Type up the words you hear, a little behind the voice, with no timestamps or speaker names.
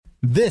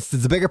This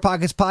is the Bigger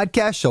Pockets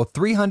Podcast, show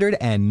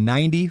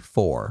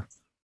 394.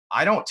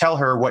 I don't tell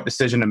her what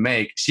decision to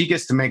make. She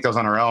gets to make those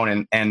on her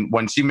own. And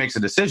when she makes a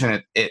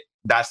decision,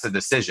 that's the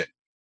decision.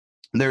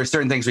 There are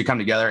certain things we come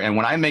together. And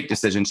when I make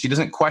decisions, she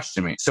doesn't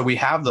question me. So we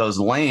have those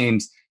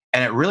lanes,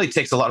 and it really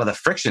takes a lot of the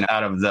friction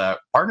out of the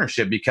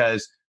partnership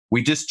because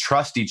we just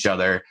trust each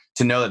other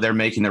to know that they're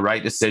making the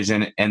right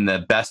decision in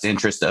the best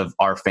interest of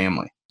our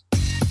family.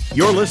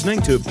 You're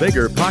listening to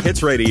Bigger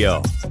Pockets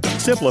Radio,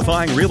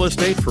 simplifying real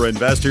estate for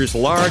investors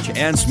large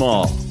and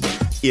small.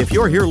 If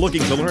you're here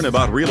looking to learn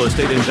about real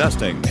estate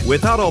investing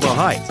without all the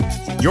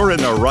hype, you're in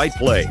the right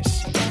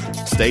place.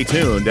 Stay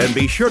tuned and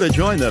be sure to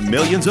join the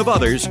millions of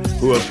others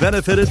who have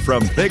benefited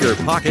from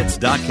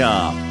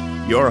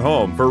BiggerPockets.com, your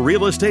home for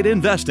real estate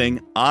investing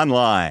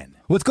online.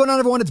 What's going on,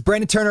 everyone? It's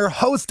Brandon Turner,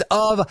 host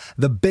of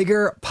the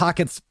Bigger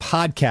Pockets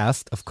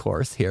Podcast, of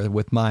course, here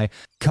with my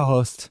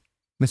co-host,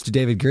 Mr.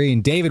 David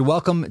Green. David,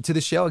 welcome to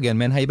the show again,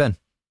 man. How you been?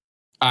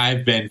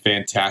 I've been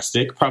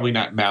fantastic. Probably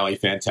not Maui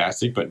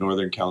fantastic, but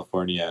Northern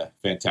California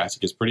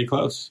fantastic is pretty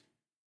close.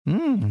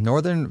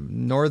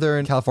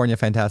 Northern California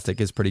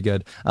fantastic is pretty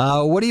good.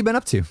 What have you been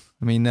up to?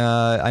 I mean,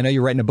 I know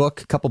you're writing a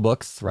couple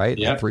books, right?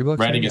 Yeah, 3 books.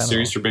 Writing a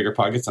series for Bigger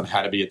Pockets on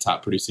how to be a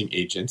top producing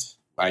agent.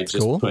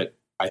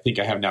 I think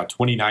I have now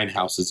 29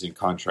 houses in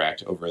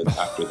contract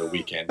after the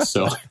weekend.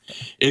 So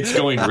it's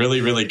going really,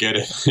 really good.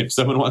 If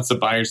someone wants to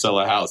buy or sell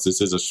a house,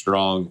 this is a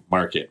strong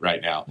market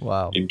right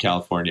now in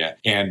California.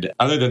 And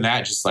other than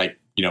that, just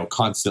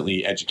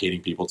constantly educating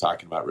people,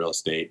 talking about real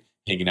estate,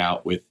 hanging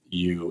out with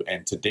you.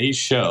 And today's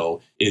show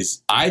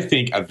is, I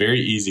think, a very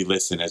easy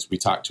listen as we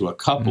talk to a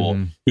couple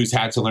who's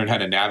had to learn how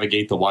to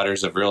navigate the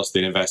waters of real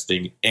estate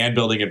investing and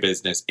building a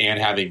business and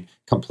having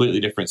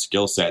completely different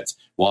skill sets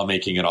while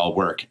making it all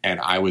work. And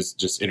I was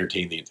just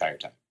entertained the entire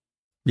time.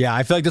 Yeah,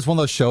 I feel like this is one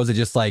of those shows that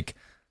just like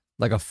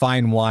a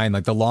fine wine.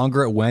 Like the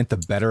longer it went, the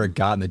better it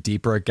got and the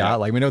deeper it got. Yeah.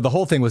 Like, we know the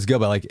whole thing was good,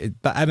 but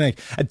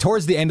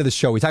towards the end of the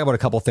show, we talk about a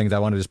couple things I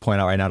want to just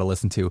point out right now to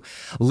listen to.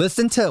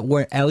 Listen to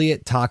where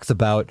Elliot talks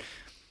about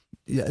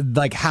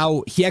like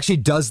how he actually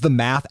does the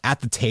math at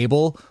the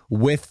table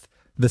with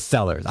the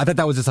sellers. I thought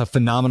that was just a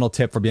phenomenal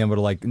tip for being able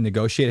to like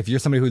negotiate. If you're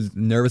somebody who's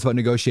nervous about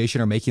negotiation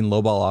or making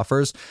lowball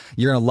offers,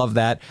 you're going to love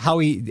that. How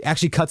he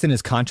actually cuts in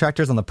his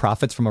contractors on the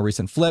profits from a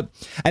recent flip.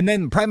 And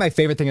then probably my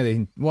favorite thing, I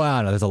don't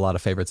know, there's a lot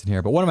of favorites in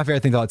here, but one of my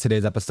favorite things about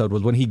today's episode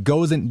was when he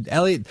goes in,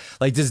 Elliot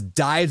like just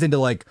dives into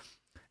like,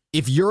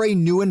 if you're a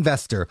new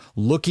investor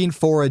looking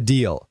for a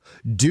deal,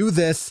 do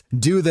this,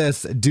 do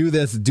this, do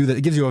this, do that.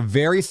 It gives you a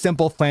very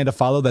simple plan to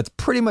follow that's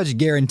pretty much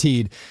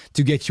guaranteed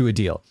to get you a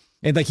deal.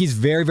 And like he's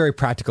very, very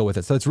practical with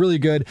it. So it's really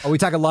good. We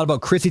talk a lot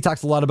about, Chrissy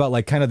talks a lot about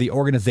like kind of the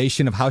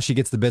organization of how she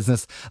gets the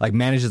business, like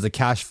manages the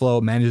cash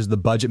flow, manages the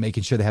budget,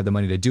 making sure they have the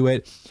money to do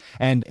it.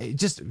 And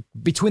just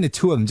between the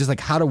two of them, just like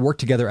how to work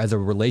together as a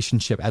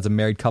relationship, as a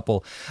married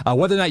couple,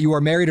 whether or not you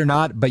are married or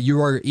not, but you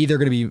are either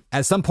going to be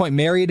at some point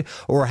married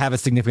or have a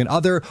significant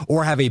other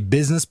or have a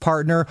business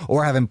partner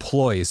or have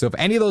employees. So if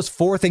any of those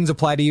 4 things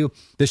apply to you,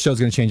 this show is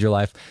going to change your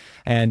life.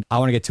 And I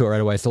want to get to it right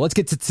away. So let's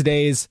get to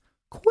today's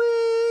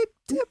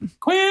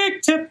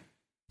Quick tip.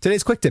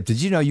 Today's quick tip.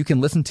 Did you know you can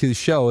listen to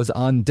shows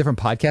on different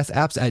podcast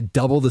apps at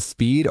double the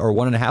speed or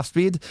 1.5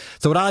 speed?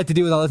 So what I like to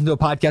do is I'll listen to a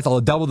podcast, I'll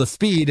double the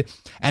speed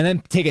and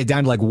then take it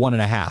down to like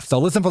 1.5. So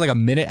I'll listen for like a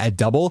minute at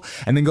double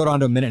and then go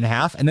down to 1.5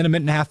 minutes. And then 1.5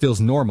 minutes feels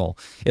normal.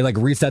 It like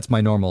resets my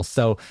normal.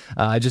 So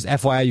just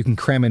FYI, you can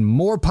cram in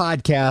more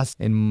podcasts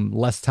in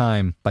less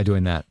time by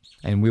doing that.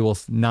 And we will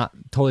not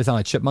totally sound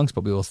like chipmunks,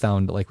 but we will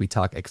sound like we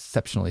talk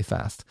exceptionally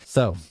fast.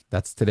 So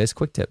that's today's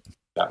quick tip.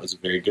 That was a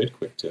very good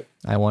quick tip.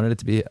 I wanted it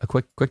to be a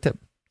quick tip.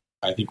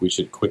 I think we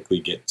should quickly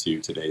get to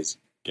today's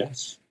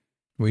guest.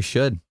 We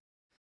should.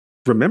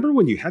 Remember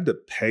when you had to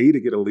pay to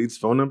get a lead's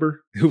phone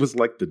number? It was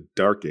like the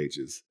dark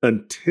ages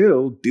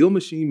until Deal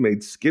Machine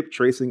made skip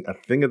tracing a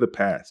thing of the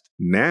past.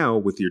 Now,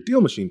 with your Deal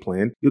Machine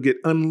plan, you'll get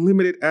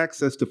unlimited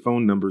access to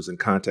phone numbers and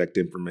contact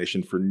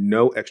information for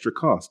no extra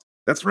cost.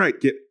 That's right,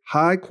 get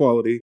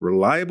high-quality,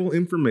 reliable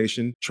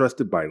information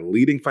trusted by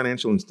leading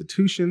financial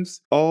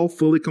institutions, all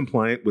fully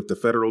compliant with the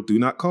federal Do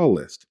Not Call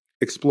list.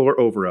 Explore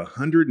over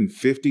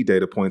 150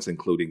 data points,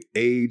 including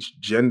age,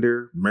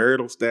 gender,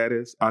 marital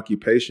status,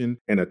 occupation,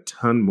 and a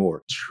ton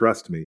more.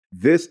 Trust me,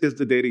 this is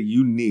the data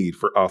you need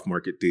for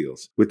off-market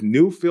deals. With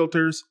new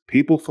filters,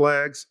 people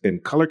flags,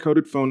 and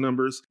color-coded phone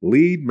numbers,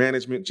 lead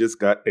management just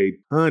got a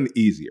ton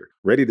easier.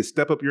 Ready to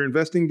step up your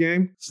investing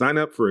game? Sign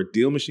up for a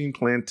Deal Machine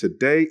plan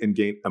today and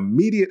gain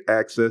immediate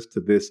access to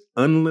this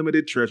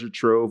unlimited treasure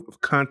trove of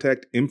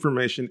contact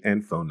information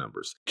and phone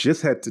numbers.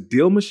 Just head to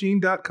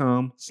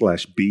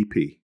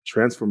DealMachine.com/BP.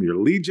 Transform your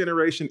lead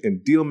generation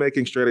and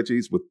deal-making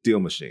strategies with Deal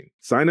Machine.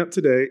 Sign up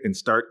today and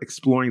start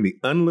exploring the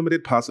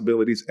unlimited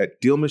possibilities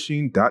at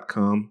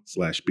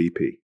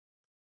DealMachine.com/BP.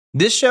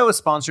 This show is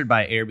sponsored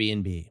by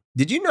Airbnb.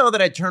 Did you know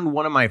that I turned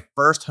one of my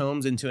first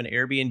homes into an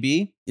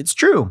Airbnb? It's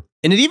true.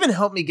 And it even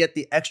helped me get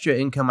the extra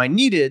income I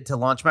needed to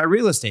launch my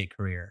real estate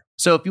career.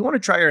 So if you want to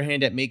try your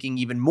hand at making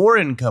even more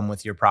income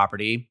with your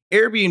property,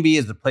 Airbnb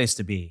is the place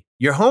to be.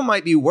 Your home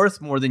might be worth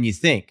more than you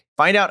think.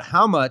 Find out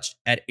how much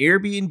at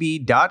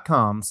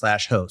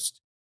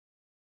airbnb.com/host.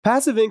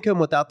 Passive income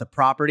without the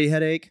property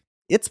headache?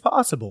 It's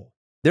possible.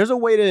 There's a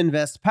way to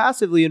invest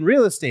passively in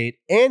real estate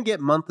and get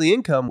monthly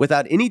income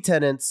without any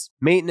tenants,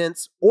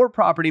 maintenance, or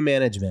property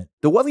management.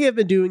 The Wealthy have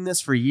been doing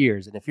this for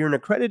years, and if you're an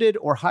accredited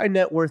or high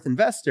net worth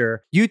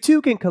investor, you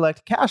too can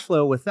collect cash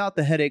flow without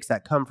the headaches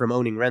that come from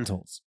owning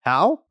rentals.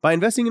 How? By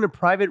investing in a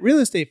private real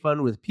estate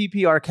fund with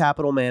PPR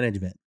Capital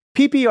Management.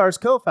 PPR's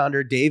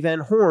co-founder, Dave Van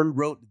Horn,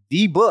 wrote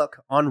the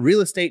book on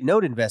real estate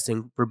note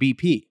investing for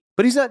BP.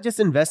 But he's not just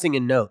investing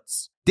in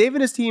notes. Dave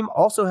and his team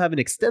also have an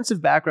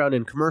extensive background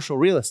in commercial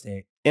real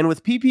estate. And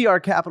with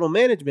PPR Capital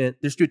Management,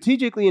 they're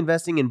strategically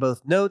investing in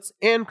both notes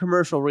and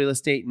commercial real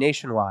estate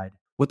nationwide.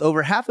 With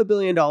over $500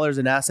 million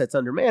in assets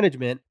under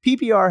management,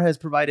 PPR has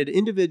provided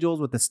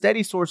individuals with a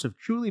steady source of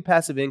truly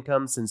passive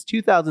income since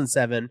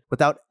 2007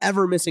 without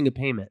ever missing a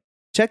payment.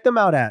 Check them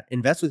out at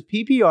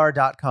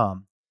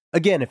investwithppr.com.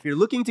 Again, if you're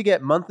looking to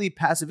get monthly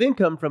passive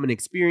income from an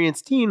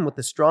experienced team with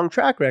a strong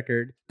track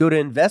record, go to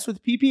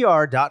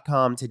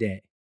investwithppr.com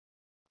today.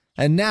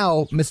 And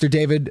now, Mr.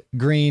 David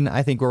Greene,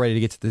 I think we're ready to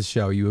get to this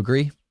show. You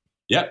agree?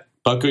 Yep.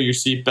 Buckle your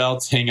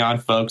seatbelts. Hang on,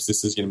 folks.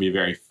 This is going to be a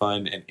very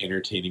fun and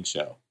entertaining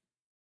show.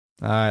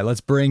 All right, let's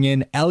bring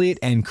in Elliot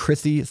and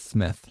Chrissy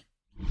Smith.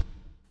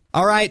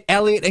 All right,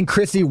 Elliot and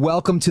Chrissy,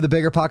 welcome to the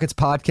Bigger Pockets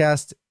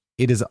podcast.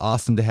 It is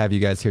awesome to have you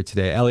guys here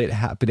today. Elliot,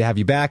 happy to have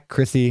you back.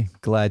 Chrissy,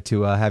 glad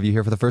to have you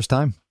here for the first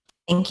time.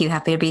 Thank you.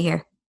 Happy to be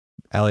here.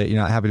 Elliot,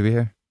 you're not happy to be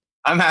here?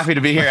 I'm happy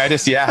to be here. I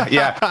just, yeah.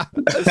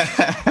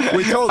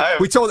 we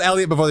told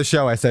Elliot before the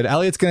show, I said,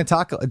 Elliot's going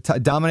to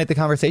dominate the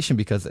conversation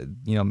because,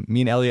 you know, me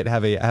and Elliot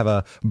have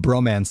a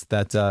bromance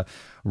that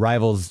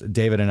rivals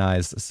David and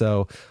I's.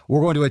 So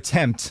we're going to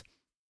attempt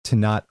to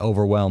not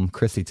overwhelm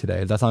Chrissy today.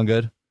 Does that sound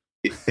good?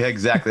 Yeah,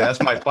 exactly. That's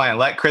my plan.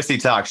 Let Chrissy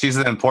talk. She's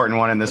the important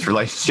one in this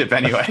relationship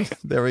anyway.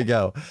 There we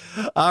go.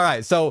 All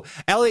right. So,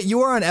 Elliot, you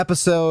were on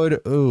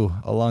episode,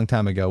 a long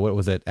time ago. What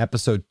was it?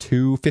 Episode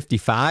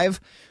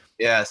 255?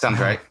 Yeah, sounds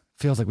right.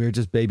 Feels like we were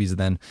just babies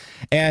then.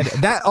 And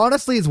that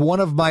honestly is one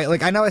of my,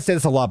 like, I know I say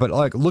this a lot, but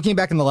like looking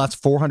back in the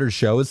last 400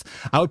 shows,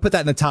 I would put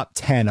that in the top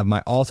 10 of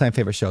my all-time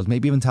favorite shows,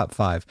 maybe even top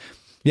 5.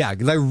 Yeah,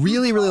 because I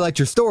really, really liked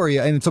your story.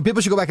 And so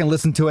people should go back and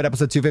listen to it,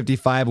 episode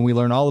 255, and we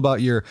learn all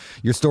about your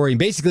story. And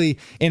basically,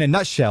 in a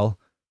nutshell,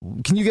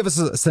 can you give us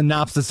a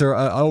synopsis or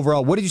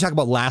overall, what did you talk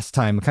about last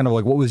time? Kind of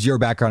like, what was your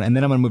background? And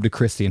then I'm going to move to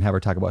Christy and have her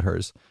talk about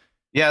hers.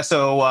 Yeah,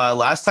 so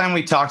last time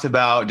we talked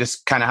about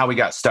just kind of how we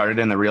got started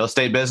in the real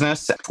estate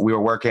business. I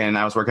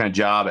was working a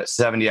job at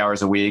 70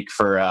 hours a week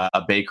for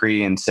a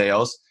bakery in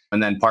sales.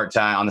 And then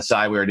part-time on the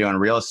side, we were doing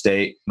real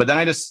estate. But then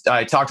I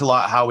talked a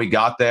lot how we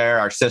got there,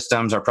 our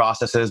systems, our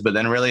processes, but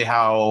then really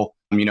how,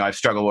 I've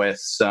struggled with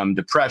some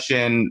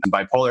depression,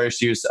 bipolar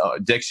issues,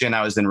 addiction.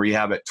 I was in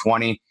rehab at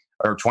 20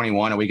 or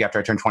 21, a week after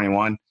I turned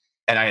 21.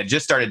 And I had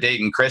just started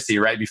dating Chrissy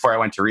right before I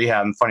went to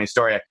rehab. And funny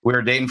story, we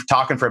were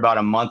talking for about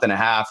a month and a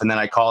half. And then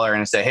I call her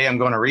and I say, hey, I'm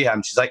going to rehab.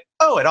 And she's like,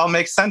 oh, it all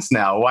makes sense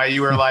now. Why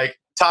you were like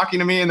talking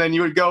to me and then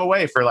you would go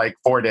away for like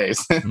 4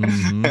 days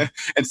mm-hmm.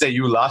 and say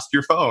you lost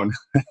your phone.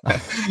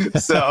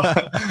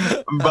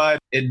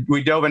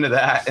 We dove into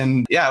that.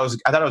 And yeah,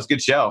 I thought it was a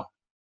good show.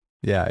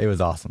 Yeah, it was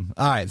awesome.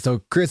 All right.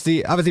 So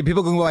Chrissy, obviously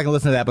people can go back and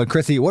listen to that, but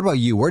Chrissy, what about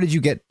you? Where did you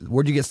get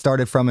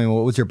started from and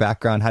what was your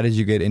background? How did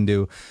you get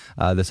into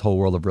this whole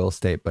world of real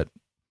estate?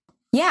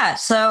 Yeah,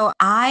 so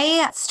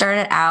I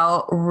started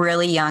out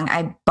really young.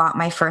 I bought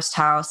my first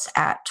house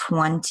at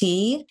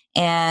 20,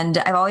 and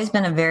I've always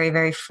been a very,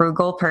 very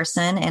frugal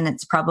person, and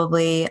it's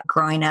probably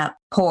growing up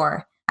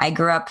poor. I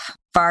grew up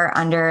far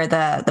under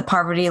the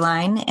poverty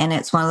line, and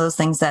it's one of those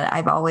things that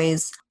I've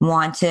always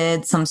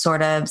wanted some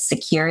sort of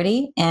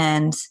security,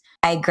 and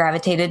I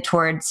gravitated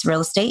towards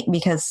real estate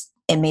because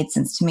it made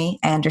sense to me.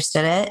 I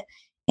understood it.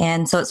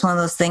 And so it's one of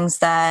those things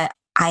that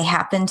I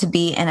happened to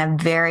be in a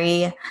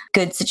very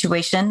good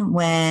situation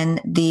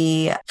when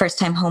the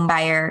first-time home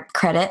buyer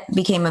credit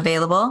became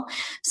available.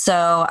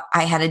 So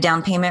I had a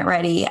down payment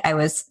ready. I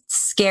was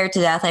scared to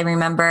death. I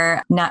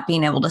remember not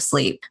being able to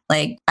sleep.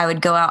 Like I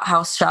would go out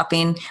house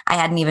shopping. I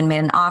hadn't even made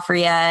an offer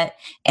yet.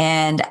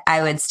 And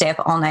I would stay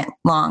up all night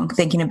long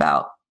thinking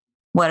about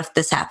what if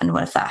this happened?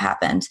 What if that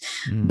happened?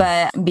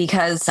 But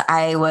because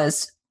I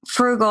was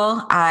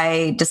frugal,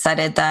 I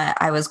decided that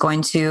I was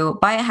going to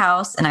buy a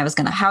house and I was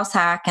going to house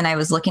hack, and I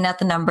was looking at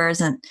the numbers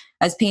and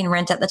I was paying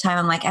rent at the time.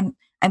 I'm like, I'm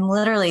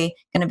literally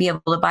going to be able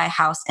to buy a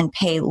house and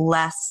pay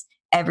less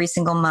every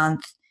single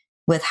month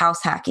with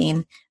house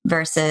hacking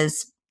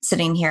versus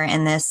sitting here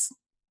in this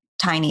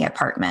tiny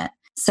apartment.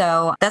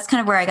 So that's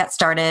kind of where I got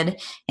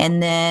started.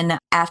 And then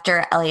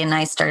after Ellie and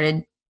I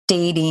started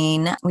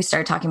dating, we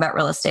started talking about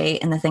real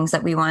estate and the things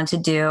that we wanted to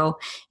do.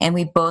 And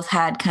we both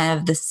had kind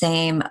of the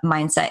same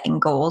mindset and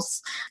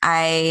goals.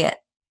 I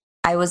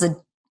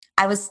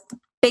was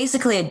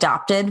basically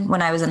adopted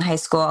when I was in high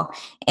school,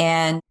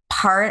 and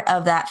part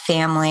of that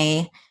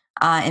family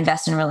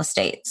invest in real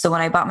estate. So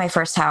when I bought my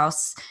first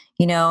house,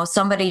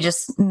 somebody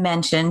just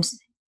mentioned,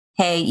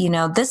 hey, you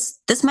know, this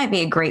might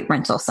be a great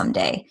rental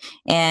someday.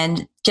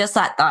 And just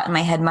that thought in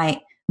my head,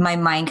 my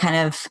mind kind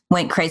of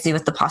went crazy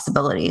with the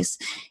possibilities.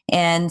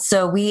 And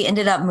so we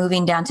ended up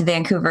moving down to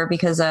Vancouver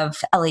because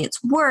of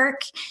Elliot's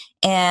work.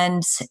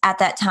 And at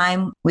that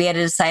time, we had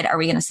to decide, are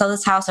we going to sell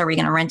this house? Are we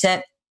going to rent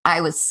it?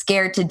 I was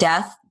scared to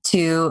death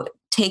to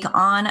take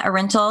on a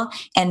rental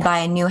and buy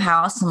a new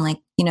house. I'm like,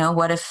 you know,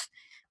 what if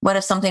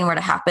something were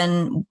to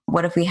happen?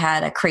 What if we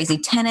had a crazy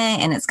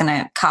tenant and it's going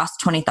to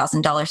cost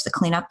 $20,000 to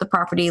clean up the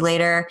property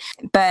later?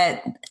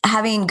 But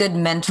having good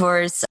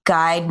mentors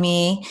guide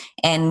me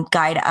and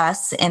guide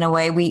us in a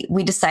way, we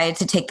decided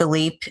to take the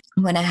leap,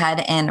 went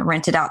ahead and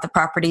rented out the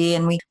property.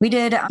 And we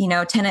did, you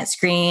know, tenant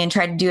screen,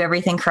 tried to do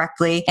everything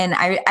correctly. And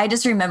I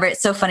just remember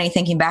it's so funny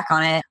thinking back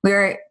on it. We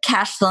were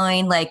cash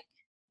flowing like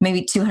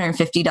maybe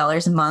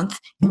 $250 a month.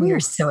 And we were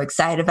so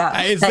excited about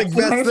it's that the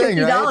best thing,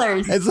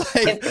 right? It's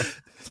like,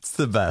 it's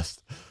the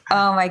best.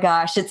 Oh my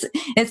gosh.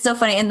 It's so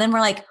funny. And then we're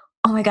like,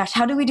 oh my gosh,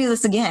 how do we do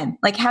this again?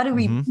 Like, how do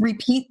we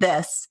repeat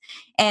this?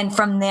 And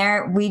from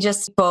there, we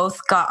just both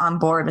got on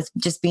board with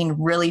just being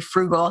really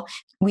frugal.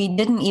 We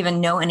didn't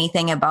even know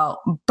anything about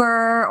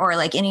BRRRR or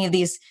like any of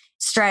these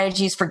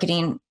strategies for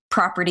getting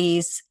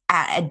properties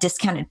at a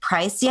discounted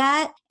price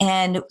yet.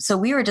 And so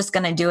we were just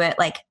going to do it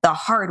like the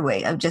hard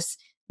way of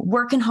just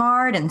working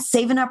hard and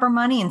saving up our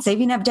money and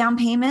saving up down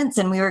payments.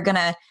 And we were going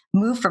to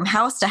move from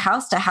house to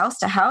house to house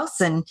to house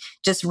and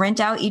just rent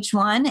out each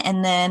one.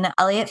 And then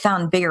Elliot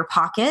found Bigger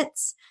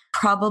Pockets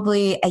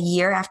probably a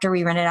year after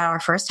we rented out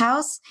our first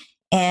house.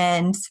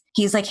 And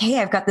he's like, hey,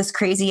 I've got this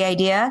crazy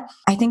idea.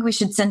 I think we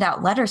should send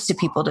out letters to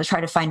people to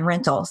try to find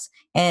rentals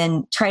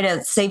and try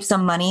to save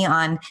some money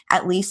on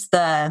at least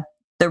the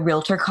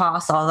realtor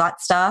costs, all that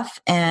stuff.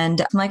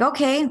 And I'm like,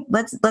 okay,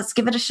 let's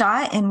give it a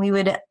shot. And we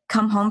would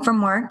come home from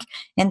work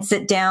and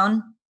sit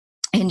down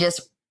and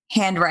just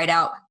hand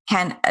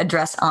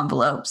address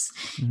envelopes.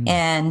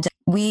 And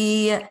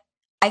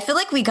I feel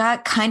like we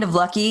got kind of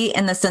lucky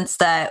in the sense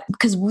that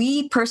because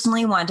we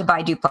personally wanted to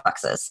buy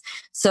duplexes.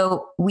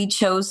 So we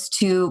chose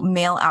to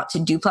mail out to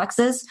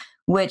duplexes,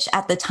 which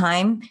at the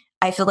time,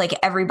 I feel like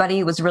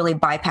everybody was really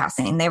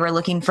bypassing. They were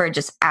looking for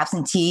just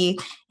absentee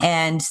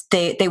and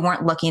they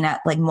weren't looking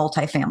at like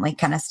multifamily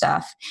kind of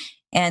stuff.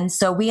 And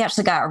so we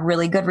actually got a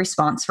really good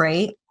response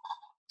rate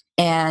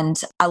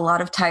and a lot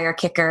of tire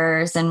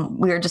kickers. And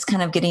we were just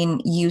kind of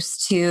getting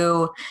used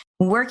to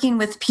working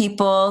with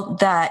people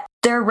that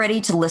they're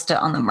ready to list it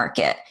on the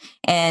market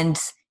and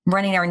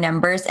running our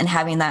numbers and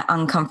having that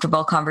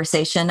uncomfortable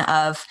conversation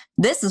of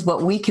this is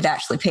what we could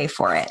actually pay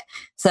for it.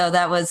 So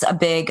that was a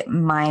big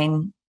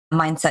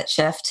mindset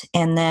shift.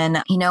 And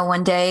then, you know,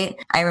 one day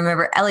I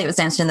remember Elliot was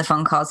answering the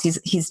phone calls.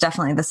 He's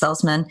definitely the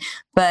salesman,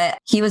 but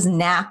he was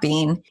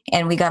napping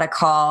and we got a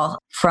call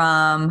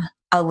from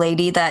a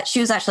lady that she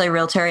was actually a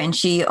realtor and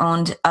she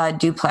owned a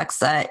duplex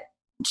that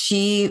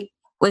she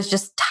was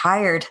just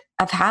tired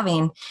of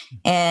having.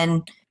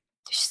 And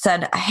she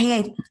said,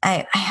 hey,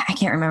 I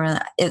can't remember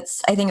that.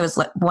 I think it was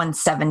like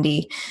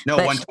 170. No,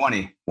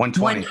 120.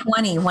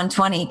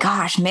 120.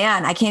 Gosh,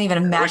 man, I can't even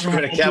imagine. I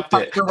wish we could have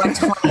kept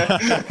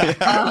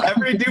it.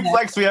 Every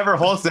duplex we ever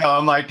wholesale,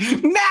 I'm like,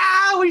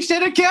 no, we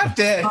should have kept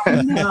it.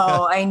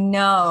 I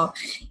know.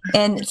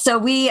 And so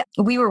we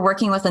were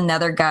working with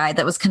another guy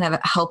that was kind of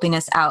helping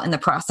us out in the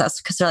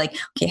process because they're like,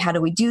 okay, how do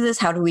we do this?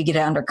 How do we get it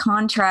under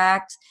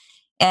contract?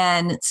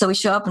 And so we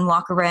show up and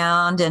walk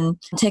around and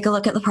take a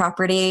look at the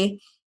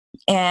property.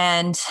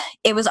 And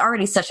it was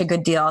already such a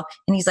good deal.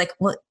 And he's like,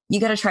 well, you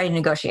got to try to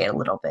negotiate a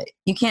little bit.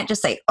 You can't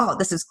just say, oh,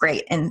 this is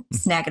great and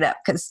snag it up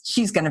because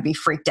she's going to be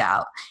freaked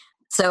out.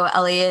 So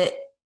Elliot,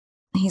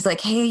 he's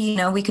like, hey, you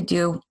know, we could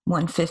do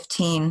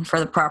 115 for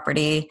the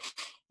property.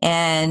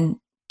 And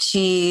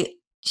she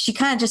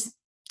kind of just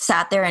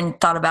sat there and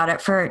thought about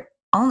it for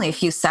only a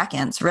few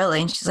seconds,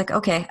 really. And she's like,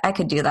 okay, I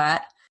could do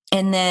that.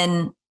 And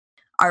then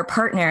our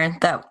partner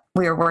that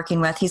we were working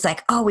with, he's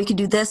like, oh, we could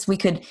do this. We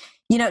could,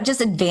 you know,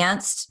 just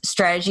advanced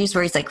strategies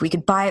where he's like, we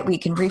could buy it, we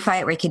can refi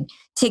it, we could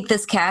take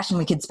this cash and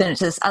we could spend it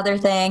to this other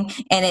thing.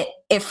 And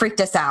it freaked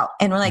us out.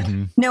 And we're like,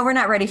 no, we're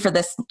not ready for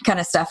this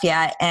kind of stuff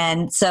yet.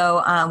 And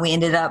so we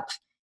ended up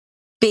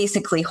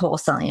basically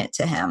wholesaling it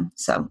to him.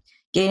 So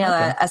getting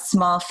a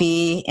small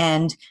fee.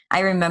 And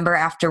I remember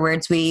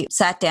afterwards we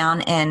sat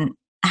down and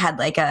had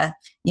like a,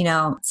 you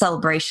know,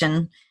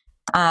 celebration,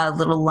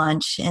 little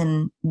lunch,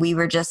 and we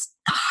were just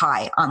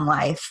high on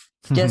life.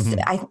 Just,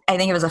 I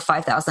think it was a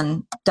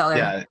 $5,000.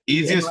 Yeah,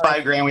 easiest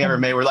 $5,000 we ever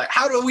made. We're like,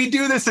 how do we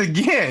do this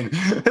again?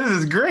 This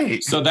is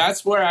great. So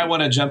that's where I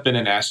want to jump in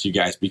and ask you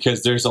guys,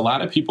 because there's a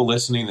lot of people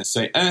listening that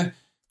say,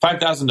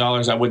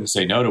 $5,000, I wouldn't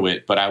say no to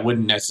it, but I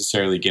wouldn't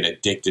necessarily get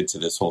addicted to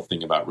this whole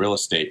thing about real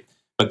estate.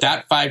 But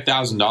that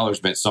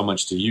 $5,000 meant so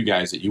much to you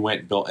guys that you went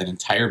and built an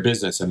entire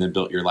business and then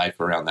built your life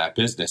around that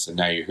business. And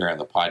now you're here on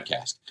the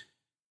podcast.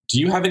 Do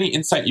you have any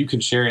insight you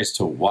can share as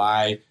to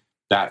why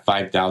that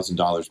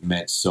 $5,000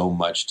 meant so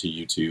much to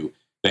you two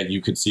that you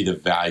could see the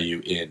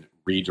value in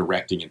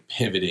redirecting and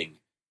pivoting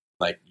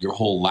like your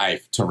whole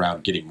life to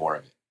around getting more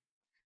of it?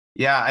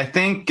 Yeah, I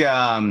think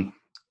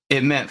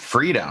it meant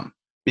freedom.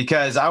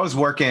 because I was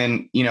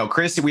working,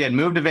 Christy, we had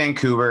moved to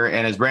Vancouver,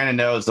 and as Brandon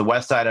knows, the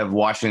west side of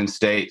Washington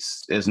State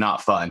is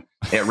not fun.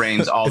 It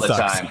rains all the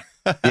time.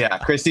 Yeah.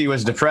 Christy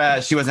was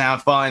depressed. She wasn't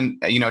having fun.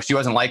 She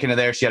wasn't liking it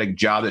there. She had a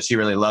job that she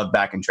really loved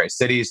back in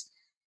Tri-Cities.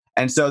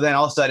 And so then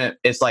all of a sudden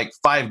it's like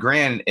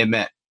 $5,000.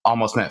 It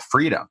almost meant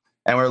freedom.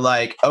 And we're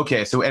like,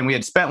 okay. So, and we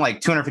had spent like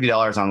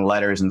 $250 on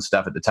letters and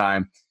stuff at the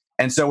time.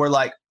 And so we're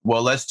like,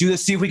 well, let's do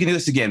this. See if we can do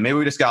this again. Maybe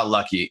we just got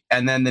lucky.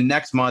 And then the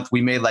next month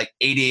we made like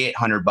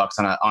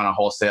 $8,800 on a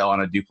wholesale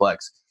on a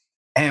duplex.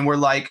 And we're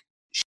like,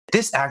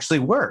 this actually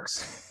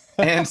works.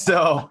 And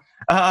so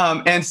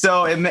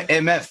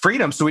it meant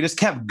freedom. So we just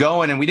kept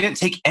going, and we didn't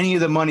take any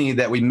of the money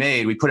that we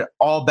made. We put it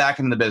all back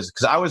into the business,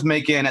 because I was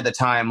making at the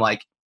time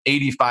like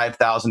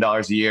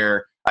 $85,000 a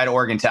year. I had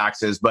Oregon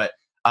taxes, but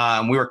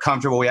we were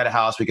comfortable. We had a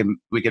house.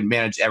 We could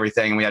manage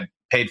everything. We had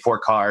paid for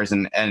cars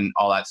and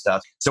all that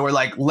stuff. So we're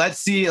like,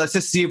 let's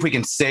just see if we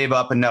can save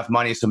up enough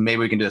money so maybe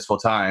we can do this full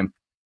time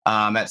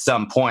at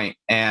some point.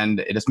 And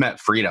it just meant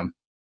freedom.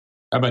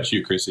 How about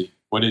you, Chrissy?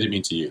 What did it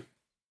mean to you?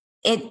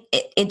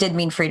 It did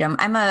mean freedom.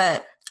 I'm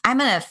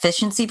an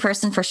efficiency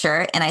person for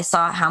sure. And I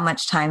saw how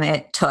much time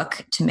it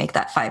took to make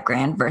that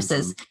 $5,000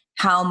 versus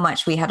how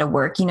much we had to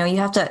work.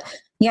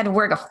 You had to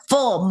work a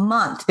full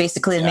month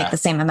basically to make the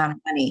same amount of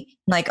money.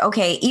 Like,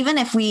 okay, even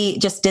if we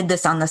just did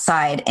this on the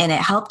side and it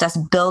helped us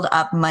build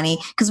up money,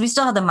 because we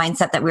still had the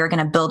mindset that we were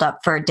going to build up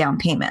for down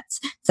payments.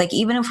 It's like,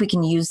 even if we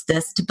can use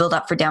this to build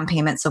up for down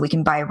payments so we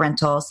can buy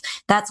rentals,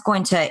 that's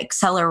going to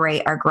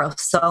accelerate our growth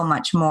so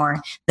much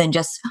more than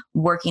just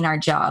working our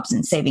jobs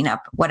and saving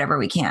up whatever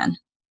we can.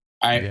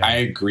 I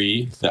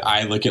agree that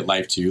I look at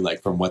life too,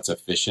 like from what's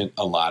efficient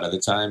a lot of the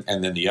time.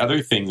 And then the other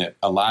thing that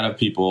a lot of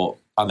people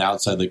on the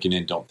outside looking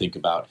in don't think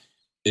about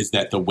is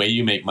that the way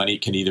you make money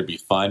can either be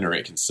fun or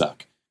it can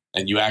suck.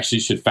 And you actually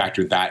should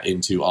factor that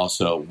into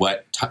also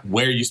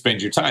where you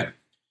spend your time.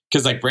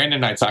 Because like Brandon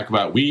and I talk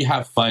about, we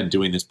have fun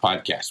doing this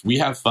podcast. We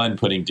have fun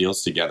putting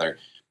deals together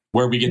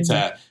where we get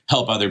to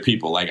help other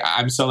people. Like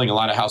I'm selling a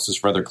lot of houses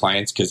for other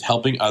clients because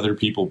helping other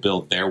people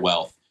build their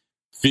wealth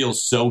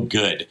feels so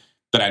good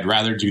that I'd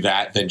rather do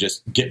that than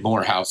just get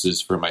more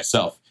houses for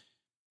myself.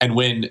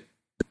 And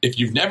if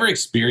you've never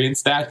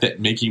experienced that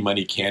making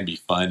money can be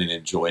fun and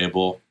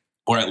enjoyable,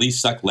 or at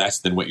least suck less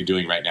than what you're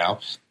doing right now,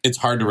 it's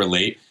hard to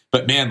relate.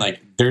 But man, like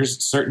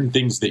there's certain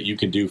things that you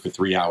can do for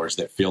 3 hours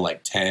that feel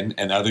like 10,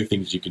 and other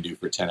things you can do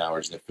for 10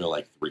 hours that feel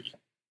like 3.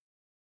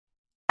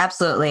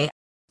 Absolutely.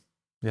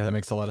 Yeah, that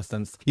makes a lot of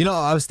sense.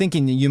 I was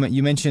thinking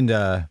you mentioned,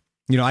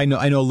 I know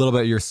a little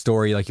bit of your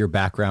story, like your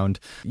background.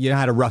 You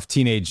had a rough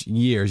teenage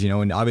years,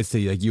 and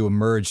obviously like you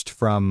emerged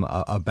from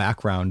a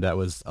background that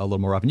was a little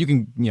more rough. And you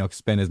can,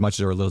 spend as much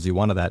or little as you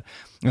want of that.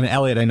 And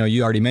Elliot, I know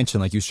you already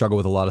mentioned like you struggle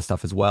with a lot of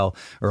stuff as well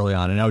early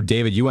on. I know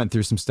David, you went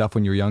through some stuff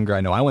when you were younger.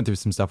 I know I went through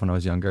some stuff when I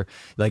was younger.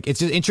 Like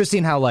it's just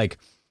interesting how like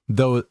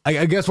though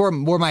I guess where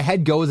my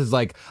head goes is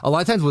like a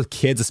lot of times with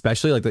kids,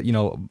 especially like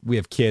we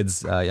have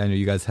kids. I know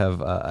you guys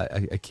have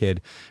a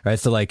kid, right?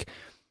 So like,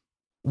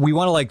 we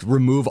want to like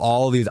remove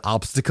all these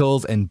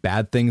obstacles and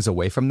bad things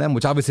away from them,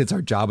 which obviously it's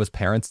our job as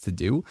parents to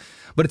do.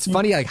 But it's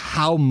funny like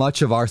how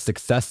much of our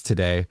success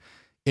today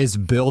is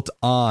built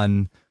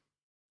on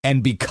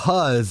and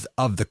because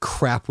of the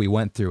crap we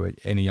went through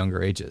in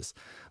younger ages.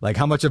 Like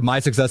how much of my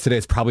success today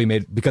is probably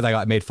made because I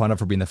got made fun of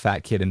for being the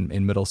fat kid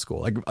in middle school.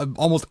 Like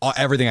almost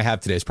everything I have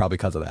today is probably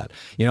because of that.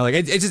 Like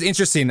it's just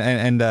interesting.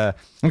 And I'm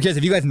curious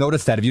if you guys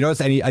noticed that, if you noticed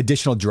any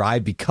additional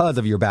drive because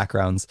of your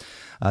backgrounds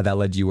that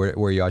led you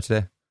where you are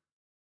today.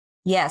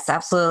 Yes,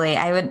 absolutely.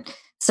 I would.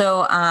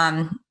 So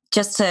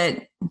just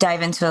to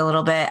dive into a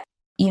little bit,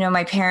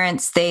 my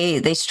parents,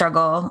 they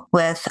struggle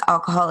with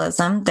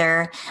alcoholism.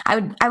 I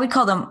would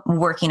call them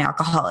working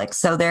alcoholics.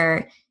 So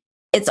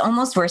it's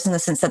almost worse in the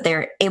sense that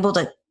they're able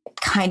to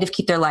kind of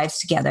keep their lives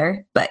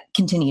together, but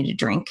continue to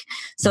drink.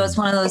 So it's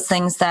one of those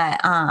things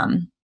that I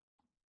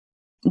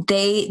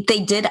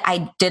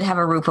did have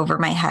a roof over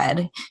my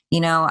head.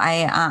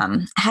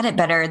 I had it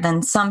better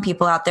than some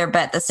people out there,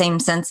 but at the same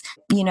sense,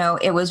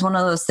 it was one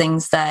of those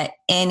things that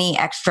any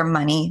extra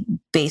money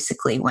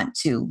basically went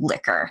to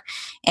liquor.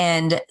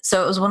 And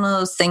so it was one of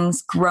those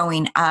things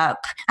growing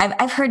up.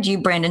 I've heard you,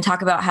 Brandon,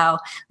 talk about how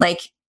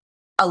like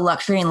a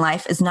luxury in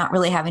life is not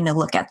really having to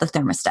look at the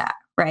thermostat,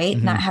 right?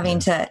 Not having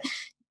to,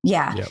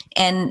 Yep.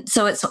 And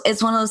so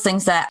it's one of those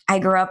things that I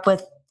grew up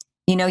with,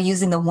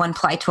 using the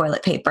 1-ply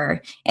toilet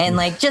paper and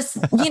like just,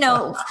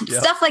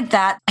 stuff like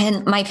that.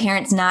 And my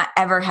parents not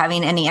ever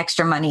having any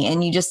extra money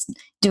and you just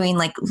doing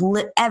like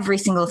every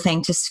single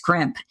thing to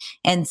scrimp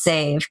and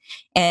save.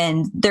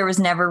 And there was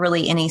never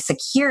really any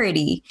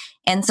security.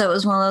 And so it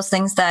was one of those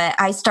things that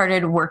I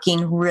started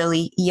working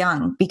really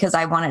young because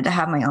I wanted to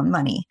have my own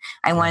money.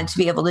 I wanted to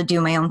be able to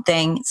do my own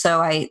thing.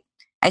 So I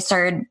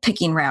started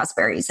picking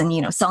raspberries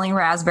and, selling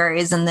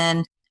raspberries. And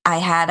then I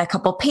had a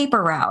couple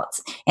paper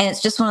routes, and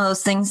it's just one of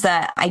those things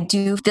that I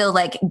do feel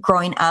like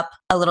growing up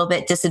a little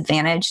bit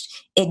disadvantaged.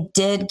 It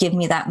did give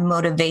me that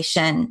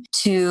motivation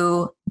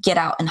to get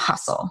out and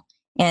hustle.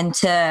 and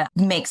to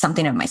make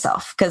something of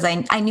myself. Because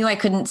I knew I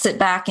couldn't sit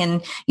back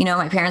and,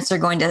 my parents are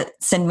going to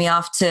send me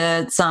off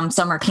to some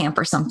summer camp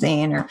or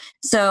something.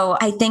 So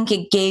I think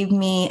it gave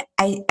me,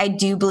 I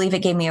do believe it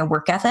gave me a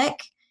work ethic.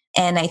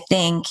 And I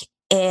think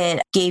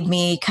it gave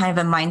me kind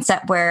of a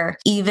mindset where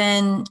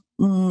even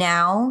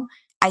now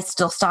I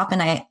still stop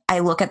and I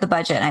look at the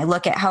budget and I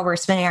look at how we're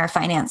spending our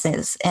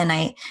finances. And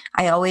I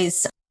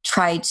always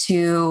try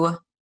to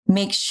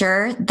make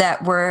sure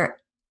that we're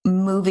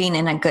moving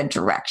in a good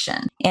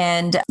direction.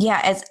 And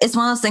yeah, it's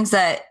one of those things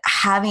that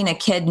having a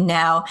kid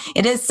now,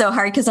 it is so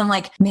hard because I'm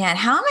like, man,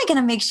 how am I going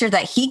to make sure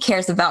that he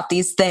cares about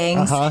these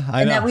things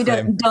and that we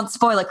don't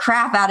spoil the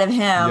crap out of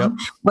him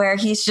where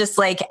he's just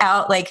like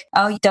out like,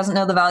 oh, he doesn't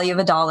know the value of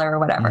a dollar or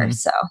whatever.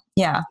 So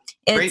yeah.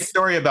 Great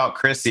story about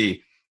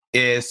Chrissy.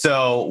 Is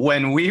so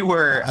when we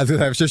were,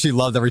 I'm sure she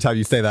loved every time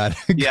you say that.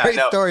 Great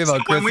story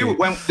about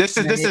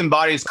Chrissy. This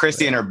embodies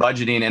Chrissy and her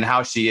budgeting and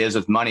how she is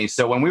with money.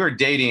 So when we were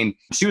dating,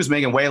 she was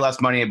making way less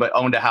money, but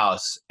owned a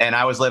house. And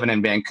I was living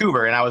in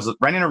Vancouver and I was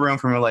renting a room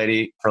from a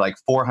lady for like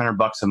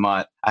 $400 a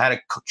month. I had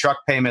a truck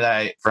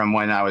payment from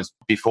when I was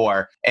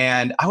before,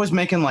 and I was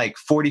making like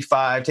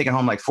taking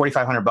home like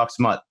 $4,500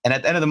 a month. And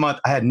at the end of the month,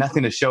 I had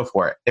nothing to show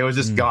for it. It was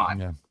just gone.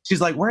 Yeah. She's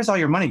like, "Where's all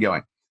your money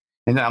going?"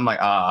 And then I'm like,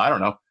 I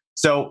don't know.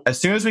 So as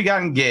soon as we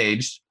got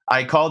engaged,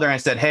 I called her and I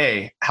said,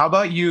 "Hey, how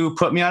about you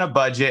put me on a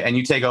budget and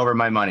you take over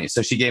my money?"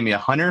 So she gave me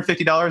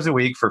 $150 a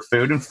week for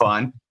food and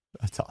fun.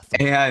 That's awesome.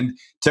 And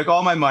took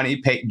all my money,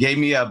 gave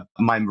me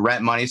my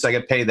rent money so I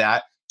could pay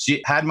that.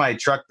 She had my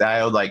truck that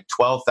I owed like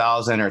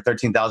 $12,000 or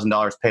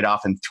 $13,000 paid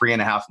off in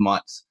 3.5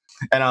 months.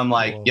 And I'm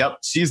like, whoa. Yep,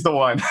 she's the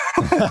one.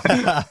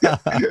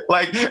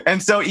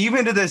 And so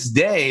even to this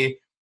day,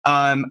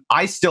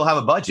 I still have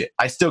a budget.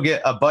 I still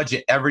get a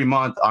budget every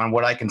month on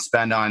what I can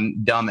spend on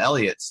dumb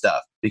Elliott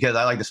stuff because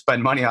I like to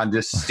spend money on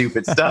just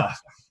stupid stuff.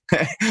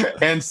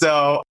 And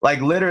so like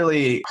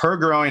literally her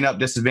growing up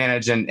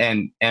disadvantaged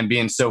and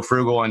being so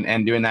frugal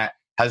and doing that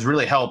has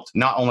really helped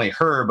not only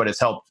her, but it's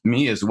helped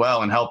me as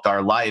well and helped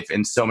our life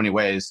in so many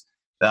ways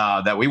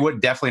that we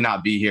would definitely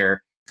not be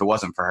here if it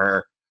wasn't for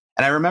her.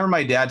 And I remember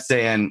my dad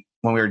saying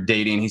when we were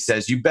dating, he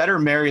says, "You better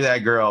marry that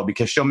girl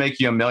because she'll make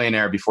you a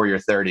millionaire before you're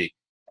 30.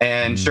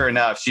 And sure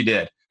enough, she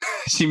did.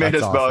 She made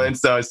us both. And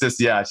so it's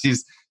just,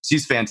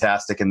 she's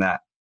fantastic in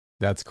that.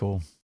 That's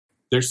cool.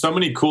 There's so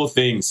many cool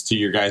things to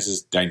your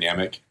guys'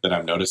 dynamic that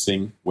I'm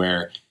noticing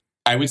where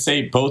I would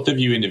say both of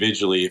you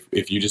individually,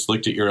 if you just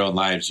looked at your own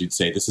lives, you'd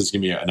say this is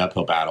going to be an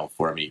uphill battle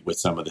for me with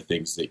some of the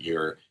things that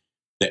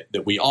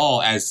that we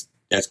all as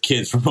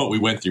kids from what we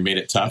went through made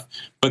it tough.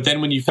 But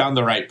then when you found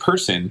the right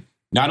person,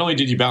 not only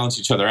did you balance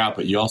each other out,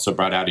 but you also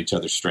brought out each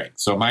other's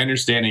strengths. So my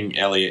understanding,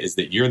 Elliott, is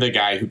that you're the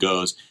guy who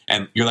goes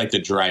and you're like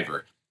the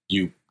driver.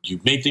 You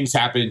make things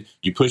happen.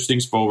 You push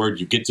things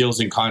forward. You get deals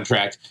in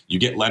contract. You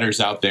get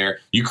letters out there.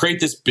 You create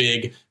this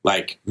big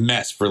like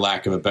mess, for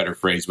lack of a better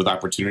phrase, with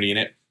opportunity in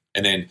it.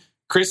 And then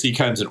Chrissy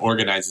comes and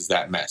organizes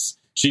that mess.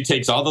 She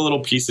takes all the little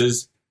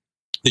pieces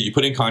that you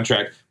put in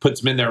contract, puts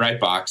them in their right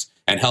box,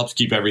 and helps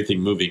keep everything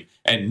moving.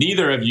 And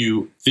neither of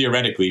you,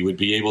 theoretically, would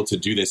be able to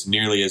do this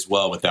nearly as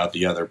well without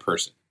the other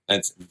person.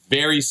 That's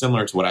very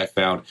similar to what I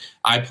found.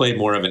 I play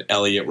more of an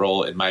Elliott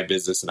role in my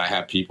business, and I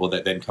have people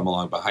that then come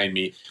along behind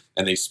me,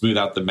 and they smooth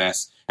out the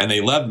mess. And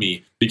they love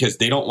me because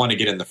they don't want to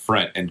get in the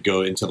front and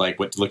go into like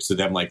what looks to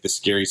them like the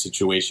scary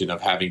situation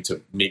of having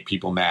to make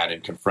people mad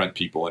and confront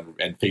people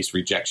and face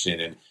rejection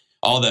and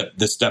all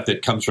the stuff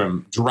that comes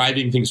from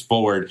driving things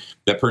forward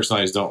that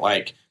personalized don't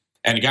like.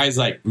 And guys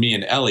like me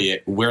and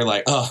Elliott, we're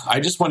like, oh, I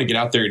just want to get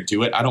out there and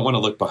do it. I don't want to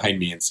look behind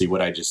me and see what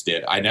I just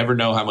did. I never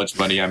know how much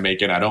money I'm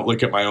making. I don't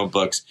look at my own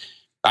books.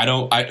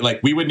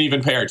 We wouldn't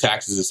even pay our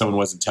taxes if someone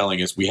wasn't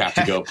telling us we have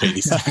to go pay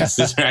these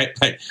taxes, right?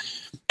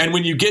 And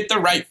when you get the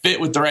right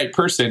fit with the right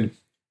person,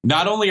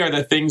 not only are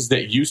the things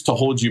that used to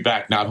hold you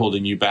back not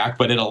holding you back,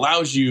 but it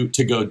allows you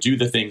to go do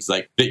the things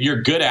like that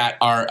you're good at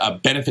are a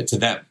benefit to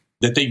them,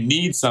 that they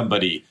need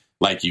somebody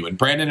like you. And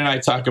Brandon and I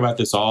talk about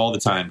this all the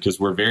time because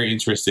we're very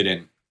interested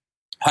in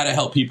how to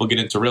help people get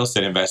into real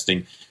estate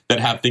investing that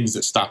have things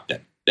that stop them.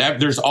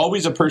 There's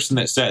always a person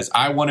that says,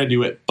 I want to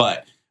do it,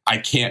 but I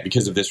can't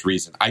because of this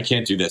reason. I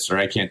can't do this or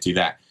I can't do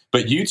that.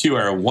 But you two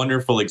are a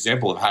wonderful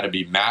example of how to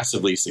be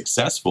massively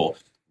successful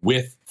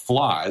with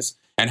flaws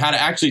and how to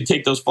actually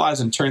take those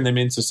flaws and turn them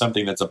into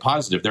something that's a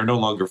positive. They're no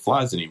longer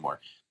flaws anymore.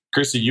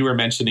 Chrissy, you were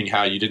mentioning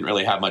how you didn't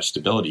really have much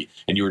stability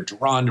and you were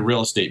drawn to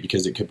real estate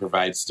because it could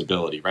provide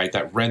stability, right?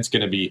 That rent's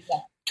going to be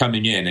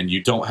coming in and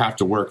you don't have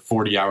to work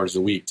 40 hours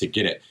a week to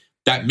get it.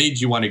 That made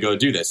you want to go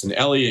do this. And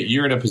Elliott,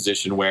 you're in a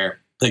position where,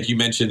 like you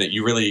mentioned, that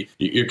you're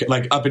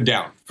like up and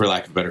down, for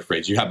lack of a better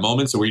phrase. You have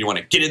moments where you want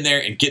to get in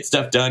there and get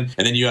stuff done.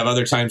 And then you have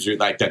other times you're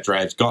like, that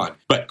drive's gone.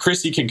 But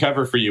Chrissy can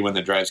cover for you when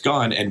the drive's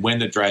gone. And when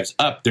the drive's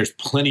up, there's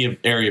plenty of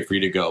area for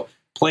you to go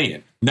play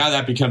in. Now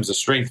that becomes a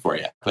strength for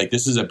you. Like,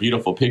 this is a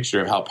beautiful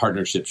picture of how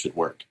partnerships should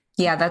work.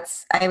 Yeah,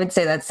 I would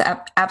say that's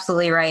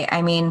absolutely right.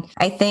 I mean,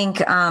 I think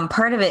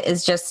part of it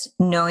is just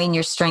knowing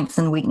your strengths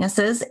and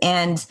weaknesses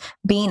and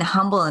being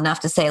humble enough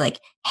to say like,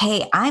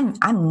 hey,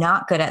 I'm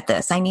not good at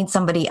this. I need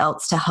somebody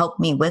else to help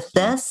me with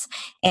this,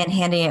 and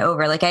handing it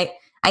over. Like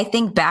I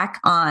think back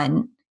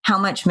on how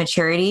much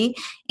maturity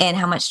and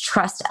how much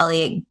trust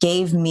Elliot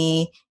gave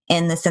me,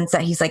 in the sense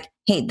that he's like,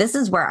 hey, this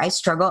is where I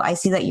struggle. I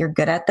see that you're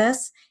good at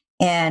this,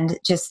 and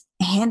just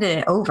handed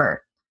it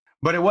over.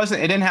 But it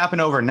didn't happen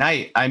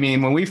overnight. I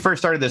mean, when we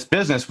first started this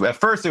business, at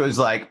first it was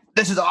like,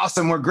 this is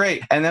awesome, we're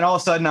great. And then all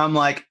of a sudden I'm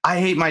like, I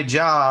hate my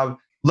job.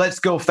 Let's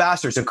go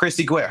faster. So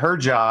Christy quit her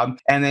job.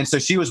 And then so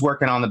she was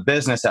working on the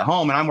business at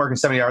home, and I'm working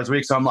 70 hours a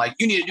week. So I'm like,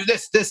 you need to do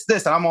this, this,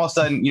 this. And I'm all of a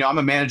sudden, I'm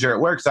a manager at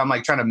work. So I'm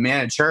like trying to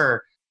manage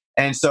her.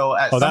 And so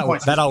at some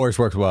point, that always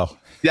worked well.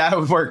 Yeah, it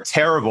would work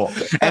terrible.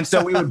 And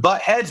so we would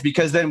butt heads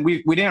because then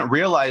we didn't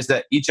realize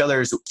that each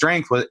other's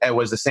strength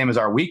was the same as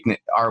our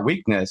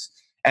weakness.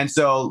 And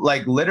so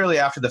like literally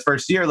after the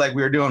first year, like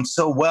we were doing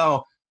so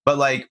well, but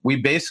like we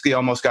basically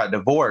almost got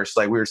divorced.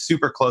 Like we were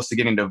super close to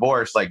getting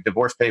divorced, like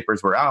divorce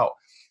papers were out.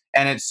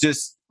 And it's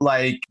just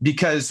like,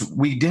 because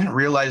we didn't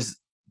realize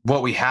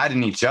what we had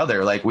in each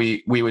other. Like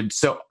we would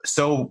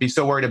be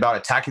so worried about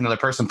attacking the other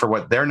person for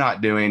what they're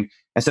not doing,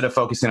 instead of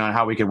focusing on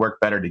how we could work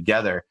better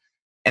together.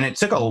 And it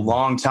took a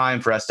long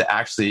time for us to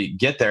actually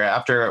get there.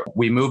 After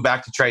we moved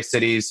back to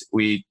Tri-Cities,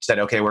 we said,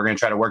 okay, we're going to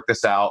try to work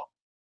this out.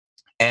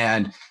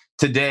 And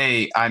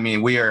today, I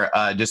mean, we are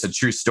just a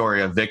true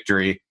story of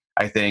victory,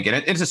 I think. And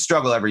it's a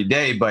struggle every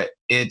day, but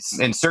it's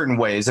in certain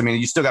ways. I mean,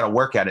 you still got to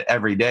work at it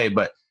every day.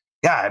 But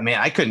yeah,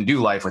 man, I couldn't do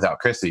life without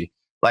Chrissy.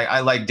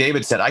 Like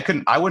David said,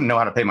 I wouldn't know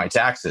how to pay my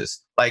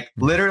taxes. Like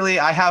literally,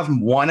 I have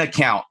one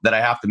account that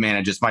I have to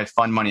manage. It's my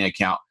fund money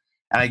account.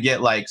 And I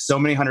get like so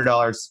many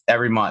 $100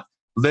 every month.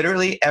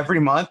 Literally every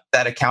month,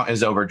 that account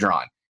is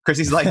overdrawn.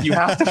 Chrissy's like, you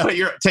have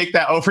to take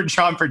that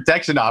overdrawn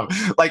protection off.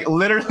 Like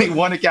literally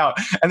one account.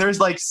 And there's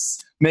like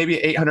maybe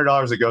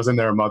 $800 that goes in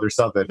there a month or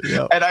something.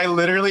 Yep. And I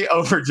literally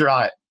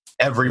overdraw it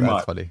every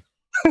month. Funny.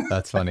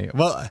 That's funny.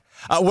 Well,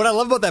 what I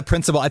love about that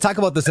principle, I talk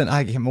about this in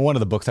one of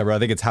the books I wrote. I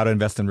think it's How to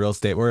Invest in Real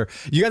Estate. Where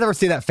you guys ever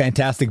see that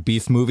Fantastic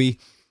Beasts movie?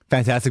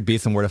 Fantastic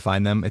Beasts and Where to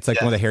Find Them. It's like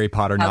one of the Harry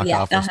Potter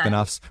knockoff or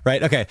spinoffs,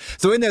 right? Okay.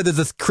 So in there's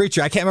this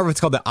creature. I can't remember if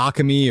it's called the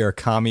Akami or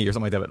Kami or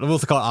something like that, but we'll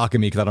call it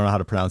Akami because I don't know how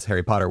to pronounce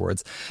Harry Potter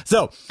words.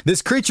 So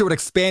this creature would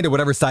expand to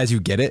whatever size you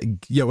get it,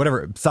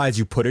 whatever size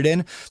you put it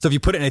in. So if you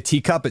put it in a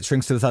teacup, it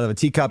shrinks to the size of a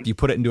teacup. You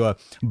put it into a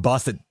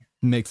bus, it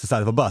makes the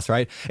size of a bus,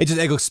 right? It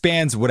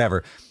expands,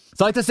 whatever.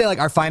 So I like to say like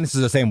our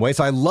finances are the same way.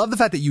 So I love the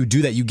fact that you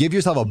do that. You give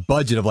yourself a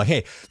budget of like,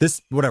 hey, this,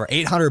 whatever,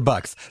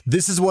 $800.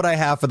 This is what I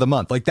have for the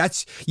month. Like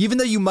that's, even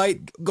though you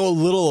might go a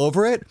little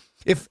over it,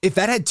 if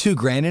that had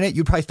 $2,000 in it,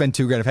 you'd probably spend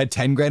 $2,000. If it had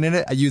 $10,000 in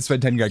it, you'd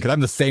spend $10,000 because I'm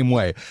the same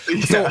way.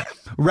 Yeah. So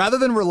rather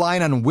than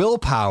relying on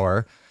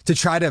willpower to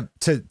try to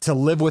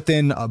live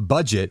within a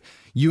budget,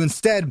 you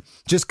instead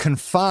just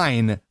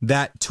confine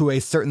that to a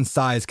certain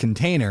size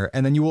container,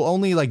 and then you will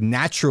only like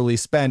naturally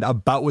spend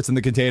about what's in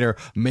the container,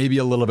 maybe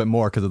a little bit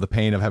more because of the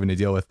pain of having to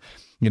deal with,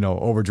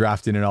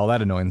 overdrafting and all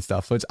that annoying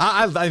stuff. So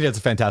I think that's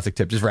a fantastic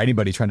tip just for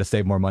anybody trying to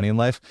save more money in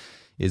life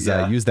is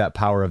use that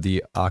power of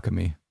the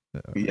Akami.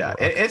 Yeah,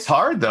 it's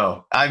hard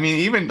though. I mean,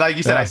 even like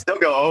you said, I still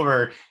go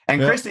over.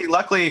 And Christy,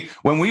 luckily,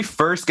 when we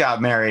first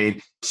got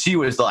married, she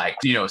was like,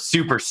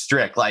 super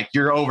strict. Like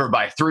you're over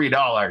by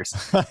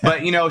 $3.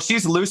 But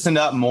she's loosened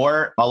up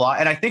a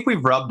lot, and I think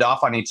we've rubbed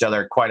off on each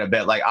other quite a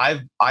bit. Like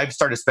I've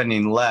started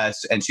spending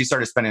less, and she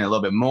started spending a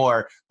little bit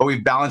more. But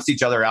we've balanced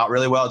each other out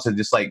really well to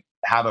just like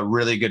have a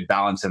really good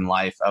balance in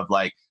life. Of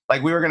like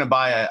we were gonna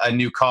buy a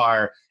new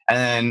car. And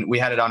then we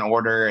had it on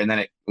order, and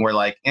then we're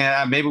like,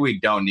 yeah, maybe we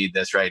don't need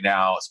this right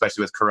now,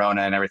 especially with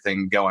Corona and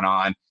everything going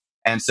on.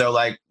 And so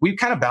like we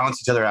kind of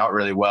balance each other out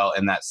really well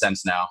in that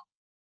sense now.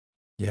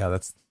 Yeah,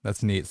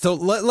 that's neat. So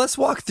let's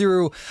walk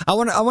through. I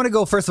want to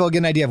go first of all, get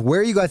an idea of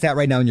where are you guys at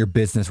right now in your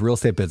business, real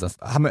estate business.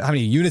 How many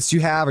units do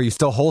you have? Are you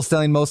still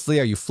wholesaling mostly?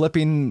 Are you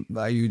flipping?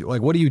 Are you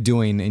like, what are you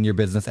doing in your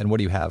business, and what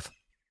do you have?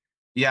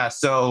 Yeah,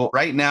 so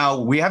right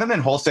now we haven't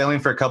been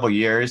wholesaling for a couple of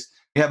years.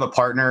 We have a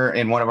partner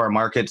in one of our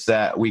markets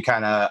that we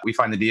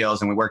find the deals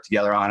and we work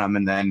together on them,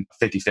 and then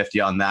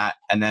 50-50 on that.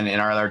 And then in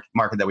our other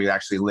market that we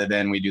actually live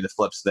in, we do the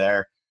flips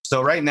there.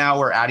 So right now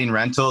we're adding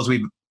rentals.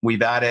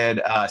 We've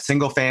added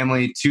single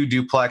family, 2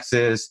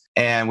 duplexes,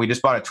 and we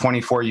just bought a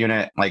 24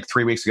 unit like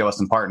 3 weeks ago with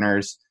some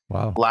partners.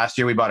 Wow. Last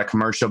year we bought a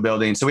commercial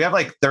building. So we have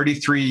like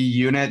 33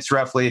 units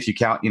roughly. If you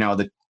count,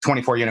 the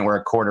 24 unit, we're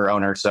a quarter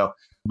owner. So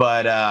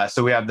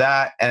we have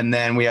that. And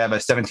then we have a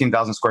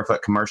 17,000 square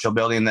foot commercial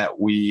building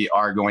that we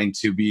are going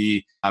to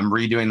be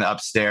redoing the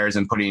upstairs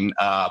and putting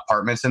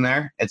apartments in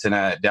there. It's in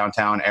a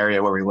downtown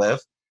area where we live.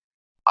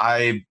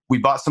 We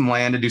bought some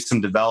land to do some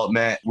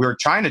development. We were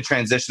trying to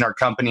transition our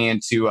company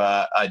into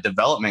a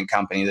development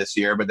company this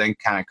year, but then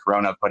kind of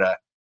Corona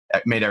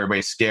made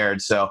everybody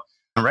scared. So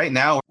right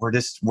now we're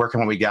just working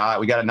what we got.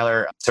 We got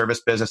another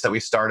service business that we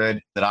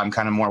started that I'm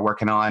kind of more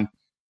working on.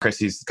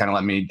 Chrissy's kind of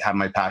let me have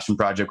my passion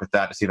project with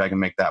that to see if I can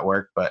make that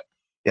work. But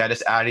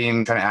just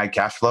trying to add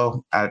cash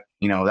flow.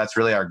 That's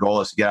really our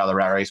goal, is to get out of the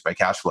rat race by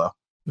cash flow.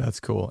 That's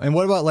cool. And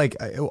what about like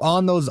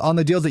on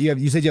the deals that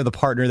you said you have the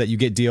partner that you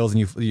get deals and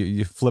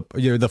you flip,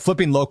 you're the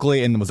flipping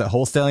locally, and was that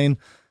wholesaling?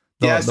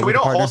 So we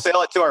don't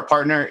wholesale it to our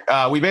partner.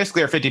 We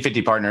basically are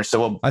 50-50 partners. So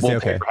we'll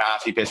pay for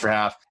half, he pays for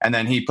half, and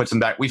then he puts them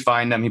back. We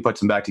find them, he puts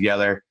them back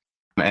together.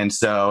 And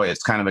so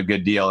it's kind of a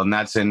good deal. And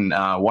that's in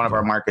one of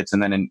our markets.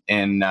 And then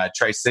in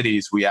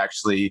Tri-Cities, we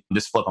actually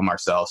just flip them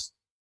ourselves.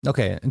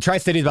 Okay. And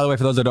Tri-Cities, by the way,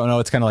 for those that don't know,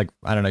 it's kind of like,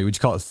 I don't know, would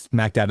you call it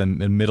smack dab in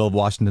the middle of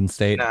Washington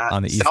State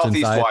on the eastern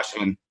Southeast side?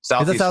 Washington.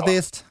 Is it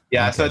Southeast?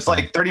 Yeah. Okay, so it's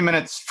like 30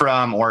 minutes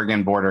from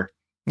Oregon border.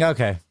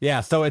 Okay.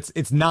 Yeah. So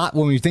it's not,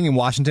 when we're thinking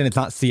Washington, it's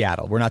not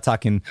Seattle. We're not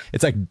talking,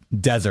 it's like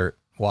desert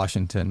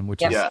Washington,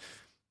 which is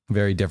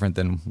very different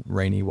than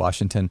rainy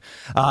Washington.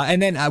 And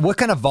then what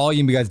kind of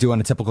volume do you guys do on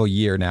a typical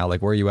year now?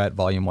 Like, where are you at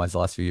volume wise the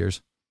last few years?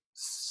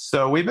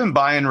 So we've been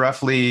buying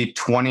roughly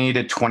 20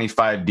 to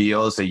 25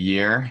 deals a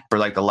year for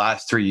like the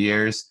last 3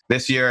 years.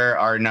 This year,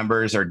 our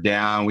numbers are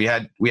down. We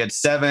had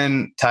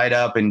 7 tied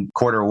up in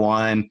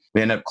Q1.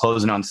 We ended up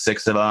closing on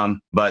 6 of them,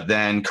 but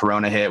then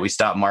Corona hit. We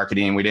stopped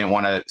marketing. We didn't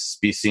want to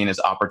be seen as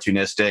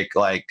opportunistic.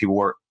 Like people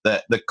were,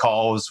 the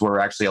calls were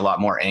actually a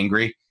lot more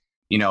angry,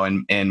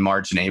 in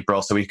March and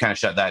April. So we kind of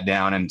shut that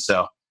down. And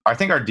so I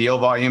think our deal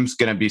volume is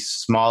going to be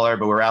smaller,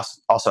 but we're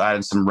also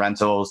adding some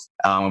rentals,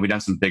 and we've done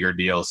some bigger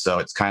deals. So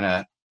it's kind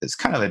of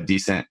a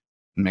decent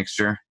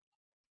mixture.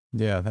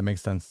 Yeah, that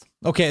makes sense.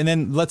 Okay. And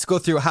then let's go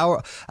through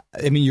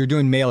you're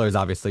doing mailers,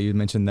 obviously. You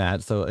mentioned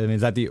that. So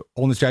is that the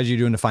only strategy you're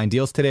doing to find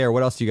deals today, or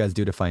what else do you guys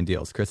do to find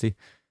deals, Chrissy?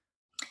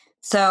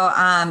 So,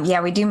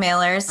 we do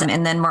mailers,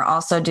 and then we're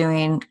also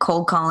doing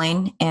cold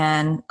calling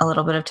and a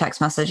little bit of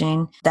text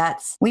messaging.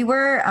 We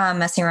were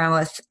messing around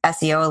with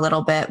SEO a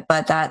little bit,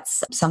 but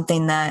that's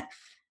something that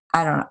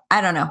I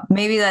don't know.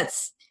 Maybe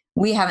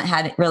we haven't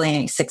had really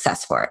any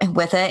success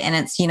with it. And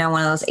it's, one of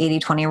those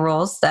 80-20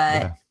 rules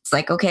that it's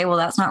like, okay, well,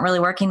 that's not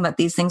really working, but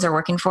these things are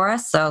working for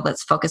us. So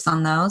let's focus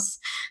on those.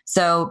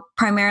 So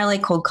primarily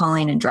cold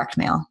calling and direct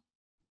mail.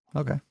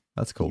 Okay.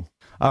 That's cool.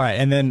 All right.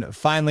 And then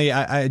finally,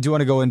 I do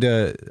want to go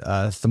into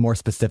some more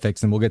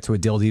specifics, and we'll get to a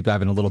deal deep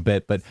dive in a little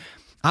bit, but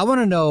I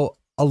want to know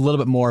a little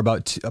bit more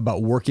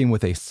about working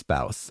with a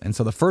spouse. And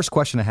so the first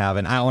question I have,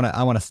 and I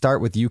want to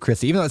start with you,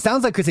 Chrissy, even though it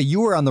sounds like, Chrissy, you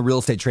were on the real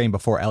estate train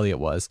before Elliot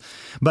was,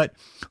 but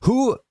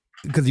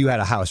because you had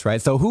a house, right?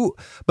 So who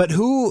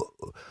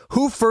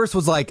first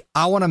was like,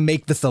 I want to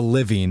make this a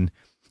living,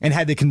 and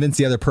had to convince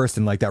the other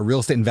person like that real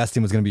estate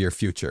investing was going to be your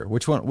future?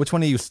 Which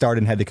one of you started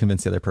and had to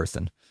convince the other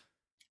person?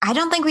 I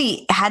don't think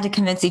we had to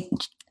convince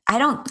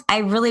I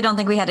really don't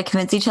think we had to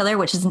convince each other,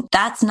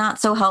 that's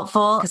not so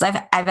helpful, because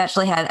I've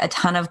actually had a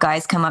ton of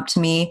guys come up to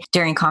me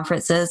during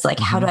conferences like,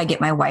 how do I get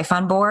my wife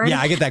on board?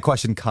 Yeah, I get that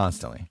question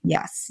constantly.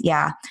 Yes.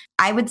 Yeah.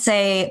 I would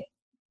say,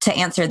 to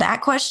answer that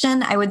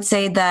question, I would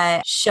say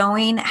that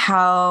showing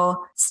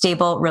how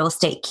stable real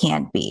estate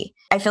can be.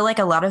 I feel like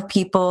a lot of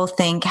people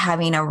think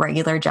having a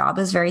regular job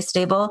is very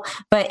stable,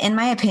 but in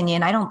my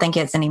opinion, I don't think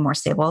it's any more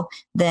stable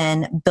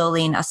than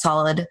building a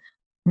solid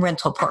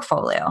rental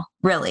portfolio.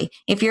 Really,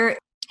 if you're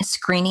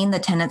screening the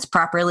tenants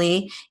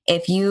properly,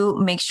 if you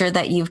make sure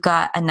that you've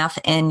got enough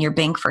in your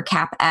bank for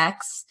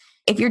CapEx,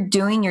 if you're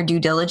doing your due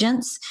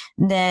diligence,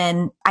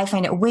 then I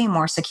find it way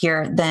more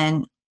secure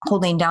than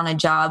holding down a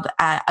job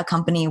at a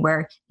company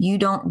where you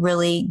don't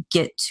really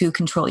get to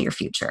control your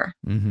future.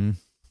 Mm-hmm.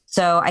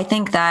 So I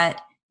think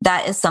that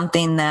is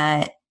something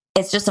that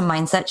it's just a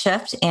mindset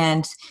shift,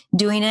 and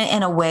doing it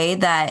in a way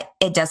that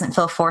it doesn't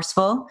feel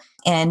forceful,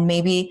 and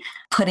maybe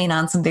putting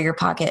on some Bigger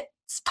Pockets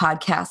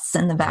podcasts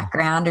in the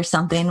background or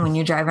something when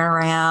you're driving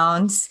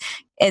around.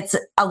 It's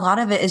a lot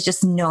of it is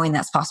just knowing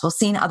that's possible,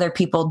 seeing other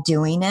people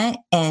doing it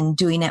and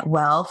doing it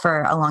well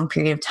for a long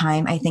period of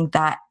time. I think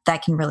that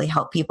can really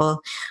help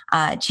people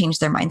change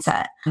their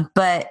mindset.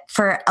 But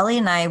for Ellie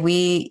and I,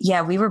 we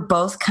were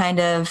both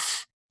kind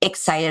of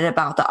excited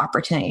about the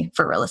opportunity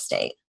for real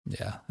estate.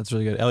 Yeah, that's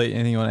really good. Elliot,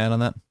 anything you want to add on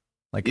that?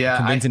 Like,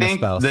 convincing a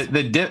spouse.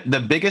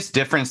 The biggest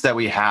difference that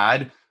we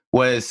had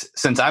was,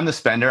 since I'm the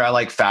spender, I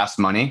like fast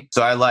money.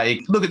 So I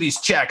like, look at these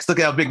checks. Look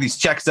at how big these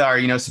checks are,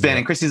 spin.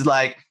 And Chrissy's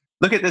like,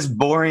 look at this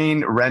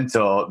boring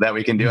rental that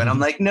we can do. And I'm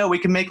like, no, we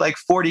can make like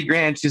 40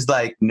 grand. She's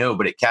like, no,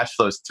 but it cash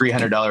flows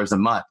 $300 a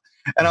month.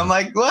 And I'm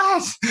like,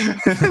 what?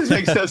 This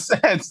makes no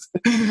sense.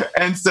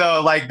 And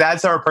so like,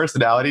 that's our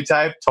personality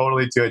type,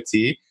 totally to a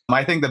T.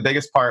 I think the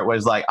biggest part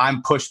was like,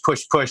 I'm push.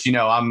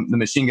 I'm the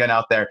machine gun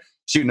out there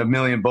shooting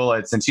 1,000,000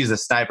 bullets, and she's a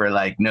sniper.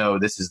 Like, no,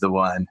 this is the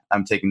one.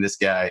 I'm taking this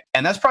guy.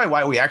 And that's probably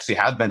why we actually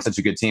have been such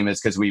a good team, is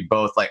because we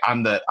both like,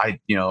 I'm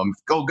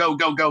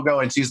go.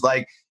 And she's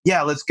like,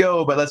 yeah, let's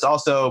go. But let's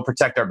also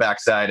protect our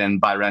backside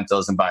and buy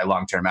rentals and buy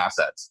long-term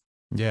assets.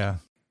 Yeah.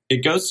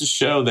 It goes to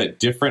show that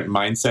different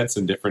mindsets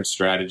and different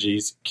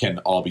strategies can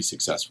all be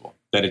successful,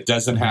 that it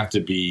doesn't have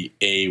to be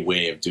a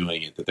way of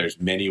doing it, that there's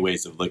many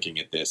ways of looking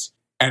at this.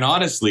 And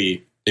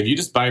honestly, if you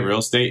just buy real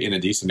estate in a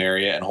decent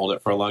area and hold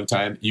it for a long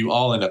time, you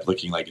all end up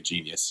looking like a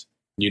genius.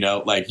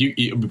 Like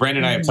Brandon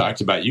and I have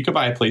talked about, you could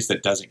buy a place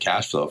that doesn't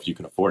cash flow if you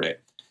can afford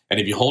it. And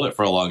if you hold it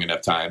for a long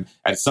enough time,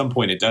 at some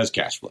point it does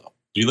cash flow.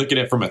 If you look at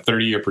it from a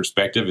 30-year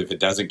perspective, if it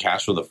doesn't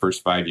cash flow the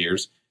first 5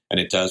 years and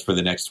it does for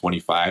the next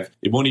 25,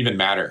 it won't even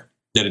matter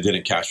that it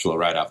didn't cash flow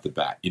right off the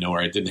bat,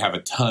 or it didn't have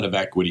a ton of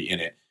equity in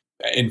it.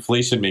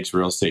 Inflation makes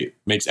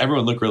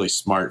everyone look really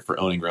smart for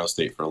owning real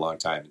estate for a long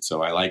time. And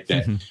so I like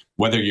that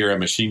whether you're a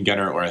machine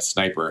gunner or a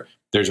sniper,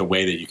 there's a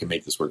way that you can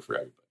make this work for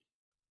everybody.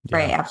 Yeah.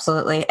 Right.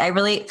 Absolutely.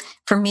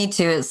 For me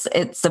too,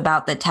 it's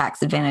about the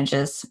tax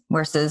advantages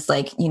versus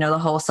the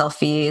wholesale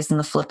fees and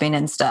the flipping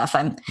and stuff.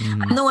 I'm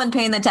the one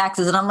paying the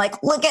taxes and I'm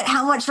like, look at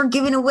how much we're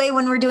giving away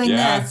when we're doing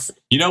this.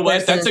 You know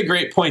what? That's a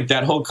great point.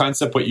 That whole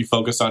concept, what you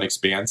focus on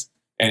expands.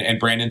 And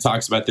Brandon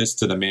talks about this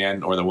to the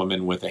man or the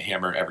woman with a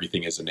hammer,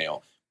 everything is a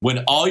nail.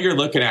 When all you're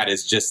looking at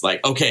is just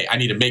like, okay, I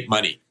need to make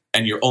money.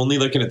 And you're only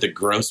looking at the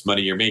gross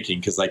money you're making.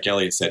 Because like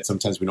Elliot said,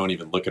 sometimes we don't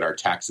even look at our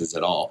taxes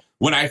at all.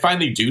 When I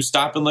finally do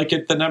stop and look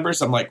at the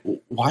numbers, I'm like,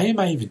 why am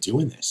I even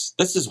doing this?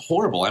 This is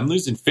horrible. I'm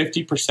losing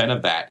 50%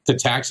 of that to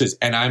taxes.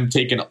 And I'm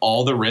taking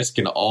all the risk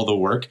and all the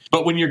work.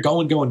 But when you're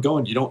going,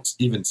 you don't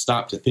even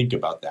stop to think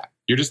about that.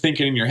 You're just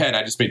thinking in your head,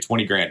 I just made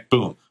 20 grand.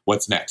 Boom.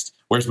 What's next?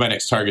 Where's my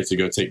next target to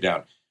go take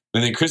down?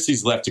 And then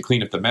Christy's left to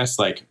clean up the mess.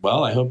 Like,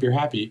 well, I hope you're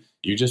happy.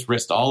 You just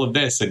risked all of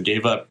this and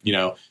gave up,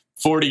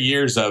 40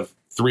 years of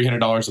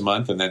 $300 a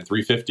month and then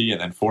 $350 and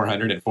then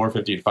 $400 and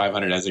 $450 and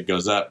 $500 as it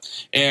goes up.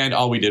 And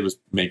all we did was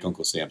make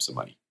Uncle Sam some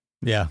money.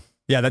 Yeah.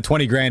 Yeah, that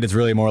 20 grand is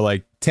really more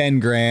like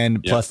 10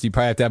 grand. Plus, you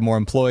probably have to have more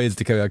employees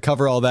to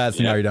cover all that.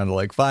 So now you're down to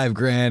like 5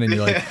 grand, and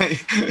you're like,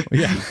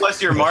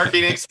 plus your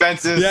marketing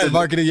expenses.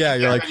 Marketing. Yeah,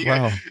 you're like,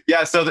 wow.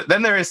 Yeah. So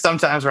then there is some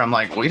times where I'm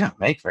like, we don't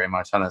make very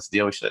much on this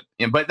deal. We should,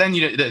 but then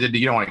you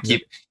don't want to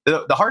keep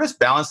the hardest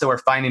balance that we're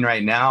finding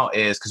right now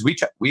is because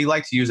we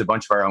like to use a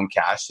bunch of our own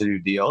cash to do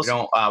deals.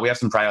 We have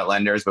some private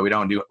lenders, but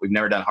we've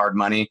never done hard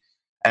money,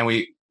 and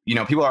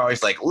people are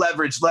always like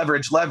leverage,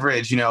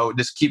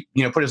 just keep,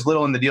 put as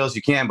little in the deal as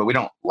you can, but we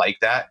don't like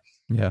that.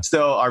 Yeah.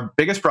 So our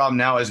biggest problem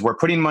now is we're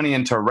putting money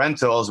into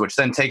rentals, which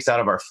then takes out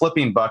of our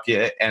flipping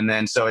bucket. And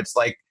then, so it's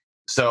like,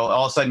 so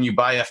all of a sudden you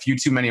buy a few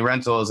too many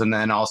rentals and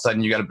then all of a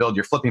sudden you got to build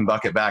your flipping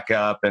bucket back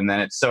up. And then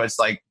it's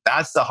like,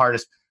 that's the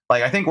hardest.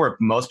 Like, I think where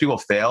most people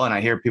fail, and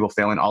I hear people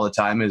failing all the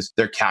time, is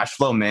their cash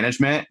flow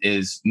management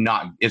is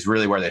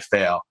really where they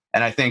fail.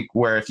 And I think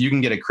where if you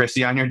can get a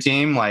Chrissy on your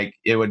team, like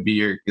it would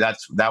be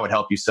that would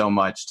help you so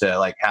much to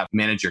like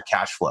manage your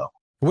cash flow.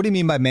 What do you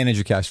mean by manage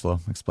your cash flow?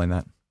 Explain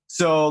that.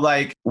 So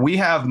like we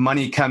have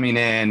money coming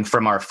in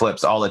from our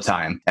flips all the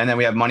time. And then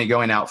we have money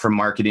going out for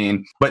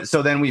marketing. But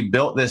so then we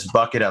built this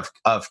bucket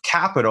of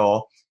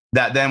capital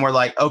that then we're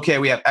like, okay,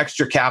 we have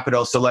extra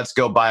capital. So let's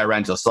go buy a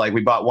rental. So like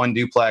we bought one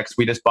duplex.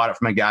 We just bought it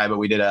from a guy, but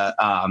we did a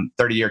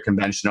 30-year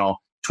conventional,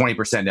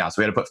 20% down. So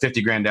we had to put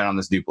 50 grand down on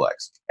this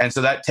duplex. And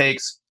so that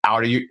takes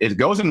out of you, it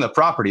goes into the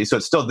property. So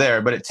it's still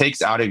there, but it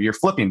takes out of your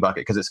flipping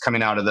bucket because it's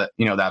coming out of the,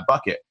 that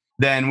bucket.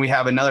 Then we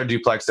have another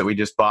duplex that we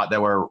just bought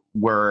that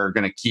we're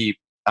going to keep.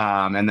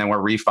 And then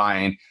we're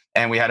refining,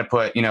 and we had to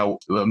put,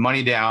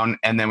 money down.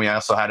 And then we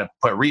also had to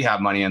put rehab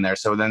money in there.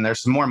 So then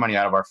there's some more money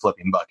out of our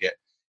flipping bucket.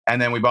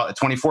 And then we bought the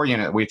 24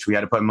 unit, which we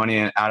had to put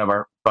money out of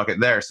our bucket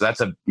there. So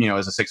that's is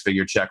a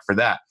 6-figure check for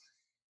that.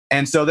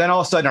 And so then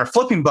all of a sudden our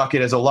flipping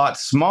bucket is a lot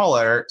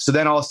smaller. So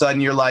then all of a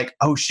sudden you're like,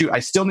 oh shoot, I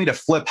still need to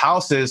flip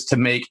houses to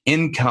make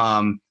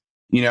income,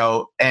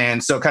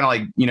 and so kind of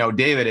like,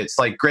 David, it's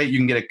like, great, you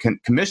can get a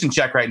commission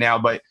check right now,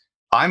 but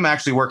I'm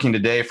actually working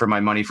today for my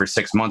money for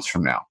 6 months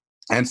from now.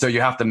 And so you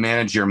have to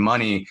manage your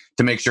money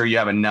to make sure you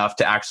have enough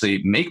to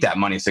actually make that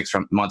money 6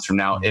 months from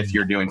now if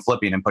you're doing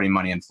flipping and putting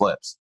money in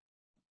flips.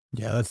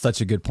 Yeah, that's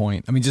such a good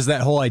point. I mean, just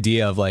that whole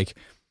idea of like,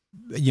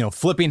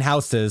 flipping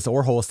houses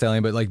or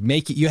wholesaling, but like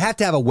you have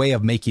to have a way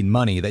of making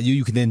money that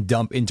you can then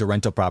dump into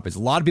rental properties.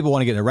 A lot of people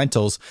want to get into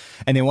rentals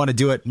and they want to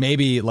do it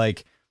maybe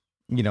like,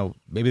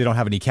 maybe they don't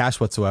have any cash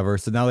whatsoever.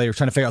 So now they're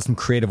trying to figure out some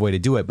creative way to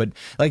do it. But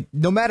like,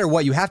 no matter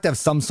what, you have to have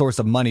some source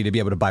of money to be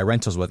able to buy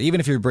rentals with. Even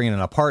if you're bringing in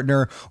a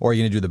partner or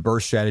you're going to do the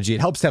burst strategy,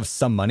 it helps to have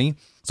some money.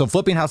 So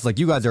flipping houses like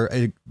you guys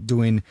are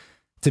doing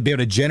to be able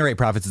to generate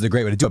profits is a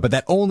great way to do it. But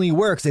that only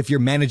works if you're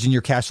managing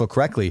your cash flow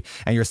correctly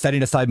and you're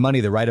setting aside money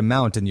the right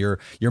amount and you're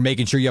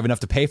making sure you have enough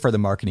to pay for the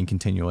marketing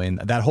continually. And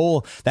that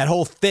whole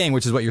thing,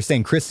 which is what you're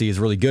saying Christy is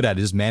really good at,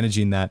 is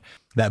managing that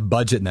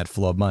budget and that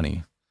flow of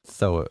money.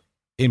 So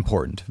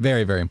important.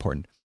 Very, very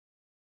important.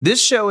 This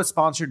show is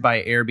sponsored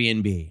by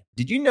Airbnb.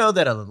 Did you know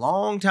that a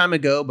long time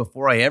ago,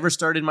 before I ever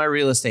started my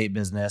real estate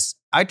business,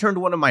 I turned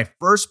one of my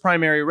first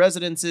primary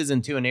residences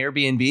into an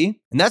Airbnb?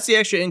 And that's the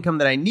extra income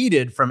that I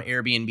needed from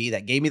Airbnb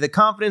that gave me the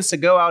confidence to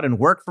go out and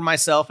work for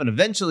myself and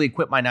eventually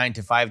quit my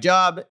 9-to-5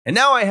 job. And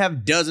now I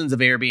have dozens of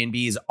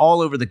Airbnbs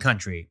all over the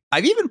country.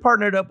 I've even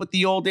partnered up with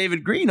the old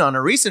David Green on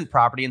a recent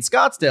property in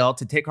Scottsdale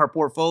to take our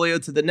portfolio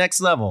to the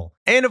next level.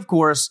 And of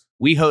course,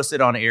 we host it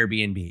on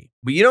Airbnb.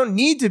 But you don't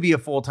need to be a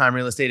full-time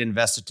real estate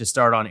investor to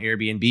start on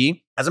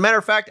Airbnb. As a matter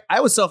of fact, I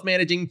was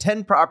self-managing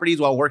 10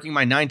 properties while working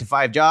my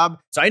 9-to-5 job,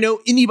 so I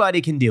know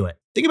anybody can do it.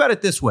 Think about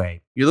it this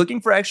way. You're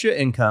looking for extra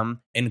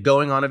income and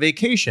going on a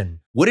vacation.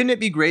 Wouldn't it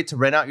be great to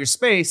rent out your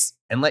space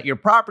and let your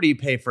property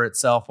pay for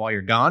itself while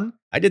you're gone?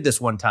 I did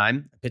this one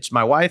time. I pitched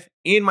my wife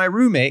and my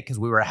roommate, because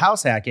we were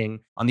house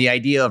hacking, on the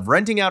idea of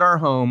renting out our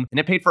home, and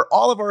it paid for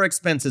all of our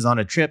expenses on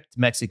a trip to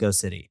Mexico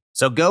City.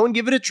 So go and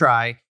give it a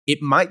try.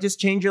 It might just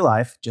change your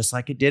life, just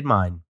like it did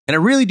mine. And I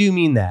really do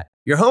mean that.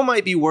 Your home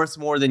might be worth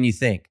more than you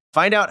think.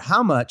 Find out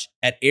how much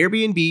at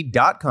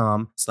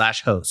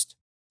airbnb.com/host.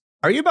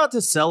 Are you about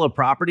to sell a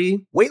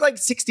property? Wait like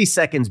 60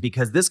 seconds,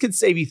 because this could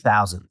save you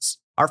thousands.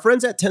 Our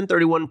friends at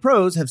 1031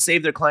 Pros have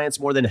saved their clients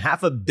more than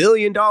 $500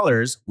 million,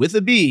 with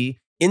a B,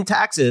 in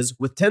taxes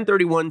with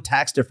 1031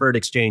 tax-deferred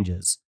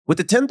exchanges. With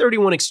the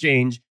 1031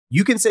 exchange,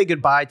 you can say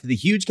goodbye to the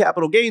huge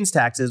capital gains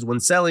taxes when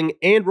selling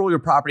and roll your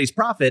property's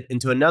profit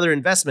into another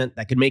investment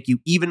that could make you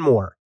even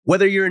more.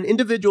 Whether you're an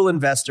individual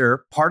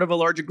investor, part of a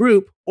larger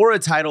group, or a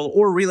title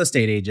or real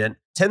estate agent,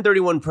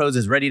 1031 Pros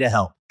is ready to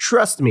help.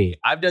 Trust me,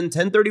 I've done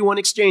 1031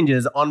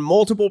 exchanges on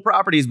multiple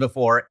properties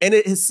before, and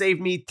it has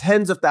saved me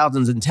tens of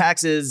thousands in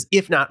taxes,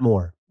 if not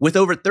more. With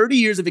over 30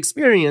 years of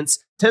experience,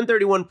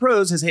 1031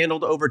 Pros has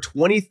handled over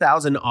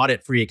 20,000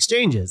 audit-free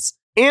exchanges.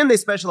 And they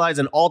specialize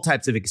in all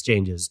types of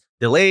exchanges: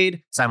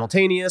 delayed,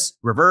 simultaneous,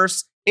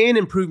 reverse, and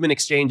improvement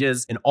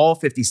exchanges in all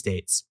 50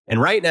 states.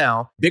 And right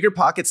now, Bigger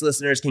Pockets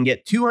listeners can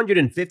get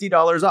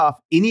 $250 off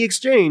any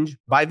exchange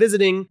by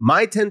visiting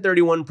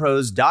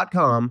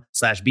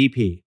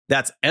my1031pros.com/BP.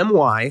 That's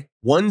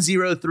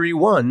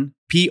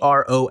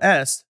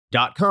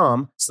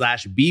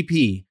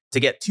my1031pros.com/BP to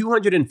get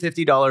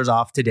 $250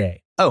 off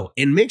today. Oh,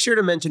 and make sure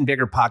to mention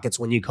Bigger Pockets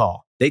when you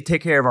call. They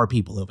take care of our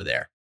people over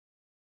there.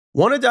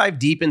 Want to dive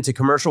deep into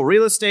commercial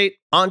real estate,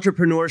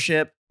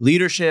 entrepreneurship,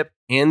 leadership,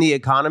 and the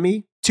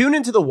economy? Tune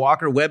into the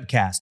Walker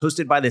Webcast,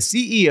 hosted by the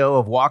CEO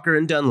of Walker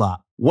 &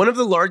 Dunlop, one of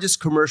the largest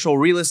commercial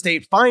real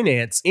estate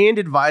finance and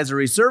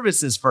advisory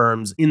services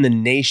firms in the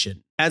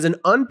nation. As an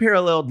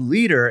unparalleled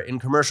leader in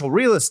commercial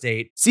real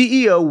estate,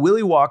 CEO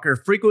Willie Walker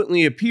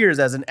frequently appears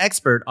as an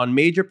expert on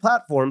major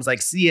platforms like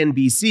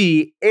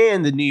CNBC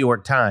and the New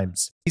York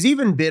Times. He's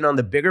even been on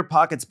the Bigger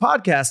Pockets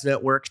podcast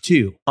network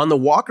too. On the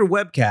Walker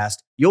Webcast,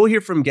 you'll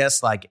hear from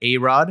guests like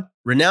A-Rod,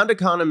 renowned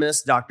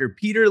economist Dr.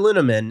 Peter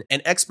Linneman,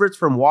 and experts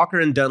from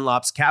Walker &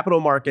 Dunlop's capital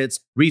markets,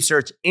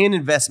 research, and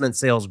investment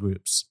sales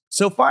groups.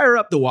 So fire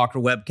up the Walker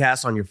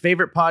Webcast on your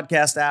favorite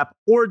podcast app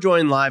or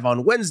join live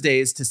on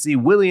Wednesdays to see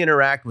Willie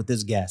interact with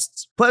his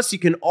guests. Plus, you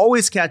can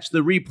always catch the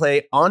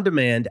replay on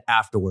demand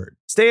afterward.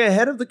 Stay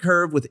ahead of the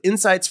curve with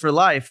insights for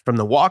life from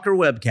the Walker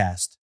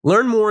Webcast.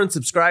 Learn more and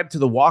subscribe to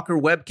the Walker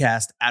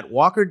Webcast at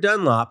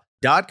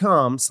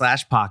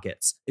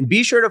walkerdunlop.com/pockets. And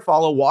be sure to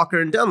follow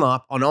Walker &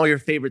 Dunlop on all your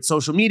favorite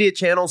social media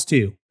channels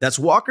too. That's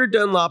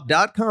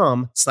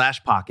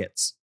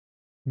walkerdunlop.com/pockets.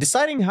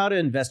 Deciding how to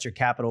invest your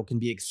capital can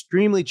be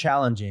extremely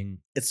challenging,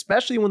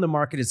 especially when the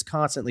market is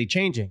constantly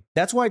changing.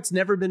 That's why it's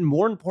never been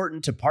more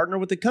important to partner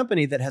with a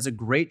company that has a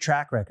great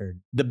track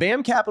record. The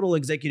BAM Capital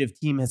executive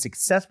team has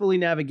successfully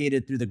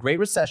navigated through the Great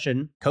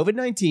Recession,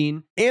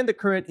 COVID-19, and the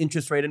current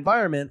interest rate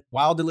environment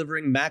while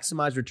delivering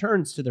maximized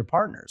returns to their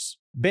partners.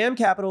 BAM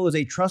Capital is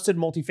a trusted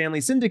multifamily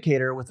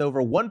syndicator with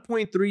over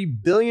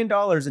 $1.3 billion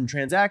in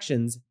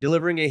transactions,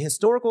 delivering a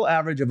historical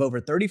average of over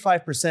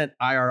 35%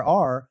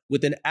 IRR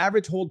with an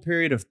average hold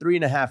period of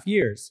 3.5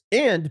 years.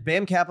 And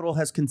BAM Capital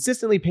has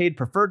consistently paid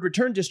preferred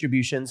return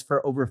distributions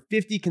for over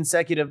 50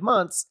 consecutive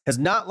months, has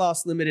not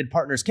lost limited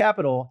partners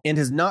capital, and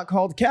has not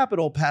called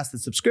capital past the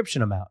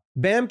subscription amount.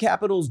 BAM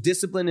Capital's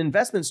disciplined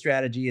investment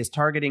strategy is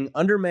targeting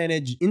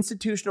undermanaged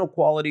institutional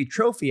quality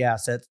trophy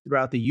assets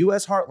throughout the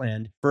U.S.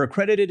 heartland for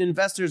accredited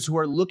investors who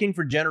are looking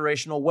for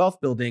generational wealth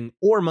building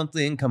or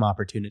monthly income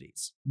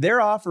opportunities. Their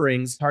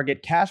offerings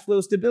target cash flow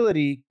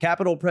stability,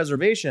 capital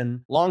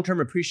preservation, long-term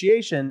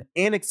appreciation,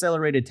 and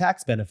accelerated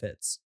tax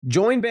benefits.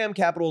 Join BAM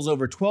Capital's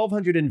over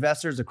 1,200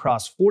 investors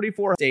across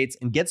 44 states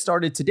and get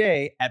started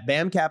today at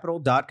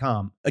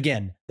bamcapital.com.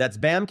 Again, that's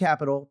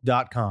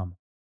bamcapital.com.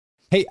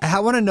 Hey, I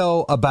want to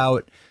know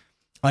about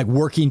like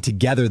working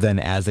together then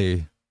as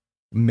a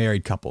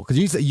married couple,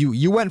 because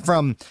you went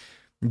from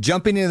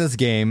jumping into this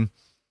game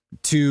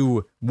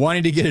to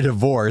wanting to get a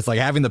divorce, like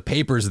having the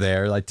papers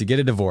there, like to get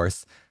a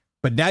divorce.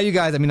 But now you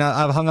guys, I mean,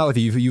 I've hung out with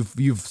you.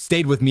 You've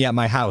stayed with me at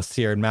my house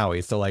here in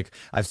Maui, so like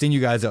I've seen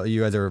you guys.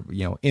 You guys are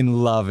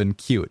in love and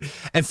cute,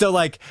 and so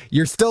like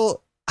you're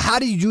still. How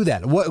do you do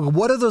that?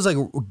 What are those like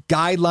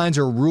guidelines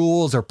or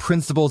rules or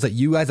principles that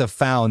you guys have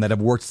found that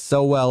have worked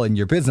so well in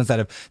your business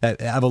that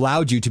have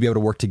allowed you to be able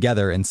to work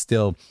together and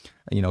still,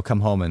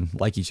 come home and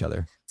like each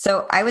other?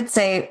 So I would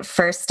say,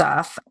 first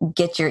off,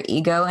 get your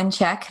ego in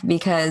check,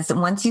 because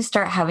once you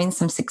start having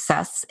some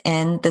success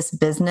in this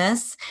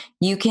business,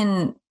 you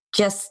can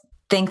just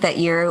think that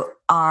you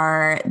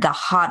are the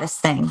hottest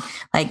thing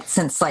like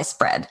since sliced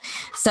bread.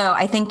 So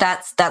I think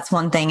that's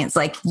one thing. It's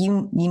like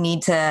you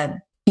need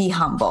to be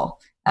humble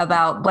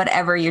about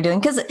whatever you're doing.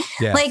 Because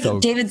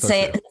David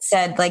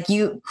said, like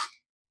you,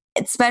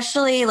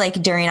 especially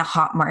like during a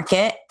hot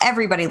market,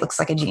 everybody looks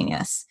like a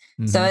genius.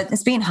 Mm-hmm. So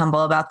it's being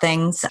humble about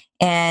things.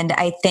 And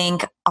I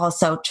think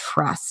also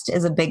trust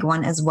is a big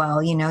one as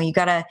well. You've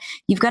got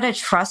to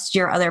trust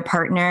your other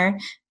partner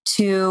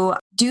to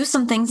do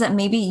some things that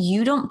maybe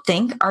you don't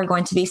think are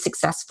going to be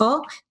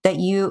successful, that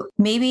you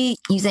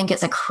think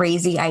it's a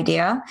crazy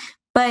idea,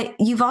 but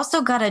you've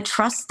also got to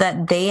trust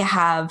that they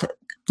have,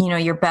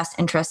 your best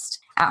interest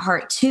at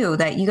heart too,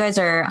 that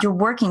you're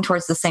working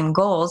towards the same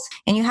goals,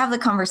 and you have the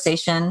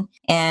conversation.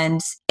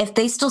 And if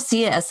they still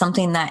see it as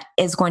something that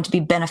is going to be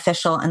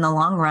beneficial in the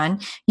long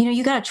run,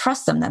 you got to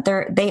trust them that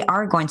they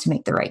are going to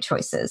make the right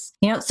choices.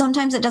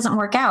 Sometimes it doesn't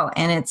work out,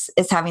 and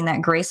it's having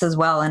that grace as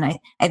well. And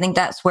I think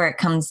that's where it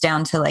comes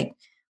down to, like,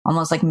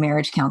 almost like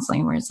marriage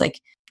counseling, where it's like,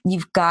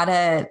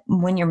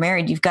 when you're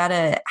married, you've got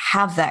to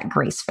have that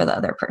grace for the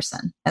other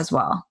person as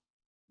well.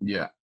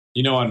 Yeah.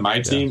 On my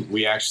team,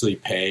 we actually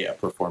pay a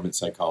performance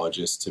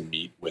psychologist to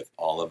meet with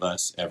all of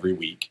us every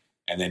week,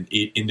 and then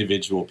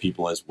individual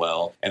people as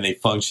well. And they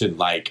function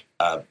like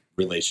a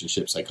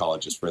relationship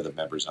psychologist for the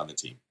members on the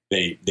team.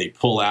 They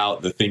pull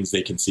out the things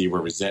they can see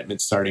where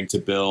resentment's starting to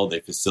build. They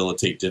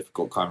facilitate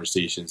difficult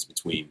conversations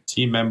between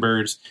team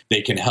members.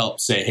 They can help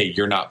say, hey,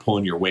 you're not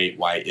pulling your weight.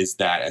 Why is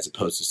that? As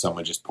opposed to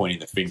someone just pointing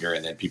the finger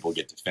and then people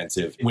get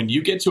defensive. When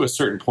you get to a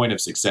certain point of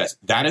success,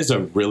 that is a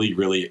really,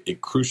 really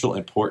crucial,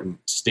 important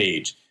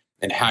stage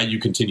and how you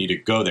continue to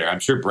go there.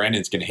 I'm sure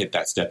Brandon's going to hit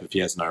that step if he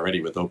hasn't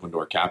already with Open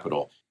Door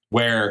Capital,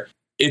 where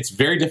it's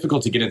very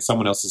difficult to get in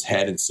someone else's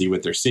head and see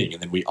what they're seeing.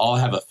 And then we all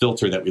have a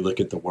filter that we look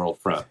at the world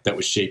from that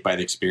was shaped by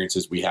the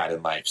experiences we had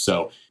in life.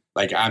 So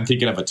like, I'm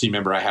thinking of a team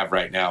member I have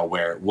right now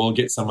where we'll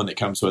get someone that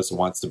comes to us and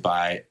wants to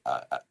buy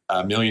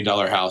 $1 million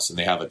house, and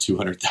they have a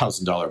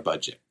 $200,000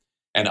 budget.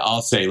 And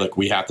I'll say, look,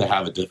 we have to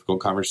have a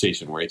difficult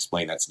conversation where I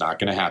explain that's not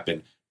going to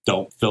happen.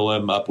 Don't fill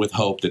them up with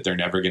hope that they're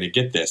never going to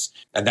get this.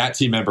 And that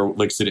team member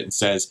looks at it and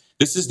says,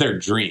 this is their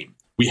dream.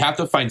 We have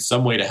to find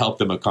some way to help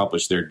them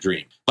accomplish their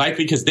dream.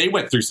 Likely because they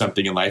went through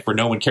something in life where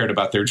no one cared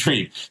about their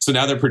dream. So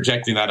now they're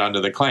projecting that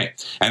onto the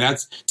client. And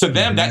that's, to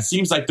them, that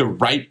seems like the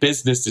right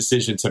business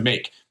decision to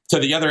make. To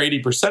the other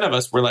 80% of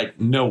us, we're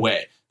like, no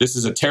way. This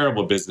is a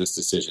terrible business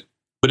decision.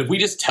 But if we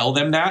just tell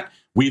them that,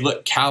 we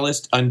look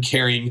calloused,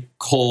 uncaring,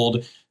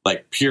 cold,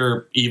 like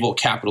pure evil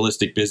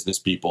capitalistic business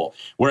people.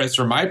 Whereas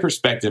from my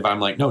perspective, I'm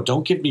like, no,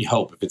 don't give me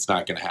hope if it's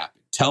not going to happen.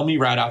 Tell me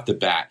right off the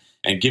bat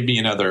and give me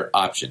another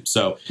option.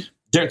 So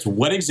there's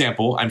one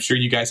example. I'm sure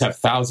you guys have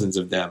thousands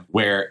of them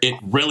where it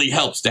really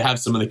helps to have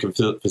someone that can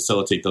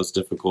facilitate those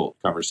difficult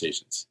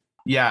conversations.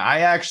 Yeah, I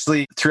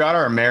actually, throughout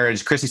our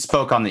marriage, Chrissy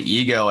spoke on the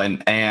ego,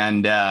 and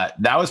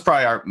that was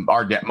probably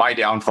my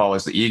downfall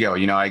was the ego.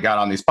 I got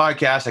on these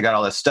podcasts, I got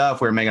all this stuff,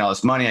 we were making all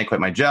this money, I quit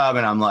my job,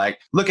 and I'm like,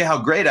 look at how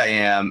great I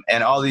am,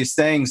 and all these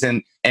things,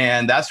 and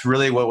that's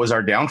really what was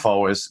our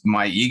downfall, was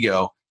my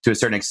ego to a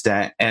certain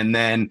extent. And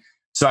then,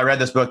 so I read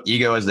this book,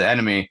 Ego is the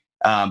Enemy,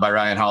 by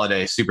Ryan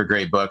Holiday, super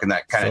great book, and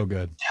that kind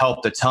of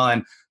helped a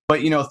ton. But,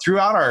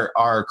 throughout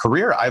our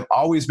career, I've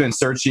always been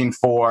searching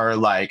for,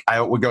 like, I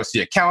would go see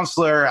a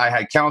counselor. I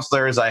had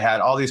counselors. I had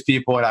all these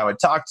people that I would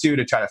talk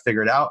to try to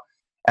figure it out.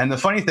 And the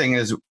funny thing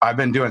is, I've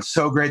been doing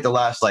so great the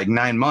last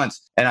 9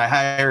 months. And I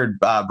hired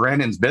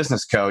Brandon's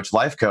business coach,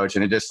 life coach,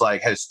 and it just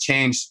has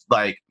changed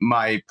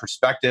my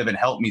perspective and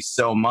helped me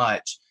so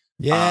much.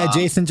 Yeah,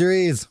 Jason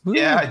Drees. Woo.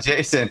 Yeah,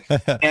 Jason.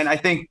 And I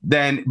think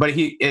but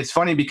it's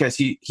funny because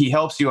he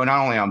helps you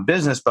not only on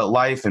business, but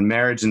life and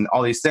marriage and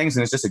all these things.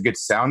 And it's just a good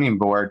sounding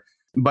board.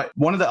 But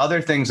one of the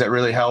other things that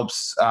really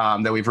helps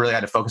that we've really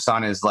had to focus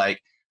on is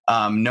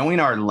knowing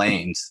our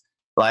lanes.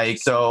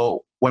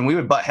 So when we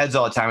would butt heads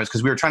all the time, it's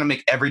because we were trying to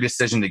make every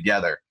decision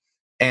together.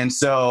 And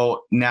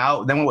so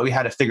then what we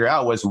had to figure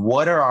out was,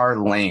 what are our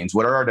lanes?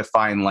 What are our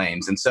defined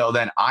lanes? And so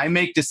then I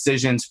make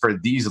decisions for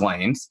these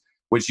lanes,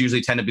 which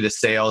usually tend to be the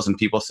sales and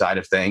people side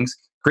of things.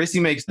 Chrissy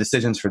makes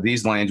decisions for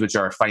these lanes, which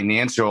are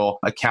financial,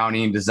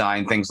 accounting,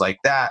 design, things like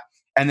that.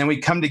 And then we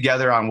come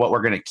together on what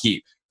we're going to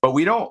keep. But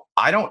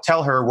I don't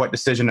tell her what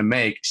decision to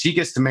make. She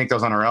gets to make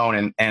those on her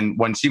own. And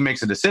when she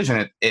makes a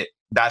decision,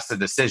 that's the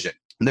decision.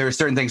 There are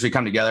certain things we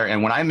come together.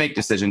 And when I make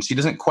decisions, she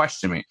doesn't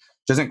question me.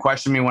 She doesn't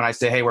question me when I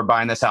say, hey, we're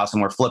buying this house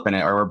and we're flipping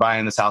it, or we're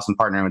buying this house and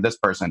partnering with this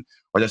person,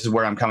 or this is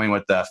where I'm coming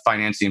with the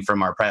financing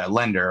from our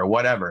lender or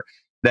whatever.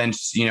 Then,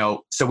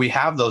 so we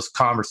have those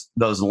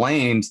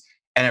lanes,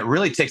 and it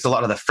really takes a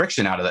lot of the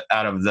friction out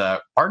of the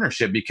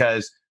partnership,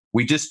 because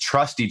we just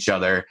trust each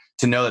other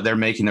to know that they're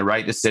making the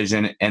right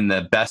decision in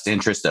the best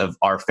interest of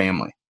our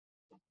family.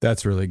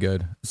 That's really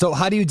good. So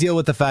how do you deal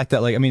with the fact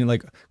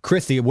that,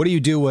 Chrissy, what do you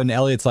do when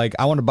Elliot's like,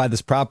 I want to buy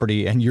this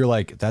property, and you're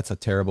like, that's a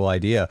terrible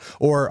idea?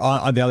 Or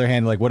on the other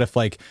hand, what if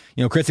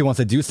Chrissy wants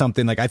to do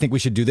something, I think we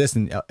should do this,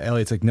 and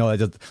Elliot's like, no,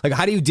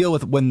 how do you deal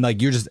with when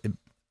you're just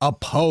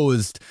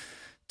opposed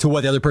to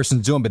what the other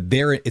person's doing, but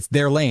it's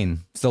their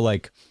lane? So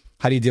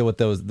how do you deal with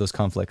those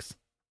conflicts?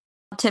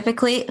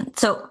 Typically,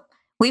 so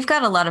we've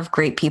got a lot of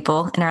great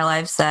people in our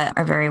lives that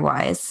are very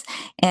wise.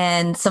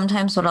 And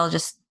sometimes what I'll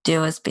just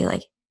do is be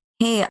like,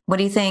 hey, what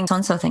do you think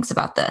so-and-so thinks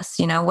about this?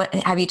 What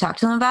have you talked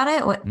to them about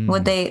it?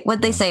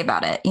 What'd they say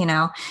about it?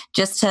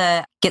 Just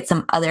to get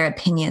some other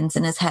opinions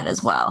in his head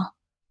as well.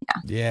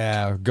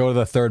 Yeah. Go to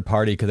the third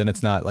party, because then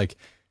it's not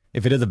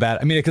if it is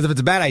because if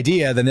it's a bad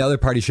idea, then the other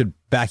party should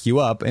back you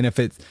up. And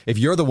if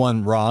you're the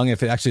one wrong,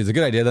 if it actually is a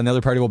good idea, then the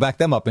other party will back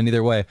them up. And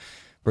either way,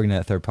 bring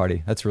that third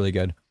party. That's really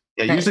good.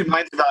 Yeah, usually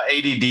mine's about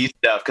ADD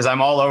stuff because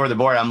I'm all over the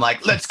board. I'm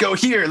like, let's go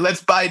here.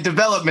 Let's buy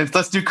developments.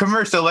 Let's do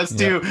commercial. Let's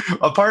do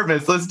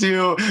apartments. Let's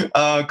do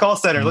call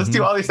center. Let's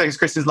do all these things.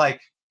 Chris is like,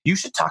 you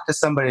should talk to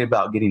somebody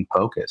about getting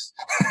focused.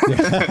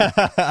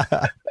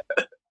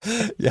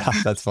 Yeah,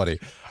 that's funny.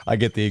 I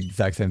get the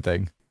exact same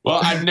thing. Well,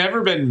 I've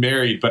never been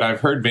married, but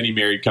I've heard many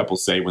married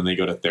couples say when they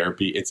go to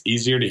therapy, it's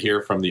easier to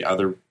hear from the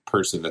other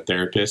person, the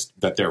therapist,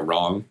 that they're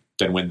wrong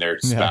than when their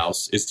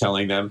spouse is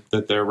telling them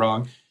that they're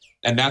wrong.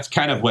 And that's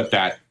kind of what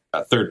that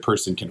third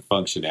person can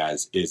function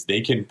as, is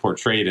they can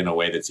portray it in a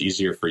way that's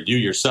easier for you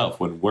yourself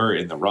when we're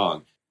in the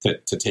wrong to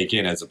take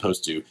in, as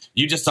opposed to,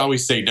 you just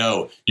always say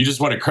no. You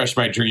just want to crush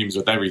my dreams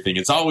with everything.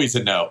 It's always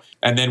a no.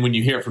 And then when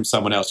you hear it from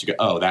someone else, you go,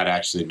 oh, that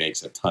actually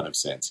makes a ton of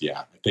sense.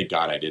 Yeah, thank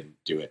God I didn't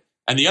do it.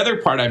 And the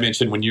other part I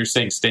mentioned when you're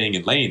saying staying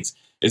in lanes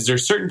is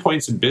there's certain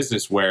points in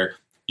business where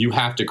you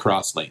have to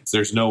cross lanes.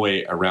 There's no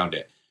way around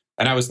it.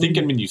 And I was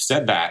thinking when you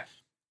said that,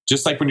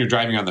 just like when you're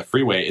driving on the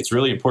freeway, it's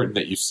really important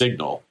that you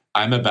signal,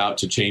 I'm about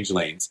to change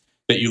lanes,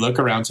 that you look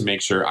around to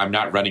make sure I'm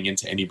not running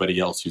into anybody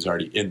else who's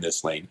already in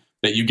this lane,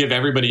 that you give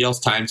everybody else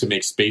time to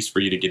make space for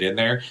you to get in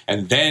there,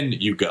 and then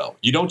you go.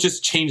 You don't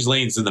just change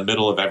lanes in the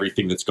middle of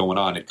everything that's going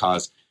on and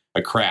cause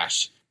a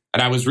crash.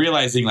 And I was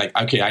realizing, like,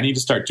 okay, I need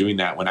to start doing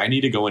that when I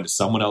need to go into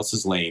someone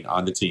else's lane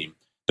on the team,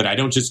 that I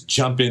don't just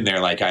jump in there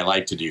like I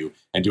like to do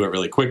and do it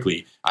really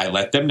quickly. I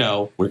let them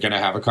know we're going to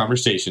have a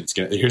conversation.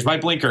 Here's my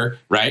blinker,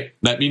 right?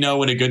 Let me know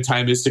when a good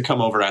time is to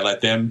come over. I let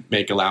them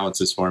make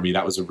allowances for me.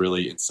 That was a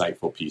really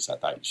insightful piece I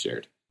thought you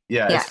shared.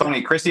 Yeah, it's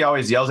funny. Christy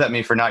always yells at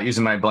me for not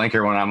using my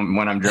blinker when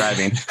I'm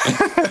driving. so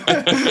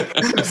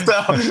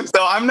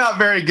I'm not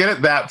very good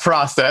at that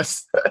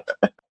process.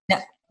 No,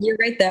 you're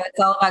right though. It's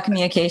all about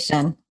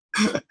communication.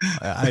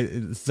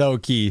 So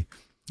key.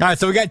 All right,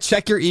 so we got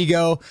check your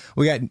ego.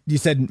 You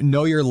said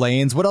know your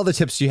lanes. What other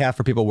tips do you have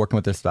for people working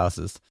with their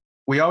spouses?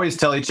 We always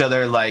tell each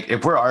other, like,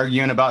 if we're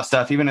arguing about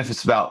stuff, even if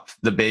it's about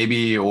the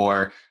baby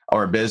or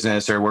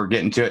business or we're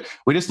getting to it,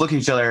 we just look at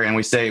each other and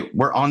we say,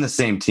 we're on the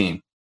same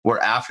team. We're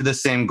after the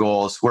same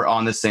goals. We're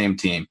on the same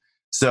team.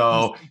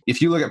 So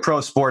if you look at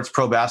pro sports,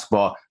 pro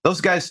basketball,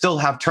 those guys still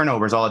have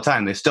turnovers all the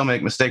time. They still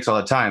make mistakes all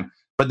the time,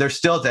 but they're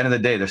still, at the end of the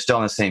day, they're still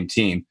on the same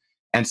team.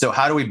 And so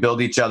how do we build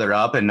each other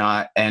up and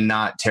not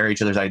tear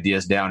each other's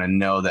ideas down and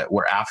know that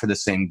we're after the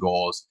same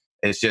goals?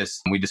 It's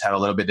just, we just have a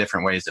little bit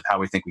different ways of how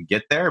we think we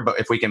get there. But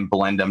if we can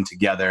blend them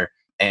together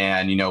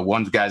and,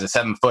 one guy's a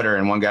 7-footer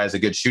and one guy's a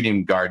good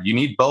shooting guard, you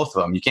need both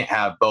of them. You can't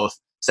have both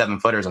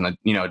 7-footers on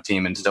the,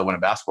 team and still win a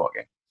basketball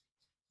game.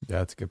 Yeah,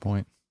 that's a good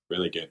point.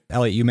 Really good.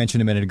 Elliot, you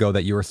mentioned a minute ago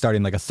that you were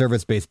starting like a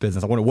service-based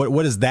business. I wonder,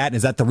 what is that?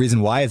 Is that the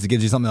reason why? Is it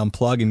gives you something to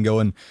unplug and go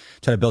and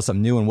try to build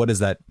something new? And what is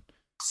that?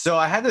 So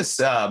I had this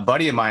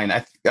buddy of mine,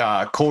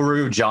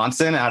 Colruyt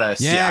Johnson, out of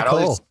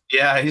Seattle.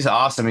 Cool. He's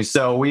awesome.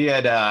 He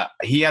had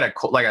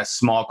a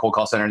small cold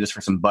call center just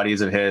for some buddies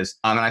of his.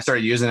 And I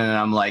started using it and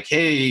I'm like,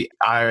 hey,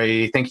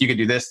 I think you could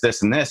do this,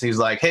 this, and this. He's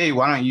like, hey,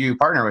 why don't you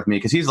partner with me?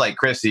 Because he's like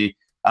Chrissy,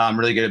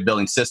 really good at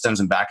building systems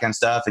and backend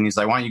stuff. And he's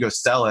like, why don't you go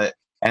sell it?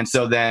 And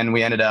so then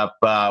we ended up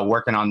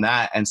working on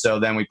that. And so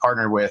then we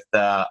partnered with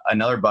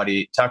another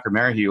buddy, Tucker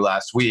Merrihew,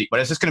 last week.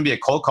 But it's just going to be a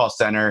cold call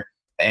center.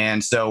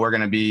 And so we're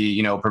going to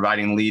be,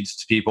 providing leads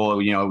to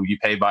people, you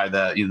pay by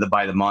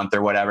the month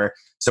or whatever.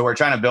 So we're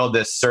trying to build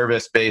this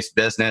service-based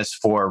business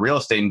for real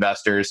estate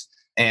investors.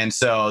 And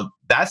so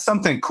that's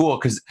something cool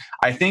because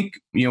I think,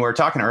 we were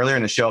talking earlier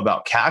in the show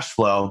about cash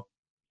flow.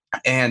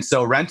 And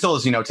so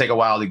rentals, take a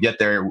while to get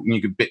there. You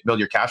could build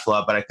your cash flow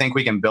up, but I think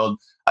we can build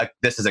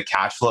this as a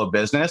cash flow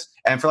business.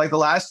 And for like the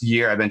last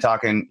year, I've been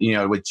talking,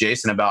 with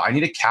Jason about, I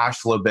need a cash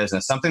flow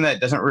business, something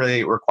that doesn't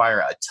really require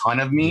a ton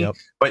of me,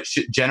 but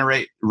should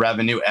generate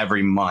revenue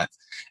every month.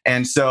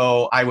 And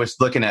so I was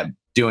looking at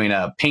doing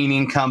a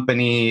painting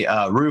company,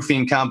 a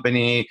roofing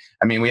company.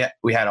 I mean,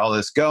 we had all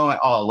this going,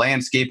 all a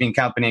landscaping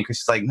company. And Chris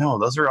is like, no,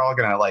 those are all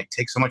going to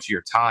take so much of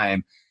your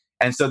time.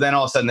 And so then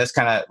all of a sudden this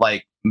kind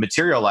of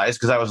materialized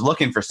because I was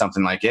looking for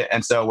something like it.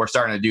 And so we're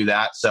starting to do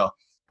that. So,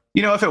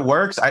 if it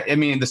works, I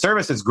mean, the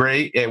service is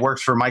great. It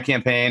works for my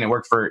campaign. It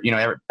works for,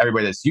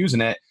 everybody that's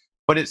using it,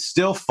 but it's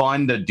still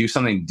fun to do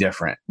something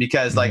different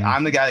because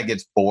I'm the guy that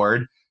gets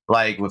bored,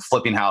 with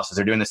flipping houses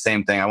or doing the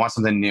same thing. I want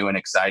something new and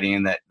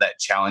exciting that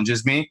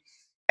challenges me.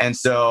 And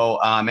so,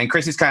 and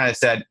Chrissy's kind of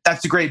said,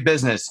 that's a great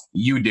business.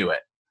 You do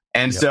it.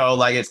 And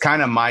so it's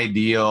kind of my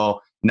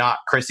deal, not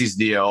Chrissy's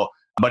deal,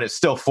 but it's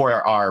still for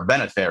our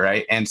benefit,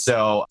 right? And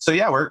so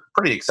yeah, we're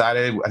pretty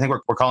excited. I think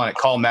we're calling it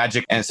Call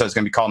Magic, and so it's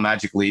going to be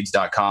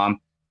callmagicleads.com.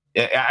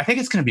 I think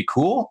it's going to be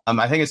cool.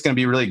 I think it's going to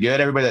be really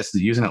good. Everybody that's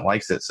using it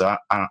likes it, so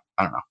I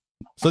don't know.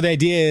 So the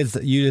idea is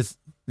you just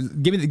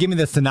give me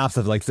the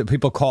synopsis. So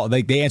people call,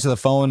 they answer the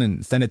phone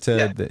and send it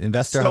to the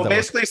investor. So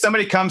basically,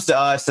 somebody comes to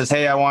us, says,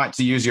 "Hey, I want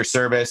to use your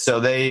service." So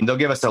they'll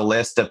give us a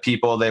list of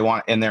people they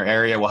want in their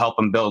area. We'll help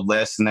them build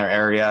lists in their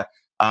area.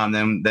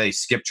 Then they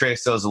skip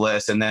trace those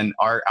lists. And then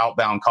our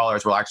outbound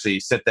callers will actually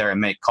sit there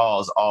and make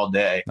calls all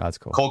day. That's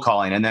cool. Cold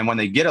calling. And then when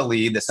they get a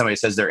lead that somebody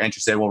says they're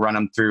interested, we'll run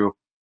them through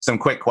some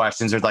quick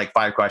questions. There's like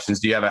 5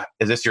 questions. Is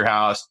this your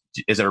house?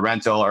 Is it a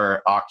rental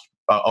or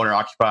owner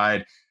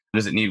occupied?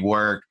 Does it need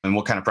work? And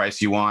what kind of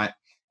price you want?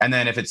 And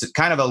then if it's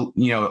kind of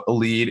a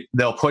lead,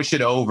 they'll push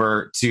it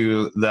over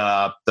to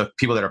the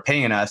people that are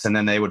paying us, and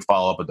then they would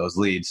follow up with those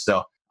leads.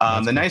 So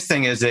the nice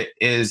thing is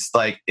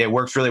it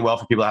works really well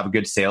for people to have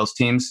good sales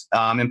teams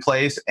in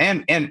place,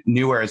 and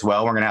newer as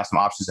well. We're going to have some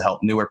options to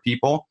help newer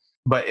people,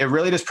 but it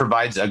really just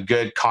provides a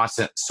good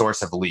constant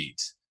source of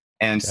leads.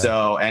 And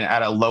so, and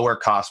at a lower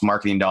cost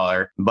marketing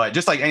dollar, but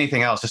just like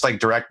anything else, just like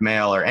direct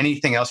mail or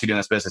anything else you do in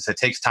this business, it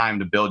takes time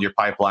to build your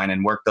pipeline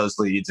and work those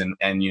leads and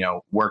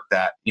work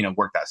that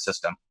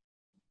system.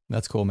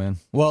 That's cool, man.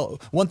 Well,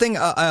 one thing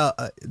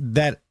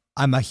that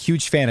I'm a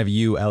huge fan of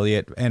you,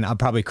 Elliot, and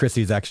probably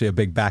Chrissy is actually a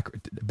big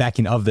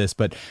backing of this,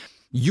 but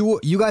you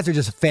guys are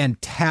just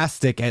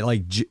fantastic at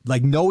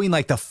like knowing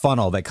like the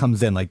funnel that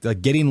comes in, like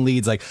getting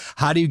leads. Like,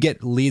 how do you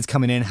get leads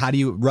coming in? How do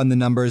you run the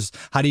numbers?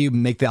 How do you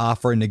make the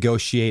offer and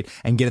negotiate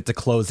and get it to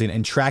closing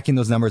and tracking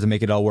those numbers and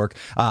make it all work?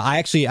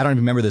 I don't even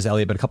remember this,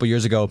 Elliot, but a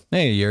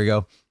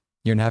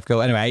year and a half ago.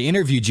 Anyway, I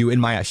interviewed you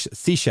in my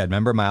C Shed,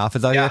 remember my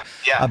office out here,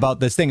 about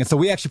this thing. And so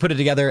we actually put it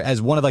together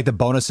as one of like the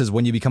bonuses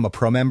when you become a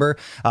pro member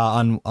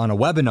on a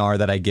webinar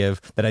that I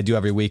do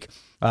every week.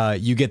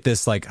 You get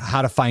this like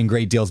how to find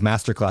great deals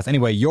masterclass.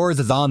 Anyway, yours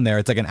is on there.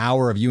 It's like an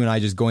hour of you and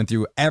I just going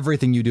through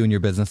everything you do in your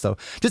business. So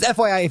just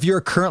FYI, if you're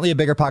currently a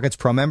Bigger Pockets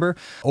pro member,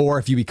 or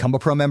if you become a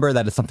pro member,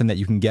 that is something that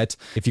you can get.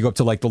 If you go up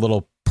to like the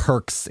little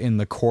perks in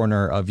the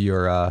corner of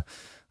your,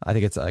 I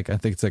think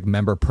it's like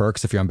member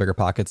perks. If you're on Bigger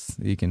Pockets,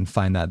 you can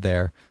find that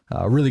there.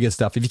 Really good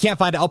stuff. If you can't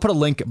find it, I'll put a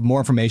link, more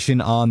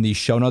information on the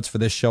show notes for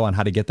this show on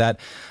how to get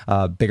that.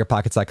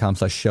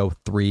 biggerpockets.com/show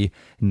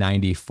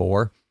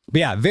 394. But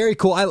yeah, very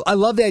cool. I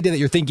love the idea that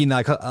you're thinking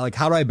like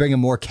how do I bring in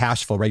more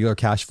cash flow, regular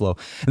cash flow?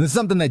 And this is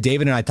something that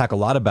David and I talk a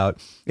lot about,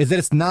 is that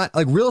it's not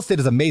like real estate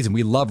is amazing.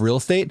 We love real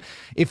estate.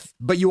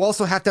 But you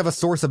also have to have a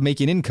source of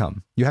making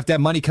income. You have to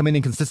have money coming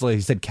in consistently.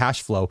 You said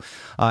cash flow.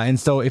 And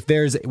so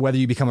whether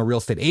you become a real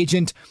estate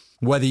agent,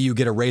 whether you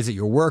get a raise at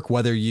your work,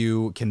 whether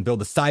you can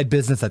build a side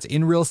business that's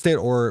in real estate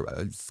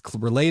or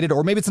related,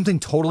 or maybe it's something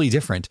totally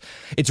different.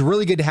 It's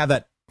really good to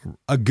have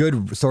a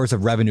good source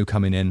of revenue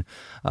coming in.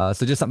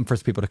 So just something for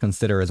people to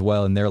consider as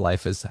well in their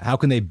life is how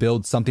can they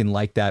build something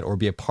like that or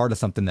be a part of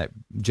something that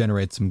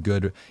generates some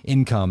good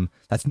income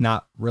that's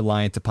not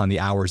reliant upon the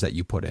hours that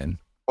you put in.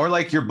 Or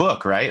like your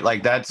book, right?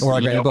 Like that's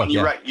when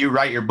you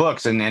write your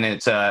books and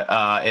it's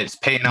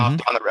paying off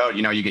down the road.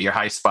 You get your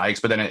high spikes,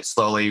 but then it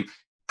slowly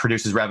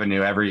produces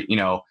revenue every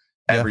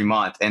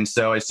month. And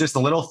so it's just the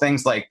little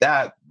things like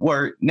that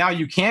where now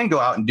you can go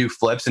out and do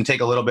flips and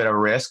take a little bit of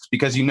risks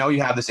because you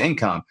have this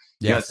income.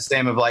 Yes. It's the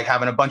same of like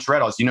having a bunch of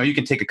rentals. You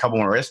can take a couple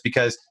more risks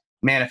because,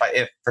 man,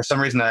 if for some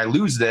reason that I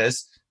lose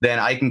this, then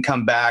I can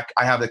come back.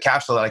 I have the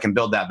cash flow that I can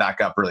build that back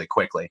up really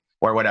quickly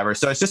or whatever.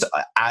 So it's just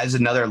adds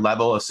another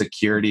level of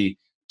security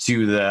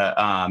to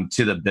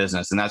the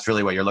business. And that's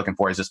really what you're looking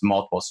for, is just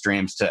multiple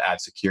streams to add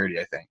security,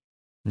 I think.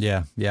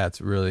 Yeah.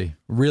 It's really,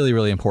 really,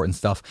 really important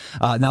stuff.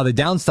 Now, the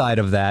downside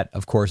of that,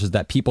 of course, is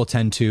that people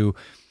tend to,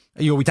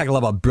 we talk a lot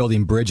about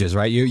building bridges,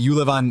 right? You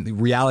live on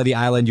Reality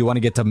Island. You want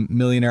to get to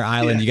Millionaire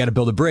Island. You got to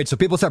build a bridge. So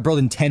people start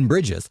building 10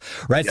 bridges,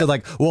 right? So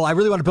like, well, I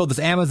really want to build this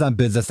Amazon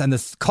business and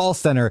this call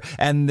center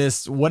and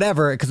this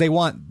whatever, because they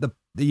want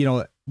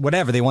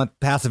whatever, they want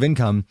passive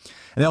income,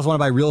 and they also want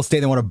to buy real estate.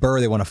 They want to burr,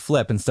 they want to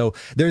flip. And so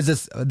there's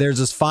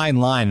this fine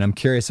line. And I'm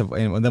curious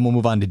and then we'll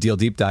move on to Deal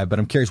Deep Dive, but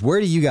I'm curious, where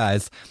do you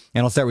guys,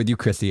 and I'll start with you,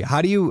 Chrissy,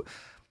 how do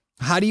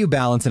you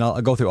balance, and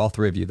I'll go through all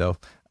three of you though.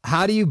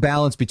 How do you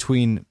balance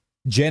between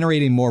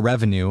generating more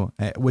revenue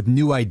with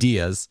new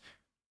ideas,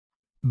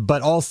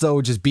 but also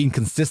just being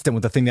consistent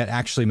with the thing that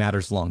actually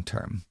matters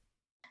long-term?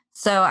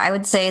 So I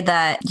would say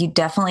that you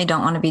definitely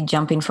don't want to be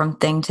jumping from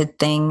thing to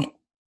thing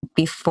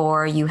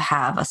before you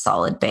have a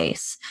solid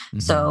base. Mm-hmm.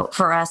 So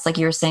for us, like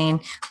you were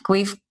saying,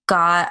 we've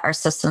got our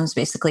systems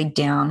basically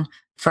down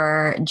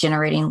for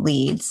generating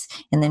leads,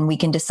 and then we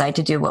can decide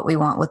to do what we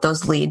want with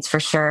those leads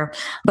for sure.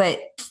 But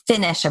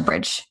finish a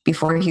bridge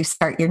before you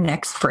start your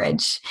next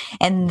bridge,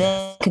 and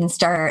then you can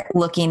start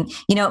looking,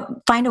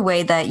 find a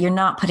way that you're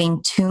not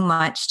putting too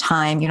much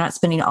time, you're not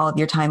spending all of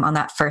your time on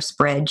that first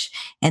bridge,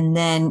 and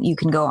then you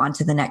can go on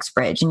to the next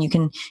bridge, and you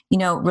can,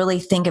 really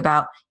think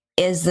about,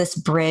 is this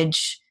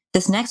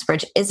next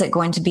bridge, is it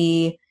going to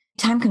be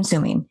time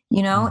consuming?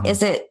 Mm-hmm.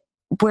 Is it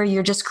where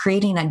you're just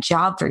creating a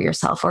job for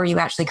yourself, or are you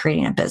actually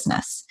creating a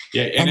business?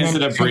 Yeah. And is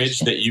it a bridge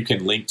that you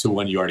can link to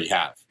one you already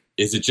have?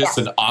 Is it just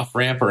an off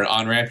ramp or an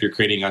on ramp you're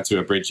creating onto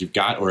a bridge you've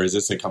got? Or is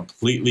this a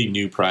completely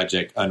new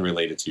project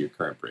unrelated to your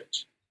current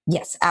bridge?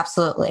 Yes,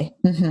 absolutely.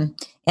 Mm-hmm.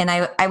 And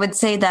I would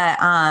say that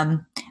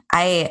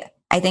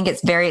I I think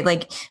it's very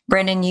like,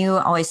 Brandon, you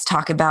always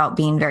talk about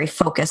being very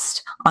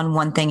focused on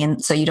one thing.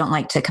 And so you don't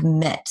like to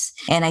commit.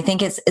 And I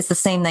think it's the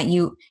same that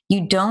you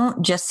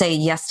don't just say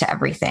yes to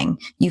everything.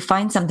 You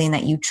find something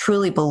that you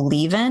truly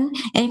believe in.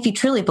 And if you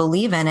truly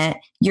believe in it,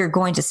 you're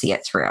going to see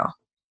it through.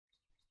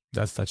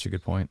 That's such a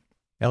good point.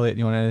 Elliot,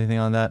 you want anything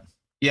on that?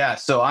 Yeah,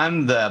 so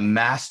I'm the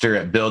master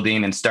at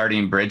building and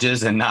starting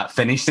bridges and not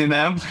finishing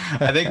them.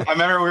 I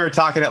remember we were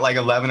talking at like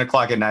 11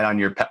 o'clock at night on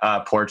your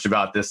porch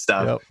about this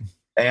stuff. Yep.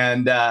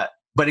 And,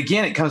 but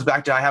again, it comes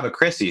back to, I have a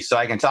Chrissy, so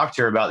I can talk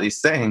to her about these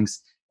things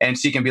and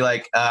she can be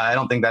like, I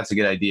don't think that's a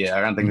good idea.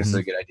 I don't think this is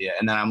a good idea.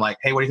 And then I'm like,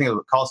 hey, what do you think of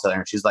a call center?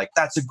 And she's like,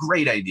 that's a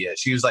great idea.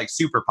 She was like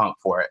super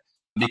pumped for it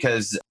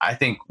because I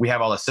think we have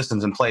all the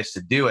systems in place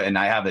to do it. And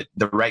I have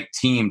the right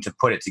team to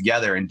put it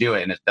together and do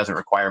it. And it doesn't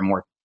require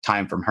more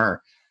time from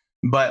her.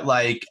 But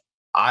like,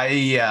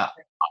 I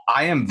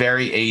am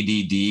very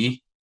ADD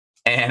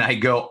and I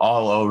go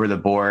all over the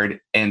board.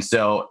 And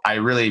so I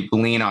really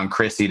lean on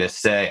Chrissy to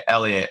say,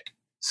 Elliot,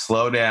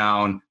 slow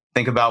down,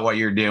 think about what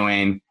you're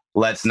doing.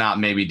 Let's not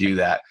maybe do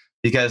that.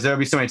 Because there'll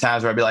be so many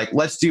times where I'll be like,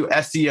 let's do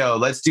SEO,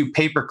 let's do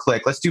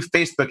pay-per-click, let's do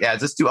Facebook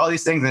ads, let's do all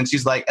these things. And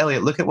she's like,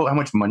 Elliot, look at how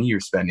much money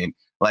you're spending.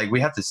 Like, we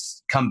have to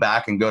come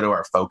back and go to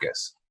our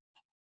focus.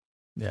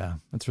 Yeah,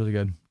 that's really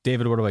good.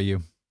 David, what about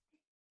you?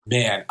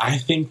 Man, I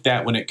think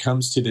that when it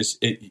comes to this,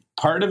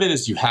 part of it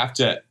is you have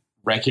to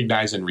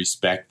recognize and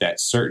respect that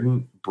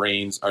certain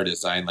brains are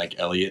designed like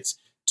Elliot's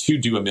to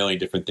do a million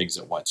different things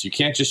at once. You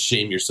can't just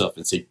shame yourself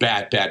and say,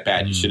 bad, bad,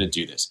 bad. You shouldn't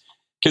do this.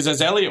 Because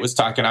as Elliot was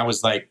talking, I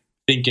was like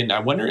thinking, I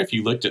wonder if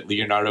you looked at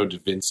Leonardo da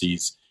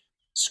Vinci's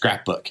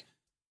scrapbook,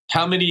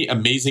 how many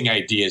amazing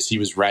ideas he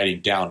was writing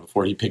down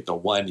before he picked the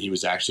one he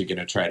was actually going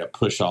to try to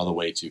push all the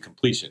way to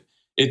completion.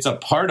 It's a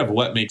part of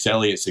what makes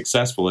Elliot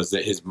successful is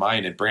that his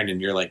mind, and Brandon,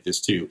 you're like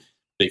this too,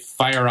 they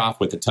fire off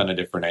with a ton of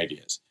different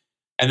ideas.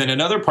 And then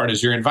another part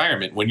is your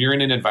environment. When you're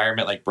in an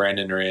environment like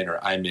Brandon or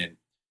I'm in,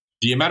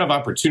 the amount of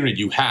opportunity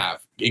you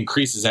have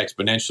increases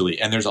exponentially.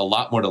 And there's a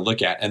lot more to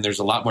look at. And there's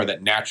a lot more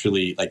that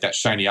naturally, like that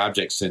shiny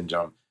object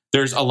syndrome,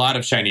 there's a lot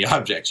of shiny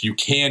objects. You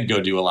can go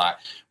do a lot.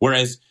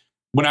 Whereas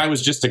when I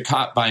was just a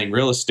cop buying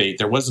real estate,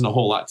 there wasn't a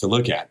whole lot to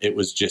look at. It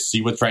was just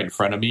see what's right in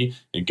front of me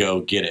and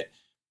go get it.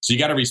 So you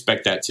got to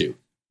respect that too.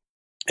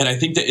 And I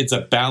think that it's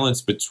a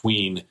balance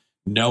between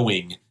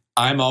knowing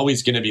I'm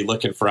always going to be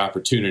looking for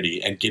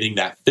opportunity and getting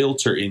that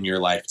filter in your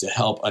life to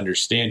help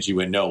understand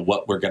you and know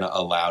what we're going to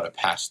allow to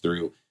pass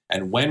through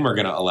and when we're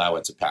going to allow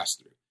it to pass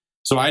through.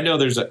 So I know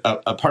there's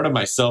a part of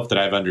myself that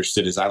I've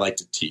understood is I like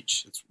to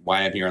teach. It's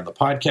why I'm here on the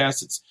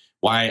podcast. It's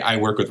why I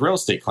work with real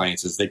estate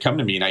clients is they come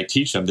to me and I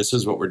teach them this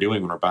is what we're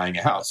doing when we're buying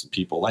a house. And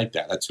people like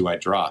that. That's who I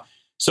draw.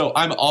 So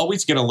I'm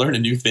always going to learn a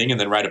new thing and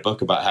then write a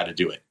book about how to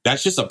do it.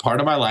 That's just a part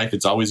of my life.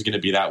 It's always going to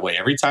be that way.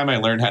 Every time I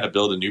learn how to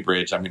build a new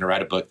bridge, I'm going to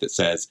write a book that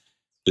says,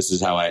 this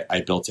is how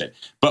I built it.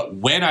 But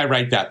when I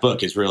write that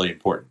book is really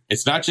important.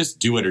 It's not just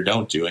do it or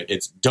don't do it.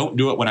 It's don't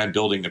do it when I'm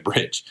building the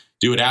bridge.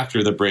 Do it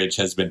after the bridge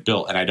has been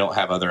built and I don't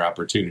have other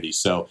opportunities.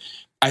 So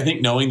I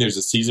think knowing there's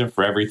a season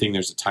for everything,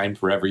 there's a time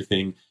for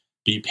everything,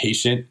 be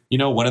patient. You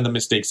know, one of the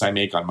mistakes I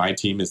make on my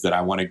team is that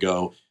I want to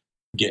go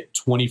get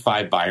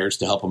 25 buyers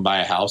to help them buy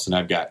a house, and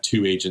I've got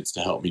 2 agents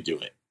to help me do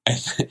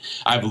it.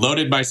 I've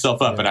loaded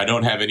myself up and I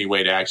don't have any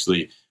way to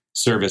actually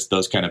service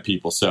those kind of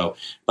people. So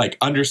like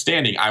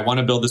understanding, I want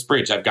to build this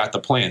bridge. I've got the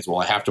plans. Well,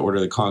 I have to order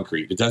the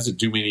concrete. It doesn't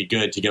do me any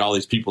good to get all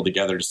these people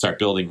together to start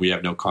building. We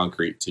have no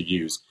concrete to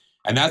use.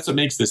 And that's what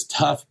makes this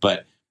tough.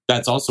 But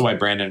that's also why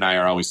Brandon and I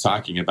are always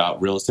talking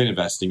about real estate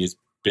investing is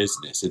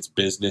business. It's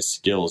business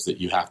skills that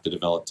you have to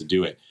develop to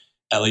do it.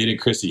 Elliot and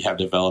Chrissy have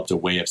developed a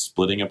way of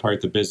splitting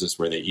apart the business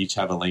where they each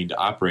have a lane to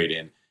operate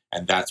in.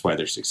 And that's why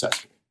they're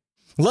successful.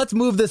 Let's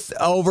move this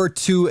over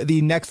to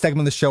the next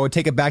segment of the show and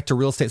take it back to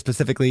real estate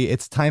specifically.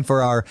 It's time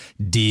for our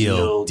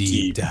Deal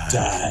Deep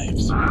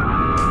Dives.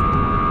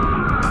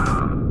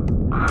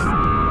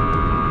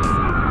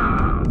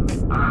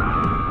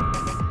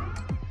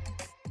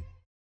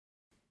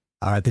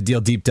 All right, the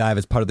Deal Deep Dive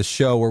is part of the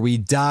show where we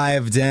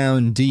dive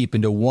down deep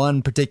into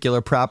one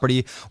particular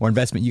property or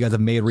investment you guys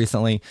have made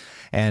recently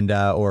and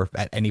or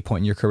at any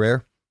point in your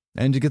career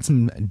and to get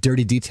some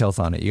dirty details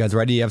on it. You guys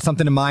ready? You have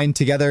something in mind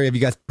together? Have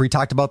you guys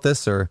pre-talked about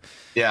this or?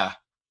 Yeah.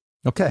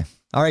 Okay.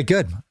 All right,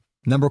 good.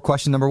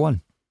 Question number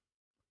 1.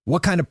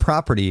 What kind of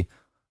property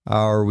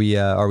are we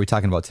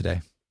talking about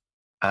today?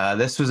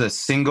 This was a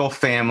single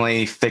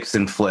family fix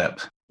and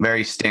flip.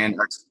 Very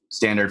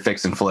standard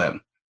fix and flip.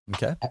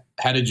 Okay.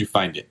 How did you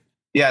find it?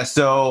 Yeah,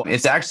 so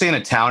it's actually in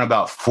a town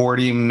about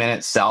 40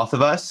 minutes south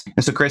of us.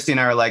 And so Christy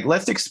and I were like,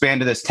 let's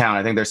expand to this town.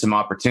 I think there's some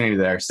opportunity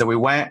there. So we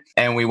went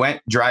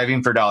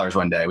driving for dollars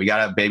one day. We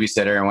got a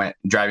babysitter and went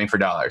driving for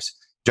dollars.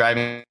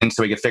 Driving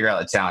so we could figure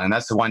out the town. And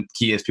that's the one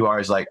key is people are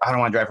always like, I don't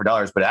want to drive for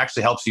dollars, but it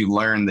actually helps you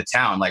learn the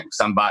town. Like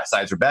some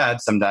sides were bad,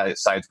 some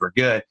sides were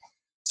good.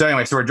 So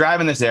anyway, so we're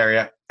driving this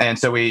area. And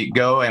so we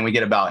go and we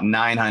get about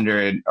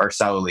 900 or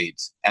so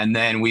leads. And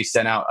then we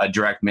sent out a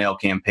direct mail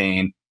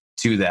campaign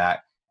to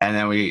that. And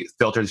then we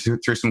filtered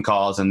through some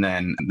calls, and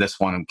then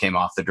this one came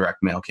off the direct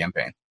mail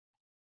campaign.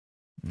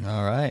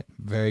 All right.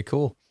 Very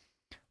cool.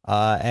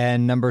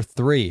 And number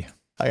 3.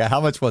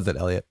 How much was it,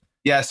 Elliot?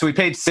 Yeah, so we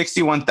paid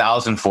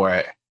 $61,000 for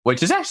it,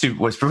 which is actually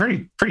was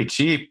pretty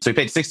cheap. So we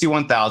paid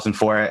 $61,000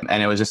 for it,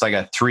 and it was just like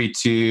a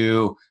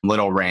 3-2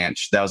 little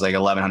ranch that was like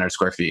 1,100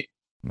 square feet.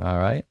 All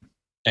right.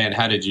 And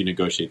how did you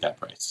negotiate that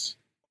price?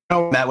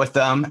 I met with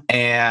them,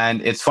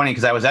 and it's funny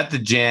because I was at the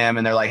gym,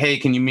 and they're like, "Hey,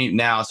 can you meet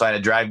now?" So I had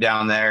to drive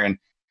down there, and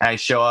I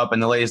show up,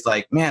 and the lady's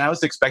like, "Man, I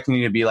was expecting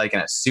you to be like in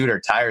a suit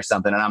or tie or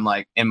something," and I'm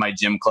like in my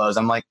gym clothes.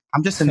 I'm like,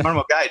 "I'm just a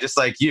normal guy, just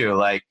like you.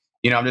 Like,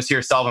 I'm just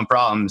here solving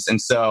problems."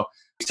 And so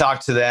we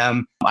talked to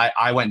them.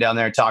 I went down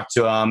there and talked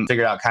to them,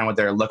 figured out kind of what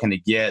they're looking to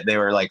get. They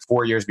were like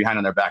 4 years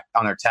behind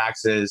on their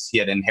taxes. He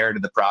had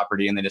inherited the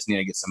property, and they just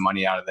needed to get some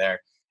money out of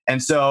there.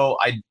 And so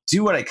I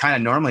do what I kind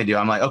of normally do.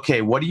 I'm like,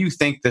 okay, what do you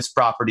think this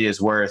property is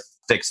worth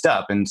fixed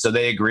up? And so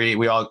they agree.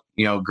 We all,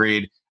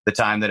 agreed the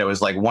time that it was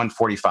like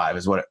 145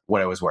 is what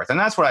it was worth. And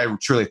that's what I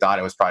truly thought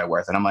it was probably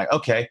worth. And I'm like,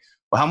 okay,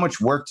 well, how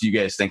much work do you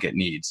guys think it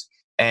needs?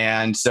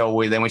 And so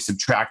we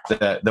subtract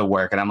the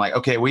work, and I'm like,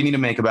 okay, we need to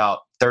make about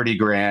 30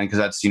 grand because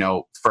that's,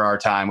 for our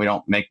time,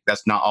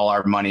 that's not all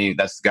our money.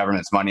 That's the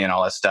government's money and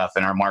all that stuff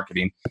and our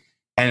marketing.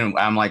 And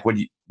I'm like,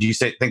 do you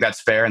think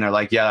that's fair? And they're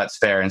like, yeah, that's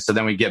fair. And so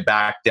then we get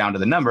back down to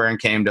the number and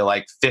came to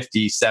like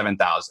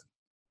 57,000.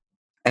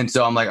 And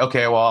so I'm like,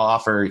 okay, well, I'll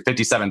offer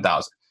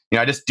 57,000.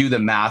 I just do the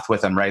math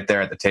with them right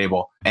there at the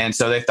table. And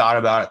so they thought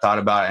about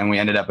it, and we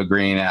ended up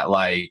agreeing at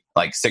like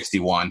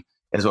 61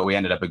 is what we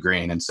ended up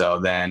agreeing. And so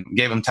then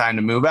gave them time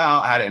to move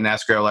out, had it in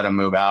escrow, let them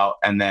move out.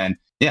 And then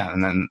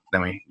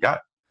we got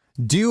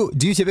it. Do you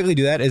typically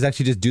do that? Is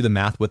actually just do the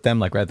math with them,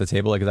 like right at the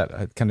table? Like, is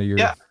that kind of your...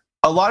 Yeah.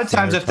 A lot of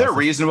times, if they're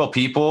reasonable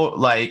people,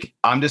 like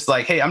I'm just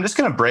like, hey, I'm just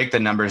going to break the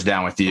numbers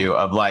down with you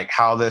of like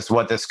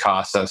what this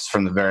costs us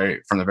from the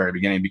very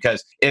beginning.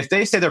 Because if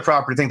they say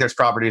there's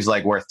properties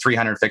like worth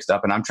 300 fixed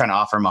up, and I'm trying to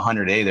offer them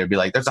 100A, they'd be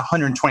like, there's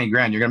 120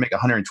 grand. You're going to make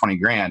 120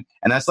 grand.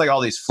 And that's like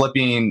all these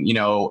flipping,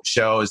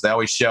 shows. They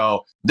always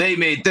show they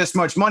made this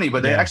much money,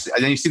 but they actually,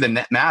 and then you see the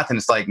net math, and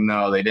it's like,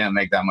 no, they didn't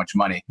make that much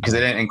money because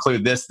they didn't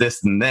include this,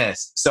 and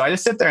this. So I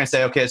just sit there and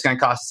say, okay, it's going to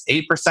cost us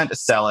 8% to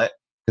sell it,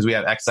 because we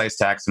have excise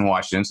tax in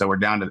Washington, so we're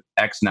down to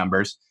X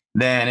numbers.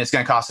 Then it's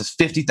going to cost us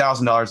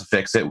 $50,000 to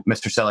fix it.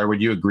 Mr. Seller,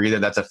 would you agree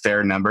that that's a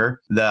fair number?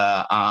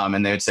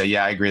 And they would say,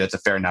 yeah, I agree, that's a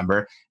fair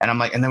number. And I'm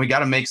like, and then we got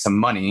to make some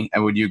money.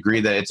 And would you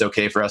agree that it's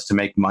okay for us to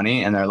make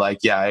money? And they're like,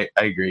 yeah, I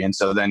agree. And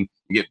so then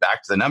you get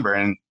back to the number,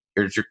 and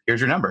here's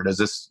your number.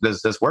 Does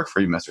this work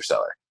for you, Mr.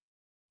 Seller?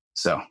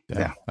 So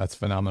yeah, that's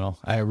phenomenal.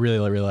 I really,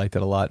 really liked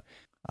it a lot.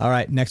 All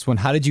right, next one.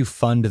 How did you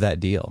fund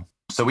that deal?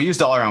 So we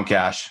used all our own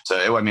cash. So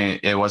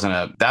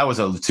that was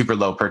a super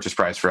low purchase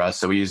price for us.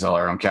 So we used all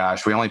our own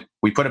cash.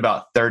 We put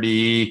about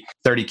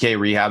 30K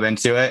rehab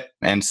into it.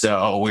 And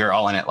so we were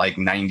all in at like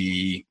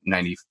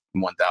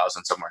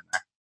 91,000, somewhere in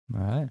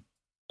there.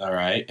 All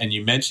right. And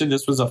you mentioned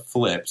this was a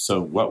flip.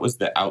 So what was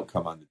the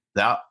outcome on it?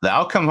 The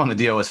outcome on the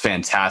deal was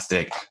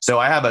fantastic. So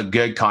I have a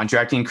good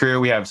contracting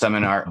crew. We have some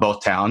in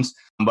both towns.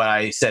 But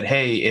I said,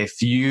 hey, it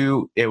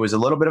was a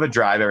little bit of a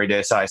drive every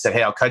day. So I said,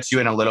 hey, I'll cut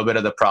you in a little bit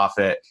of the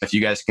profit if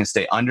you guys can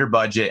stay under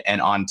budget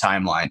and on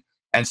timeline.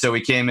 And so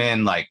we came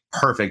in like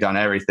perfect on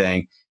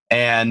everything.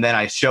 And then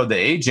I showed the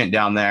agent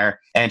down there,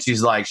 and she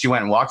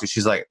went and walked it.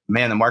 She's like,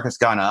 man, the market's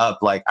gone up.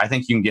 Like, I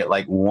think you can get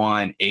like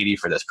 180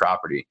 for this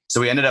property. So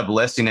we ended up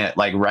listing it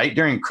like right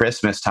during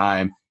Christmas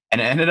time,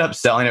 and ended up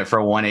selling it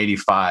for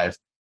 185.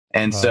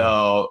 And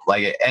so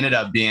like it ended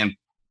up being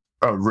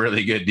a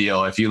really good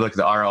deal. If you look at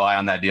the ROI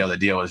on that deal, the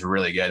deal was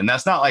really good. And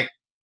that's not like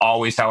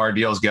always how our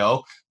deals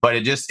go, but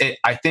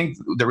I think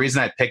the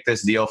reason I picked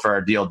this deal for our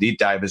deal deep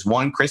dive is,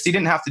 one, Christy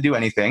didn't have to do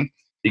anything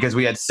because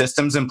we had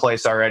systems in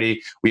place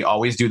already. We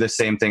always do the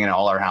same thing in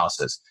all our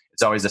houses.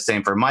 It's always the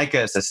same for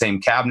mica. It's the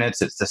same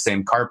cabinets. It's the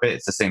same carpet.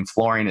 It's the same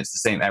flooring. It's the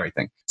same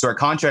everything. So our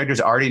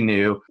contractors already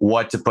knew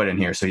what to put in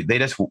here. So they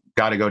just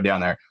got to go down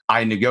there.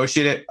 I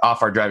negotiated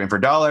off our driving for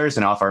dollars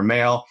and off our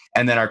mail.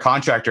 And then our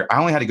contractor, I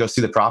only had to go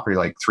see the property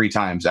like 3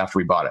 times after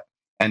we bought it.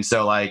 And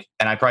so and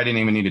I probably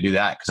didn't even need to do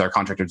that because our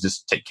contractors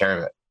just take care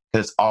of it,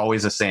 because it's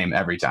always the same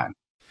every time.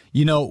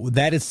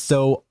 That is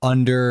so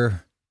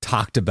under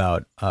talked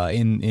about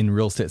in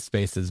real estate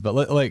spaces.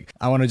 But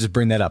I want to just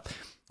bring that up.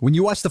 When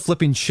you watch the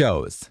flipping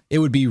shows, it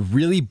would be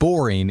really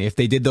boring if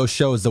they did those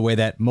shows the way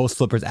that most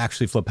flippers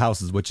actually flip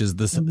houses, which is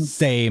the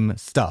same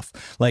stuff.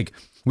 Like,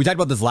 we talked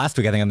about this last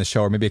week, I think, on the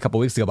show, or maybe a couple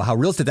of weeks ago, about how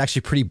real estate's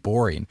actually pretty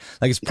boring.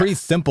 Like, it's pretty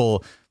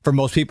simple for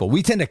most people.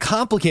 We tend to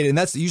complicate it, and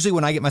that's usually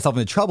when I get myself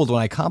into trouble,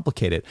 when I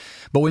complicate it.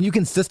 But when you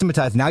can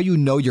systematize, now you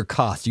know your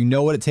costs. You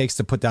know what it takes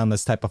to put down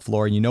this type of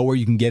floor, and you know where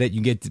you can get it.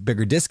 You get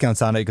bigger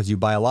discounts on it because you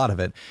buy a lot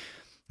of it.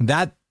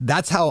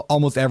 That's how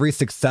almost every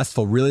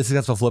really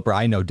successful flipper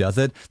I know does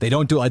it. They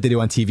don't do it like they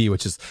do on TV,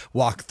 which is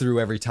walk through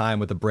every time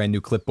with a brand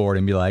new clipboard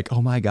and be like, oh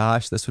my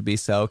gosh, this would be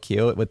so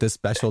cute with this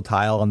special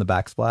tile on the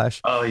backsplash.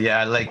 Oh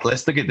yeah, like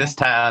let's look at this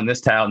tile and this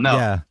tile.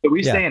 No, so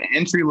we stay in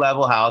entry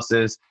level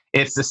houses.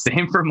 It's the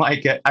same for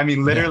mica. I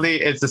mean,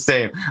 literally, it's the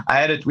same. We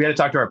had to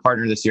talk to our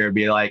partner this year and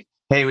be like,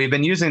 hey, we've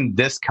been using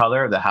this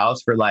color of the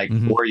house for like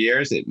 4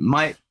 years.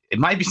 it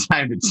might be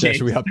time to change.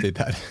 Should we update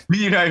that?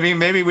 You know what I mean?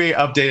 Maybe we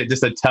update it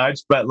just a touch,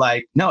 but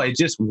like, no, it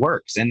just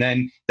works. And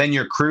then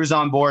your crew's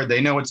on board.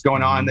 They know what's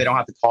going on. They don't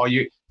have to call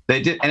you.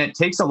 They did. And it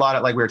takes a lot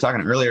of, like we were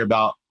talking earlier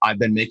about, I've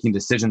been making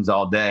decisions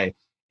all day.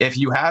 If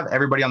you have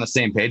everybody on the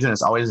same page and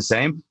it's always the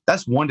same,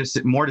 that's more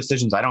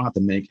decisions I don't have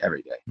to make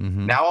every day.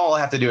 Now all I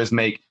have to do is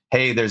make,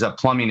 hey, there's a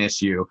plumbing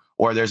issue,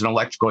 or there's an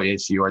electrical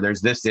issue, or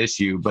there's this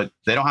issue, but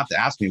they don't have to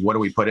ask me, what do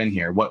we put in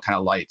here? What kind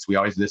of lights? We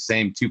always do the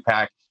same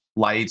 2-pack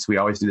lights. We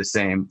always do the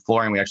same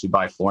flooring. We actually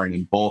buy flooring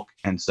in bulk.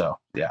 And so,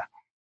 yeah.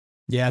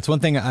 Yeah. It's one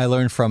thing I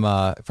learned from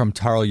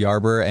Tarl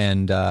Yarber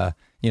and,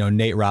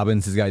 Nate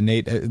Robbins, his guy,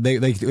 Nate,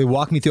 they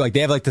walk me through, like,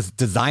 they have like this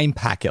design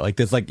packet, like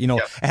this, like, it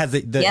has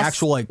the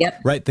actual, like,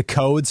 right, the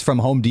codes from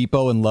Home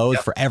Depot and Lowe's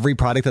for every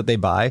product that they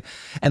buy.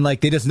 And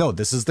like, they just know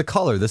this is the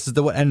color, this is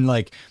the one. And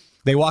like,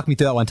 they walked me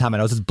through that one time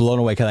and I was just blown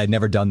away because I'd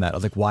never done that. I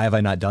was like, why have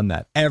I not done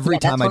that? Every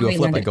time I do a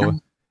flip, I go,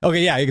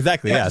 okay, yeah,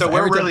 exactly. Yeah. So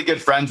we're really good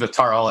friends with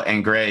Tarl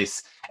and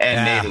Grace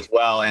and Nate as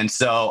well. And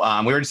so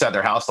we were just at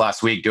their house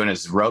last week doing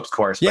his ropes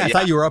course. Yeah, I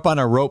thought you were up on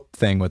a rope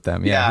thing with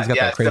them. Yeah, he's got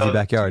that crazy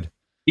backyard.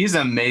 He's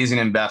an amazing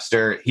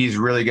investor. He's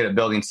really good at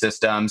building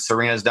systems.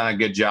 Serena's done a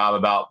good job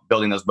about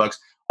building those books.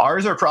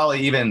 Ours are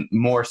probably even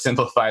more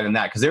simplified than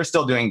that because they're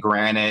still doing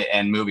granite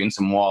and moving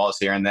some walls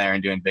here and there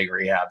and doing big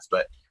rehabs.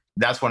 But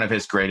that's one of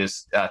his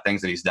greatest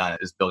things that he's done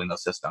is building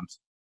those systems.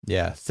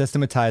 Yeah,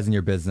 systematizing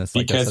your business.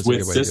 Because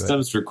with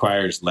systems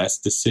requires less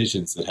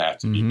decisions that have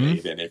to be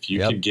made. And if you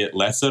can get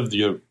less of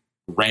your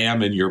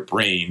RAM in your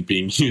brain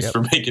being used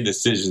for making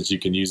decisions, you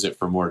can use it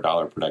for more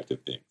dollar productive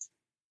things.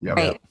 Yep.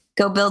 Right.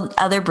 Go build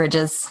other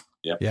bridges.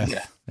 Yep.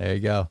 Yeah. There you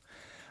go.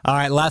 All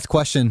right. Last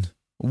question.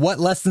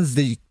 What lessons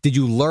did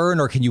you learn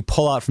or can you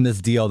pull out from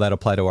this deal that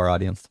apply to our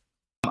audience?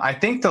 I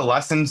think the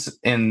lessons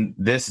in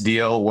this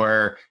deal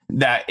were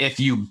that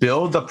if you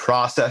build the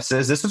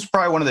processes, this was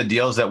probably one of the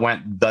deals that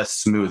went the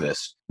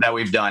smoothest that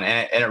we've done.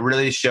 And it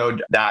really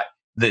showed that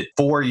the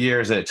 4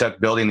 years that it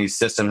took building these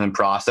systems and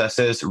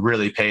processes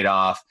really paid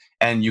off.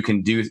 And you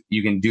can do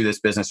this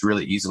business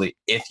really easily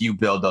if you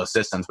build those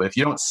systems. But if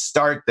you don't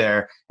start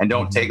there and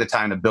don't take the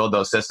time to build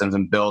those systems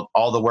and build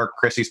all the work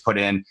Chrissy's put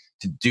in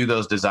to do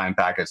those design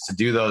packets, to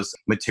do those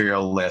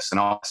material lists and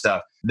all that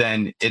stuff,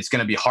 then it's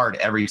going to be hard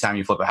every time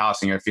you flip a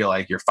house and you're going to feel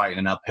like you're fighting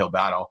an uphill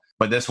battle.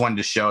 But this one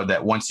just showed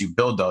that once you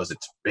build those,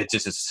 it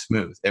just is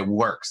smooth. It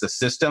works. The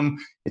system,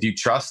 if you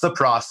trust the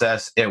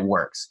process, it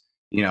works.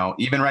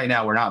 Even right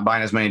now, we're not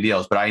buying as many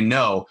deals, but I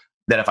know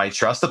that if I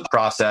trust the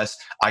process,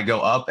 I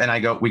go up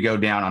and we go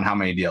down on how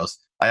many deals.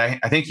 I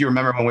think you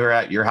remember when we were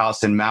at your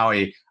house in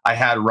Maui, I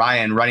had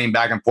Ryan running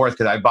back and forth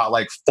because I bought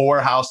like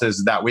 4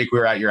 houses that week we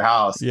were at your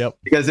house. Yep.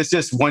 Because it's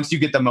just, once you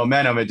get the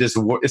momentum,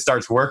 it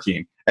starts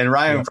working. And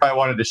Ryan probably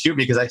wanted to shoot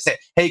me because I said,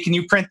 hey, can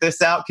you print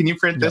this out? Can you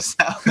print this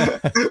out?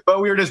 But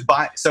we were just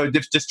buying. So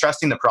just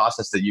trusting the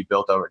process that you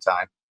built over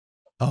time.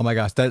 Oh my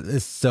gosh, that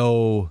is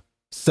so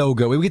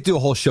good. We could do a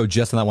whole show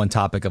just on that one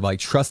topic of like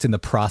trusting the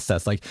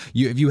process. Like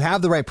if you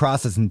have the right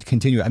process and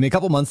continue. I mean, a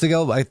couple months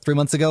ago, like 3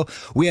 months ago,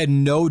 we had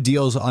no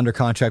deals under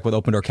contract with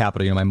Open Door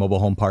Capital, my mobile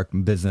home park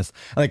business.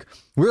 Like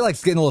we were like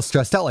getting a little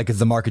stressed out. Like, is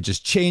the market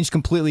just changed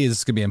completely? Is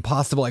this gonna be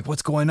impossible? Like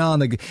what's going on?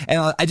 Like,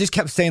 and I just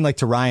kept saying like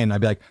to Ryan,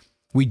 I'd be like,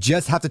 we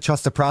just have to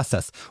trust the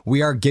process.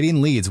 We are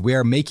getting leads. We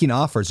are making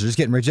offers. They're just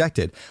getting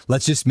rejected.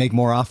 Let's just make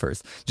more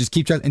offers. Just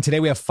keep trusting. And today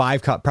we have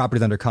 5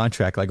 properties under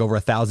contract, like over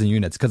 1,000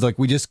 units. Cause like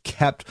we just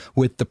kept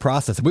with the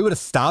process. If we would have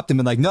stopped and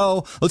been like,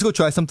 no, let's go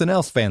try something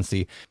else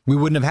fancy, we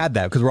wouldn't have had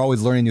that because we're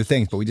always learning new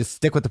things, but we just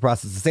stick with the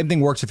process. The same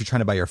thing works if you're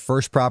trying to buy your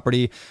first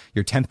property,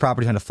 your 10th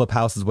property, trying to flip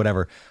houses,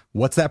 whatever.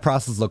 What's that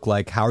process look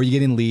like? How are you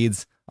getting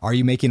leads? Are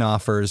you making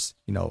offers?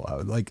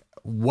 Like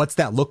what's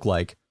that look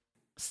like?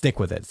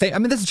 Stick with it. I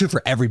mean, this is true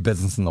for every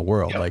business in the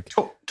world. Like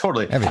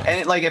totally. Everything.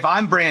 And like, if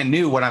I'm brand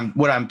new, what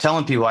I'm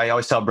telling people, I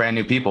always tell brand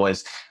new people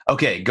is,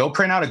 okay, go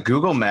print out a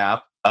Google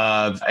map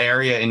of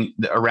area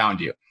around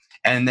you,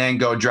 and then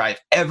go drive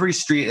every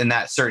street in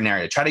that certain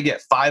area. Try to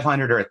get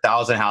 500 or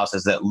 1,000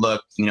 houses that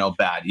look,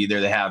 bad. Either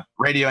they have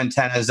radio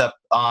antennas up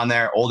on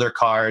there, older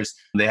cars,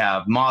 they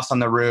have moss on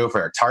the roof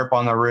or a tarp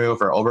on the roof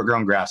or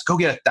overgrown grass. Go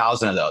get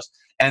 1,000 of those.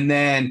 And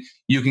then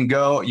you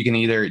can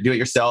either do it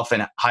yourself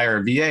and hire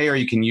a VA, or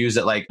you can use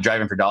it like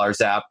Driving for Dollars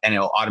app, and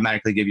it'll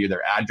automatically give you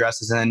their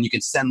addresses. And then you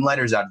can send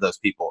letters out to those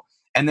people,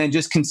 and then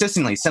just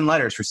consistently send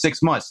letters for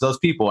 6 months to those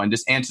people and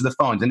just answer the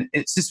phones. And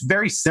it's just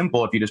very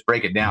simple. If you just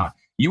break it down,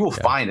 you will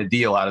find a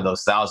deal out of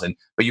those 1,000,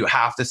 but you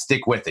have to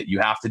stick with it. You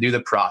have to do the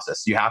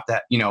process. You have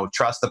to,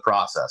 trust the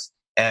process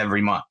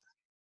every month.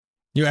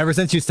 Ever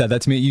since you said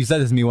that to me, you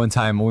said this to me one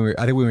time when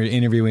I think we were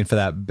interviewing for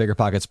that Bigger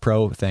Pockets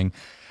Pro thing.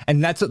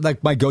 And that's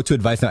like my go-to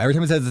advice now. Every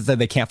time it says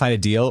they can't find a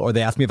deal or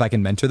they ask me if I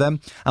can mentor them,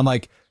 I'm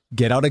like,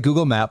 get out a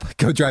Google map,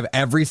 go drive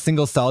every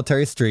single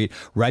solitary street,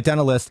 write down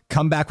a list,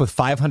 come back with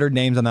 500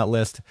 names on that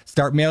list,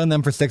 start mailing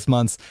them for 6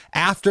 months.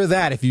 After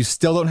that, if you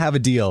still don't have a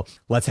deal,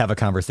 let's have a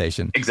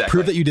conversation. Exactly.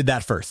 Prove that you did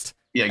that first.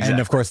 Yeah, exactly.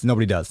 And of course,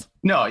 nobody does.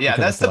 No, yeah,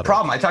 that's the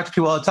problem. I talk to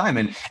people all the time,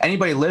 and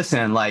anybody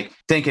listening, like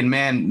thinking,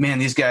 man,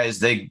 these guys,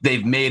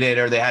 they've made it,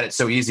 or they had it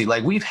so easy.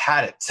 Like, we've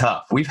had it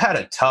tough. We've had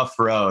a tough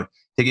road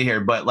to get here,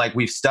 but like,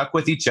 we've stuck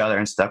with each other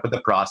and stuck with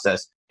the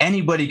process.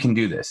 Anybody can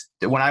do this.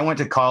 When I went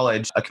to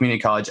college, a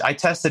community college, I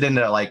tested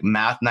into like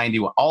Math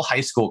 91, all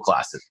high school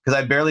classes, because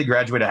I barely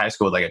graduated high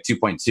school with like a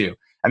 2.2.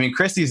 I mean,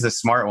 Christy's the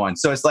smart one.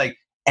 So it's like,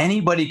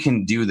 anybody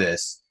can do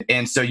this.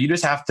 And so you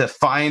just have to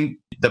find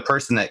the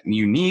person that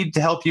you need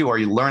to help you, or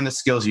you learn the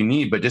skills you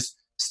need, but just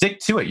stick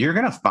to it. You're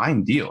going to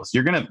find deals.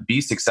 You're going to be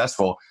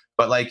successful,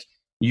 but like,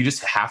 you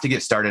just have to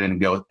get started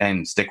and go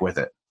and stick with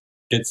it.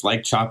 It's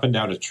like chopping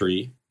down a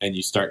tree, and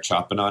you start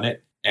chopping on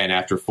it. And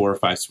after 4 or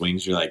 5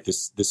 swings, you're like,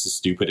 this is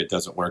stupid. It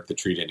doesn't work. The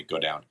tree didn't go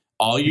down.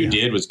 All you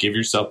did was give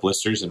yourself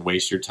blisters and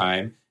waste your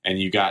time. And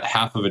you got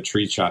half of a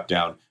tree chopped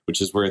down, which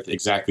is worth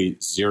exactly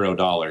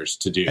 $0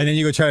 to do. And then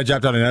you go try to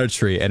chop down another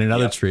tree and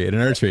another tree and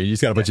another tree. You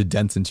just got a bunch of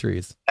dents in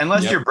trees.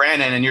 Unless you're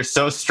Brandon and you're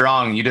so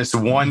strong, you just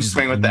one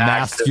swing with the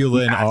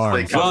masculine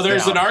arms. Well,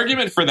 there's an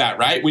argument for that,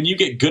 right? When you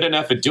get good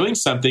enough at doing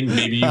something,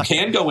 maybe you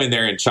can go in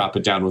there and chop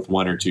it down with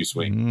 1 or 2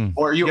 swings.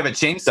 Or you have a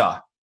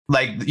chainsaw.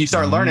 Like, you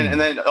start learning,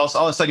 and then all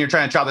of a sudden you're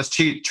trying to chop this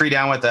tree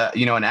down with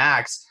an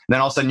axe. And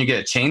then all of a sudden you get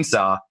a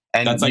chainsaw.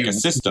 And that's like a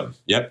system.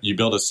 Yep. You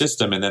build a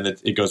system, and then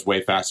it goes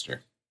way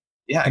faster.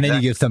 Yeah, and then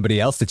you give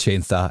somebody else the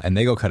chainsaw, and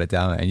they go cut it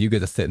down, and you get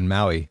to sit in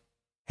Maui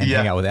and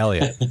hang out with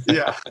Elliot.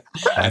 Yeah.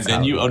 And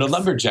then you own a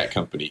lumberjack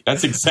company.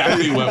 That's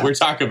exactly what we're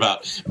talking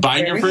about.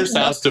 Buying your first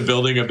house to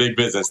building a big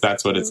business.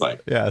 That's what it's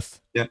like.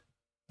 Yes. Yeah.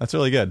 That's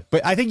really good.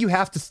 But I think you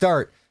have to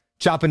start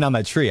chopping down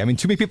that tree. I mean,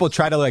 too many people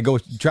try to find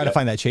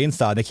that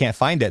chainsaw. They can't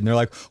find it. And they're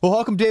like, well,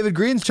 how come David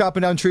Green's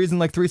chopping down trees in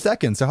like 3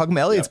 seconds? So how come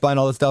Elliot's buying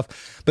all this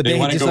stuff? But they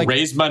want to go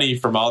raise money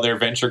from all their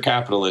venture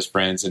capitalist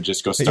friends and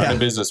just go start a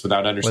business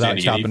without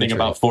understanding anything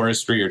about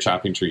forestry or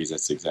chopping trees.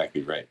 That's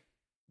exactly right.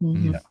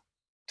 Mm-hmm. Yeah.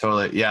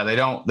 Totally. Yeah. They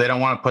don't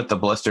want to put the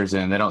blisters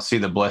in. They don't see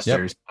the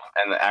blisters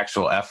and the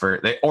actual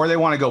effort. They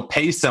want to go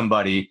pay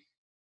somebody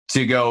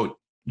to go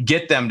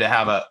get them to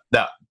have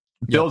that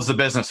builds the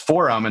business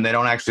for them, and they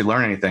don't actually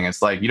learn anything.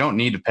 It's like, you don't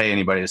need to pay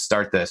anybody to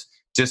start this.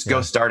 Just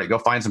go start it. Go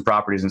find some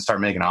properties and start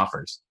making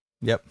offers.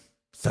 Yep.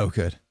 So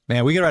good.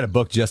 Man, we could write a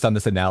book just on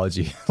this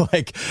analogy,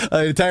 like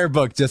an entire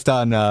book just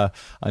on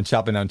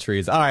chopping down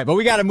trees. All right, but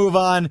we got to move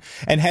on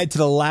and head to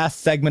the last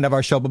segment of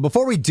our show. But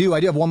before we do, I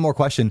do have one more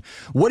question.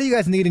 What do you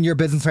guys need in your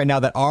business right now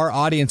that our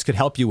audience could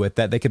help you with,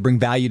 that they could bring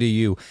value to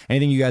you?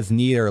 Anything you guys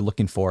need or are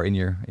looking for in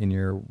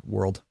your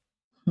world?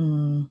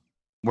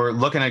 We're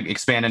looking to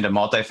expand into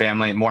more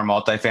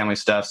multifamily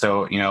stuff.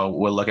 So,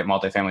 we'll look at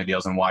multifamily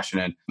deals in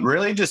Washington.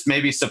 Really just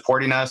maybe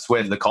supporting us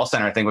with the call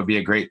center, I think would be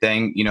a great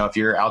thing. If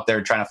you're out there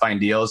trying to find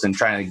deals and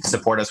trying to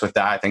support us with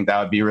that, I think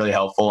that would be really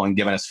helpful, and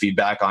giving us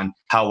feedback on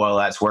how well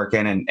that's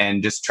working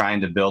and just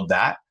trying to build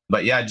that.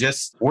 But yeah,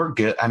 we're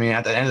good. I mean,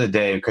 at the end of the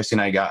day, Christy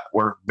and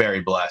we're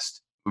very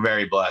blessed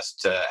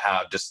to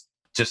have just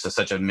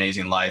such an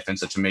amazing life and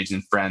such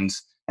amazing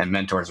friends and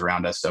mentors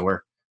around us. So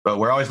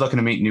we're always looking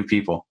to meet new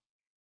people.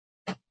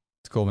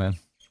 Cool, man.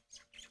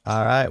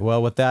 All right.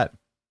 Well, with that,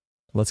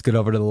 let's get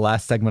over to the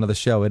last segment of the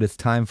show. It is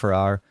time for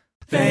our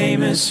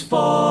Famous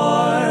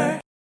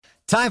Four.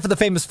 Time for the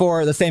Famous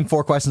Four, the same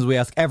 4 questions we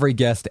ask every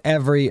guest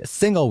every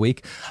single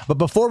week. But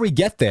before we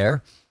get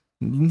there,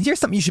 here's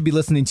something you should be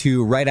listening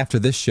to right after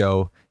this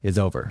show is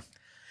over.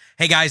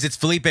 Hey guys, it's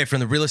Felipe from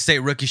the Real Estate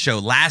Rookie Show.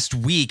 Last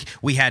week,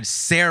 we had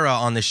Sarah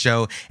on the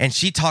show, and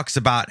she talks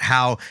about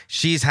how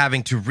she's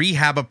having to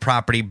rehab a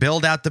property,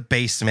 build out the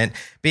basement,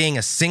 being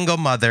a single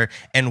mother,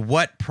 and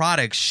what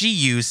products she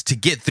used to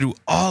get through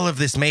all of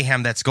this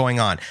mayhem that's going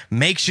on.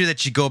 Make sure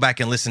that you go back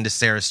and listen to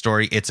Sarah's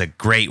story. It's a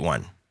great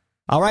one.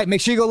 All right,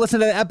 make sure you go listen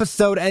to the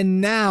episode, and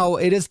now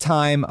it is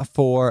time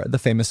for the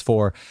Famous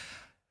Four.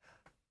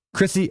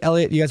 Chrissy,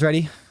 Elliot, you guys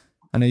ready?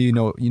 I know you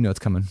know it's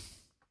coming.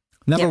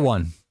 Number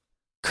 1.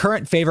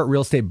 Current favorite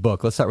real estate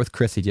book. Let's start with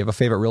Chrissy. Do you have a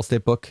favorite real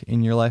estate book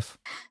in your life?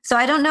 So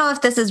I don't know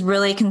if this is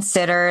really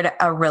considered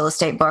a real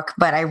estate book,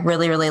 but I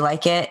really, really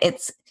like it.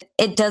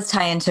 It does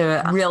tie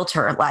into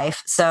realtor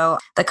life. So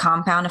The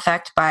Compound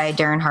Effect by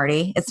Darren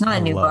Hardy. It's not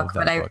a new book,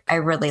 but I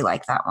really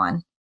like that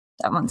one.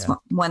 That one's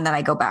one that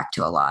I go back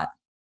to a lot.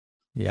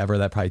 Yeah, I've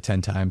read that probably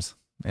 10 times.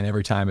 And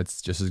every time it's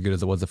just as good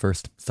as it was the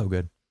first. So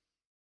good.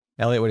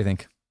 Elliot, what do you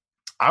think?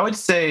 I would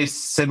say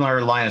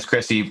similar line as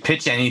Chrissy,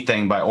 Pitch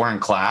Anything by Oren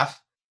Klaff.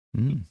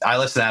 I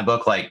listened to that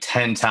book like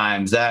 10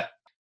 times.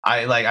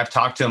 I've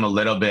talked to him a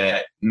little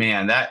bit.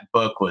 Man, that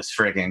book was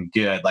freaking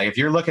good. Like, if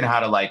you're looking at how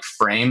to like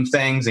frame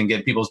things and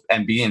get people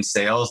and be in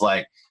sales,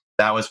 like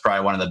that was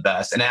probably one of the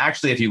best. And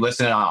actually, if you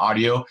listen on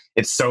audio,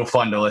 it's so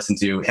fun to listen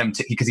to him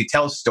because he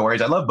tells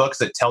stories. I love books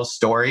that tell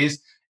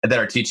stories that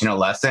are teaching a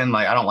lesson.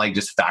 Like, I don't like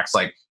just facts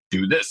like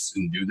do this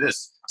and do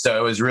this. So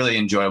it was really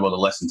enjoyable to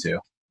listen to.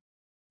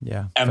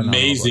 Yeah.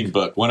 Amazing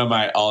book. One of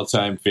my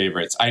all-time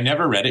favorites. I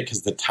never read it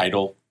because the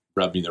title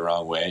rubbed me the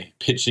wrong way.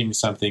 Pitching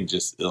something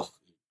just kind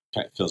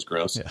of feels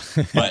gross.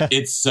 Yeah. But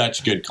it's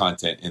such good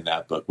content in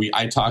that book.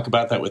 I talk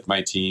about that with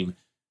my team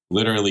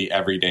literally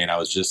every day. And I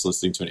was just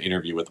listening to an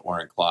interview with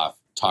Oren Klaff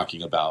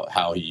talking about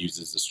how he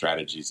uses the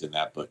strategies in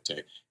that book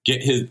to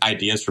get his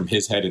ideas from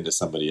his head into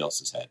somebody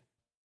else's head.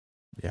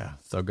 Yeah,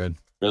 so good.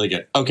 Really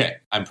good. Okay,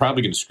 I'm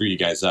probably going to screw you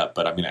guys up,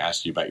 but I'm going to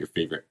ask you about your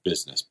favorite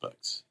business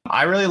books.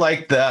 I really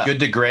like the Good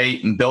to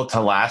Great and Built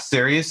to Last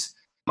series.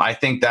 I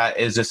think that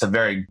is just a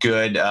very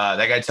good,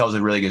 that guy tells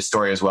a really good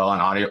story as well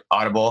on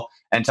Audible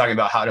and talking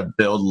about how to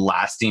build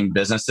lasting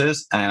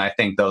businesses. And I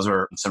think those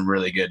were some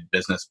really good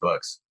business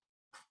books.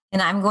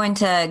 And I'm going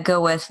to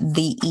go with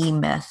The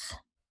E-Myth.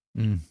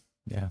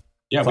 Yeah.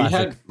 Yeah, Classic. we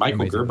had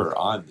Michael Amazing. Gerber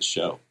on the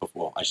show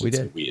before. I should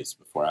say did. we, is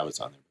before I was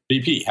on there.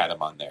 BP had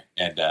him on there,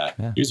 and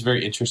he was a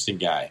very interesting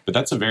guy. But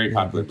that's a very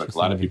popular book. A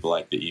lot of people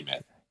like the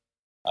E-Myth.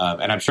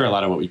 And I'm sure a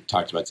lot of what we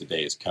talked about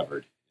today is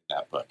covered in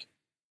that book.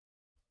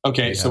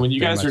 Okay, Yeah, so when you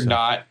very guys much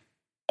are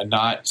so.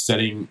 not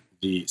setting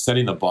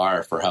the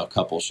bar for how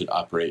couples should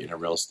operate in a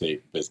real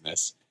estate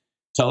business,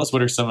 tell us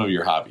what are some of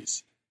your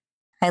hobbies?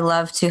 I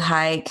love to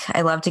hike.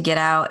 I love to get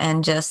out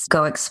and just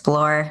go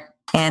explore.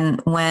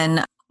 And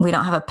when we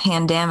don't have a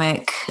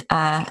pandemic,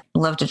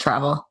 love to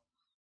travel.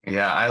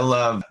 Yeah, I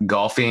love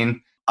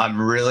golfing. I'm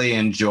really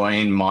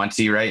enjoying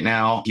Monty right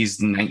now.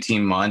 He's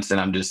 19 months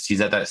and he's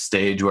at that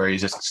stage where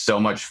he's just so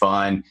much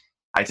fun.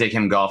 I take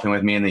him golfing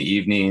with me in the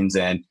evenings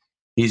and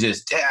he's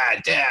just,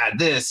 dad,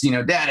 this,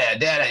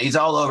 dad. He's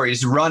all over.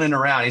 He's running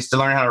around. He's still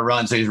learning how to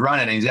run. So he's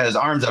running and he's got his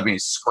arms up and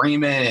he's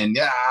screaming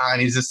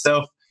and he's just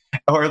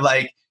or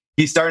like,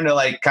 he's starting to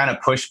like kind of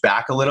push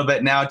back a little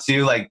bit now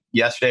too. Like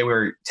yesterday we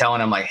were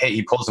telling him like, hey,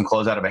 he pulled some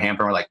clothes out of a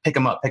hamper. And we're like, pick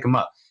him up.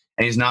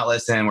 And he's not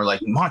listening. We're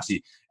like,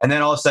 Monty. And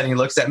then all of a sudden he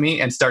looks at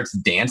me and starts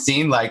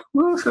dancing, like,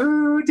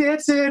 woohoo,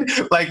 dancing,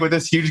 like with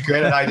this huge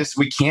grin. And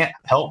we can't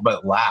help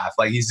but laugh.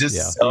 Like he's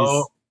just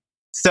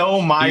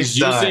so my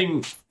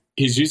son.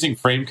 He's using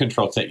frame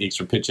control techniques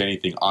from Pitch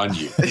Anything on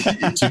you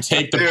to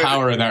take the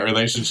power in that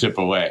relationship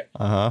away.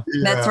 Uh-huh.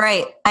 Yeah. That's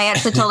right. I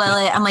actually told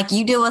Elliot, I'm like,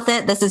 you deal with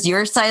it. This is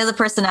your side of the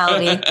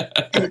personality.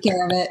 Take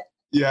care of it.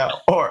 Yeah.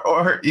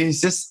 Or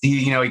he's just,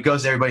 he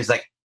goes to everybody's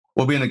like,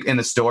 we'll be in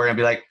the store and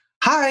be like,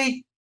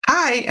 hi.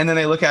 And then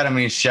they look at him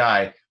and he's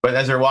shy. But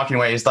as they're walking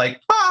away, he's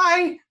like,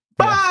 bye.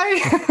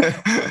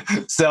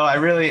 So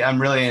I'm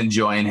really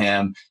enjoying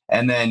him.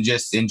 And then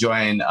just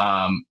enjoying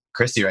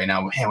Christy right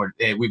now. Man,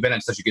 we've been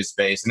in such a good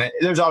space. And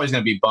there's always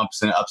going to be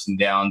bumps and ups and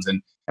downs.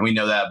 And we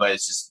know that. But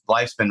it's just,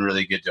 life's been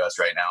really good to us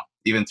right now,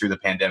 even through the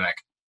pandemic.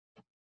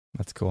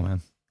 That's cool,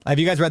 man. Have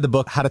you guys read the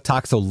book, How to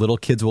Talk So Little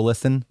Kids Will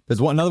Listen?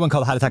 There's another one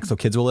called How to Talk So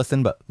Kids Will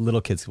Listen, but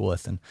Little Kids Will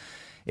Listen.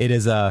 It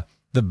is the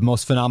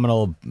most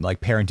phenomenal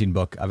like parenting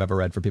book I've ever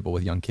read for people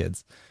with young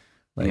kids.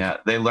 Like, yeah,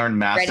 they learn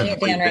massive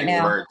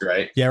big words,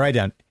 right? Yeah, write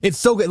down. It's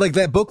so good. Like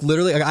that book,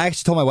 literally. Like, I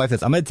actually told my wife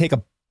this. I'm gonna take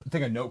a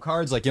note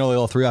cards, like the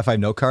little 3x5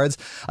 note cards,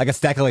 like a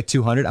stack of like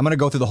 200. I'm gonna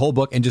go through the whole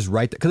book and just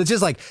write because it's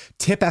just like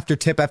tip after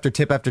tip after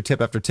tip after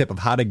tip after tip of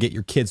how to get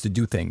your kids to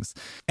do things.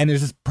 And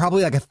there's just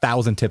probably like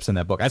 1,000 tips in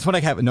that book. I just want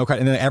to have a note card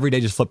and then every day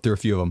just flip through a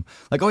few of them.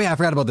 Like, oh yeah, I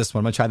forgot about this one.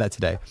 I'm gonna try that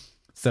today.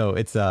 So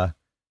it's I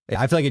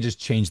feel like it just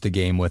changed the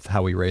game with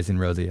how we raising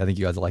Rosie. I think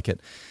you guys like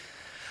it.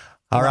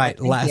 All right,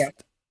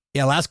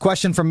 last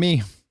question from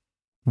me.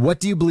 What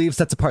do you believe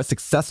sets apart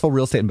successful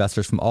real estate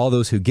investors from all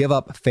those who give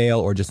up, fail,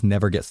 or just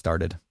never get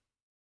started?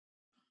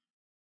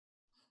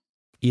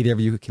 Either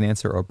of you can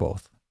answer or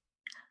both.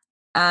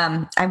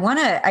 I want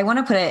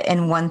to put it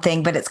in one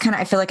thing, but it's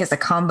I feel like it's a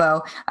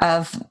combo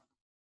of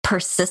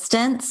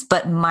persistence,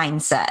 but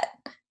mindset.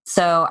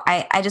 So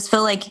I just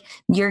feel like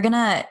you're going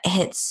to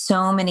hit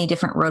so many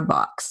different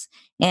roadblocks,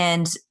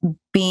 and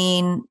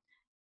being,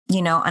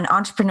 an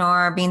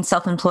entrepreneur, being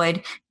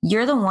self-employed,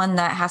 you're the one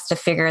that has to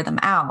figure them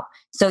out.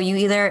 So you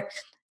either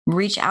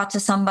reach out to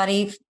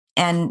somebody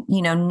and,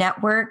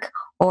 network,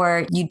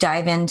 or you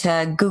dive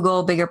into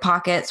Google, Bigger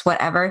Pockets,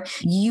 whatever.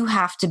 You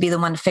have to be the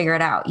one to figure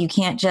it out. You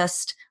can't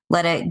just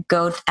let it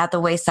go at the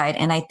wayside.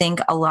 And I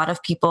think a lot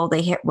of people,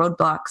 they hit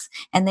roadblocks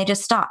and they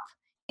just stop.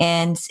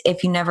 And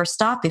if you never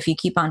stop, if you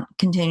keep on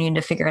continuing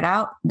to figure it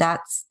out,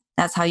 that's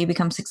how you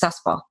become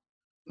successful.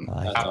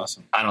 That's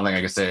awesome. I don't think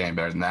I could say any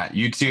better than that.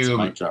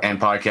 YouTube and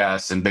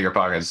podcasts and Bigger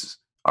Pockets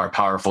are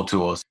powerful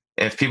tools.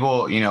 If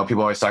people,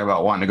 people always talk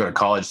about wanting to go to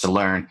college to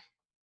learn,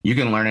 you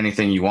can learn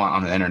anything you want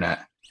on the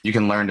internet. You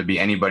can learn to be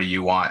anybody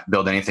you want,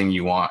 build anything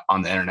you want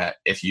on the internet.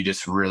 If you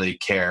just really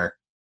care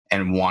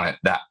and want it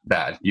that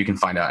bad, you can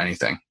find out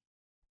anything.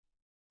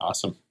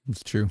 Awesome.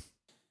 It's true.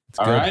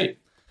 All right.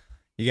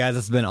 You guys,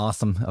 it's been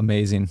awesome.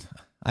 Amazing.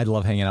 I'd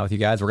love hanging out with you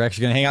guys. We're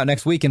actually going to hang out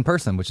next week in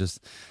person, which is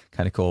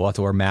kind of cool. We'll have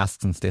to wear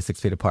masks and stay 6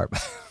 feet apart,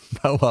 but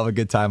we'll have a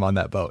good time on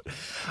that boat.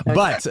 Okay.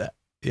 But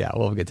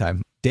we'll have a good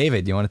time.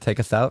 David, you want to take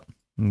us out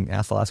and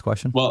ask the last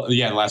question? Well,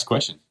 last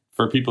question.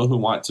 For people who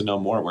want to know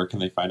more, where can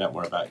they find out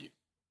more about you?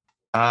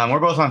 We're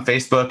both on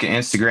Facebook and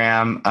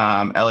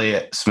Instagram.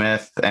 Elliot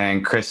Smith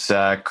and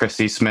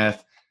Chrissy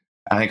Smith.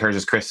 I think hers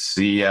is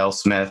Chrissy L.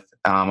 Smith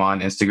on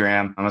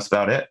Instagram. That's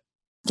about it.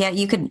 Yeah,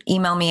 you could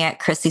email me at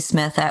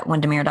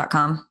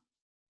chrissysmith@windermere.com.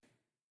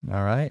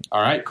 All right.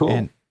 All right, cool.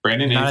 And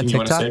Brandon, anything you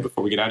want to say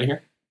before we get out of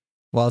here?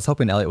 Well, I was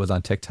hoping Elliot was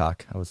on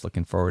TikTok. I was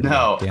looking forward to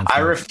No, I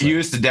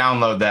refuse to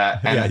download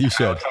that. And yeah, you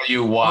should. I'll tell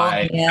you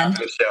why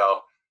after the show.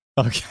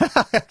 Okay.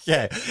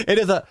 Okay.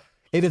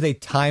 It is a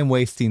time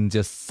wasting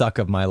just suck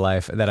of my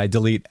life that I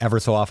delete ever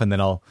so often.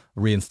 Then I'll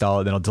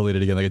reinstall it. Then I'll delete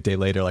it again like a day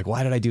later. Like,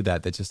 why did I do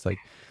that? That's just like,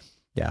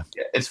 yeah.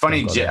 It's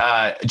funny.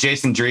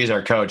 Jason Drees,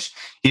 our coach,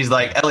 he's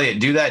like, Elliot,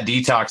 do that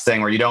detox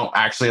thing where you don't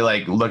actually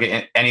like look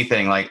at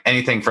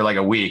anything for like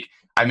a week.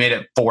 I made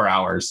it 4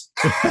 hours.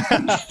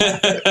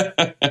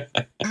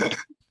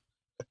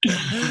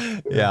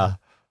 Yeah.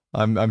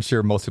 I'm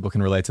sure most people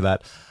can relate to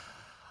that.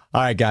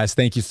 All right, guys.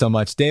 Thank you so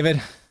much.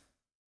 David.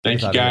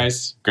 Thank you,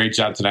 guys. Great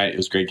job tonight. It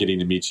was great getting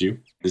to meet you.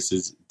 This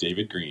is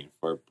David Green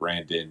for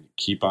Brandon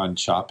Keep on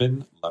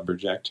Choppin'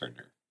 Lumberjack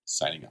Turner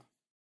signing off.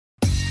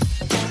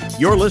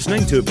 You're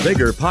listening to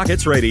Bigger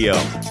Pockets Radio,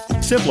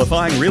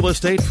 simplifying real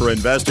estate for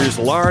investors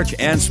large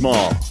and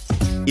small.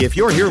 If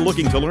you're here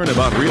looking to learn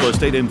about real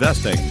estate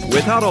investing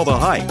without all the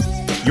hype,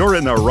 you're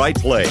in the right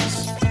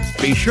place.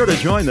 Be sure to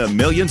join the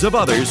millions of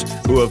others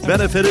who have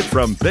benefited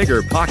from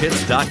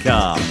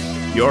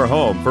BiggerPockets.com, your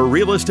home for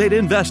real estate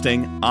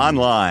investing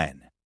online.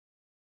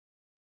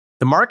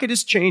 The market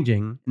is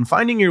changing, and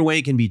finding your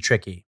way can be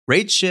tricky.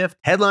 Rates shift,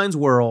 headlines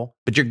whirl,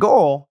 but your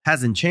goal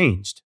hasn't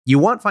changed. You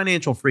want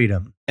financial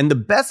freedom, and the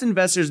best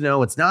investors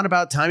know it's not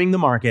about timing the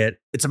market,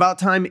 it's about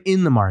time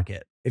in the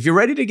market. If you're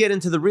ready to get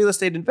into the real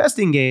estate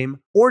investing game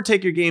or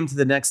take your game to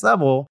the next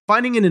level,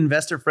 finding an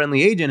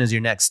investor-friendly agent is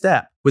your next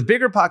step. With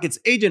BiggerPockets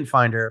Agent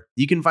Finder,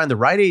 you can find the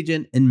right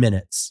agent in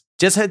minutes.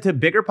 Just head to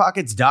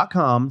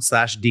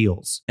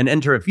biggerpockets.com/deals and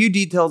enter a few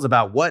details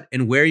about what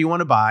and where you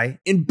want to buy,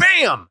 and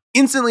bam!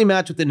 Instantly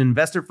match with an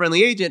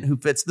investor-friendly agent who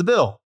fits the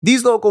bill.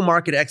 These local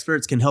market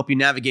experts can help you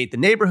navigate the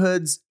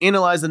neighborhoods,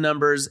 analyze the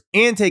numbers,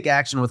 and take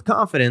action with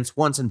confidence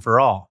once and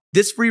for all.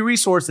 This free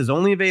resource is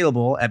only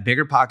available at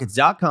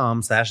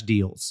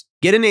biggerpockets.com/deals.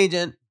 Get an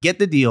agent, get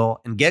the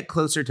deal, and get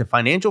closer to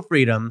financial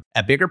freedom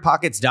at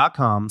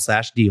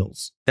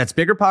biggerpockets.com/deals. That's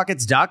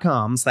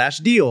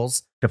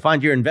biggerpockets.com/deals to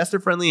find your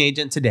investor-friendly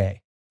agent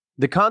today.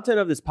 The content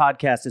of this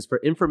podcast is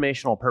for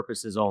informational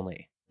purposes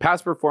only.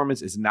 Past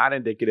performance is not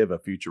indicative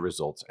of future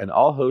results, and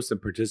all host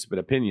and participant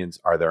opinions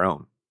are their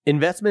own.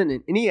 Investment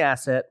in any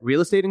asset,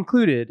 real estate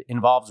included,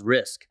 involves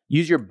risk.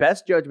 Use your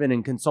best judgment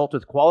and consult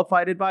with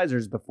qualified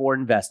advisors before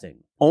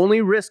investing.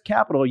 Only risk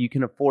capital you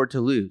can afford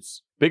to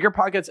lose. Bigger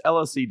Pockets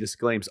LLC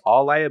disclaims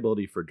all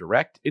liability for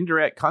direct,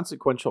 indirect,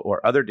 consequential,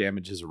 or other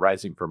damages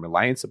arising from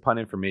reliance upon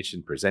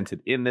information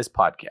presented in this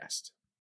podcast.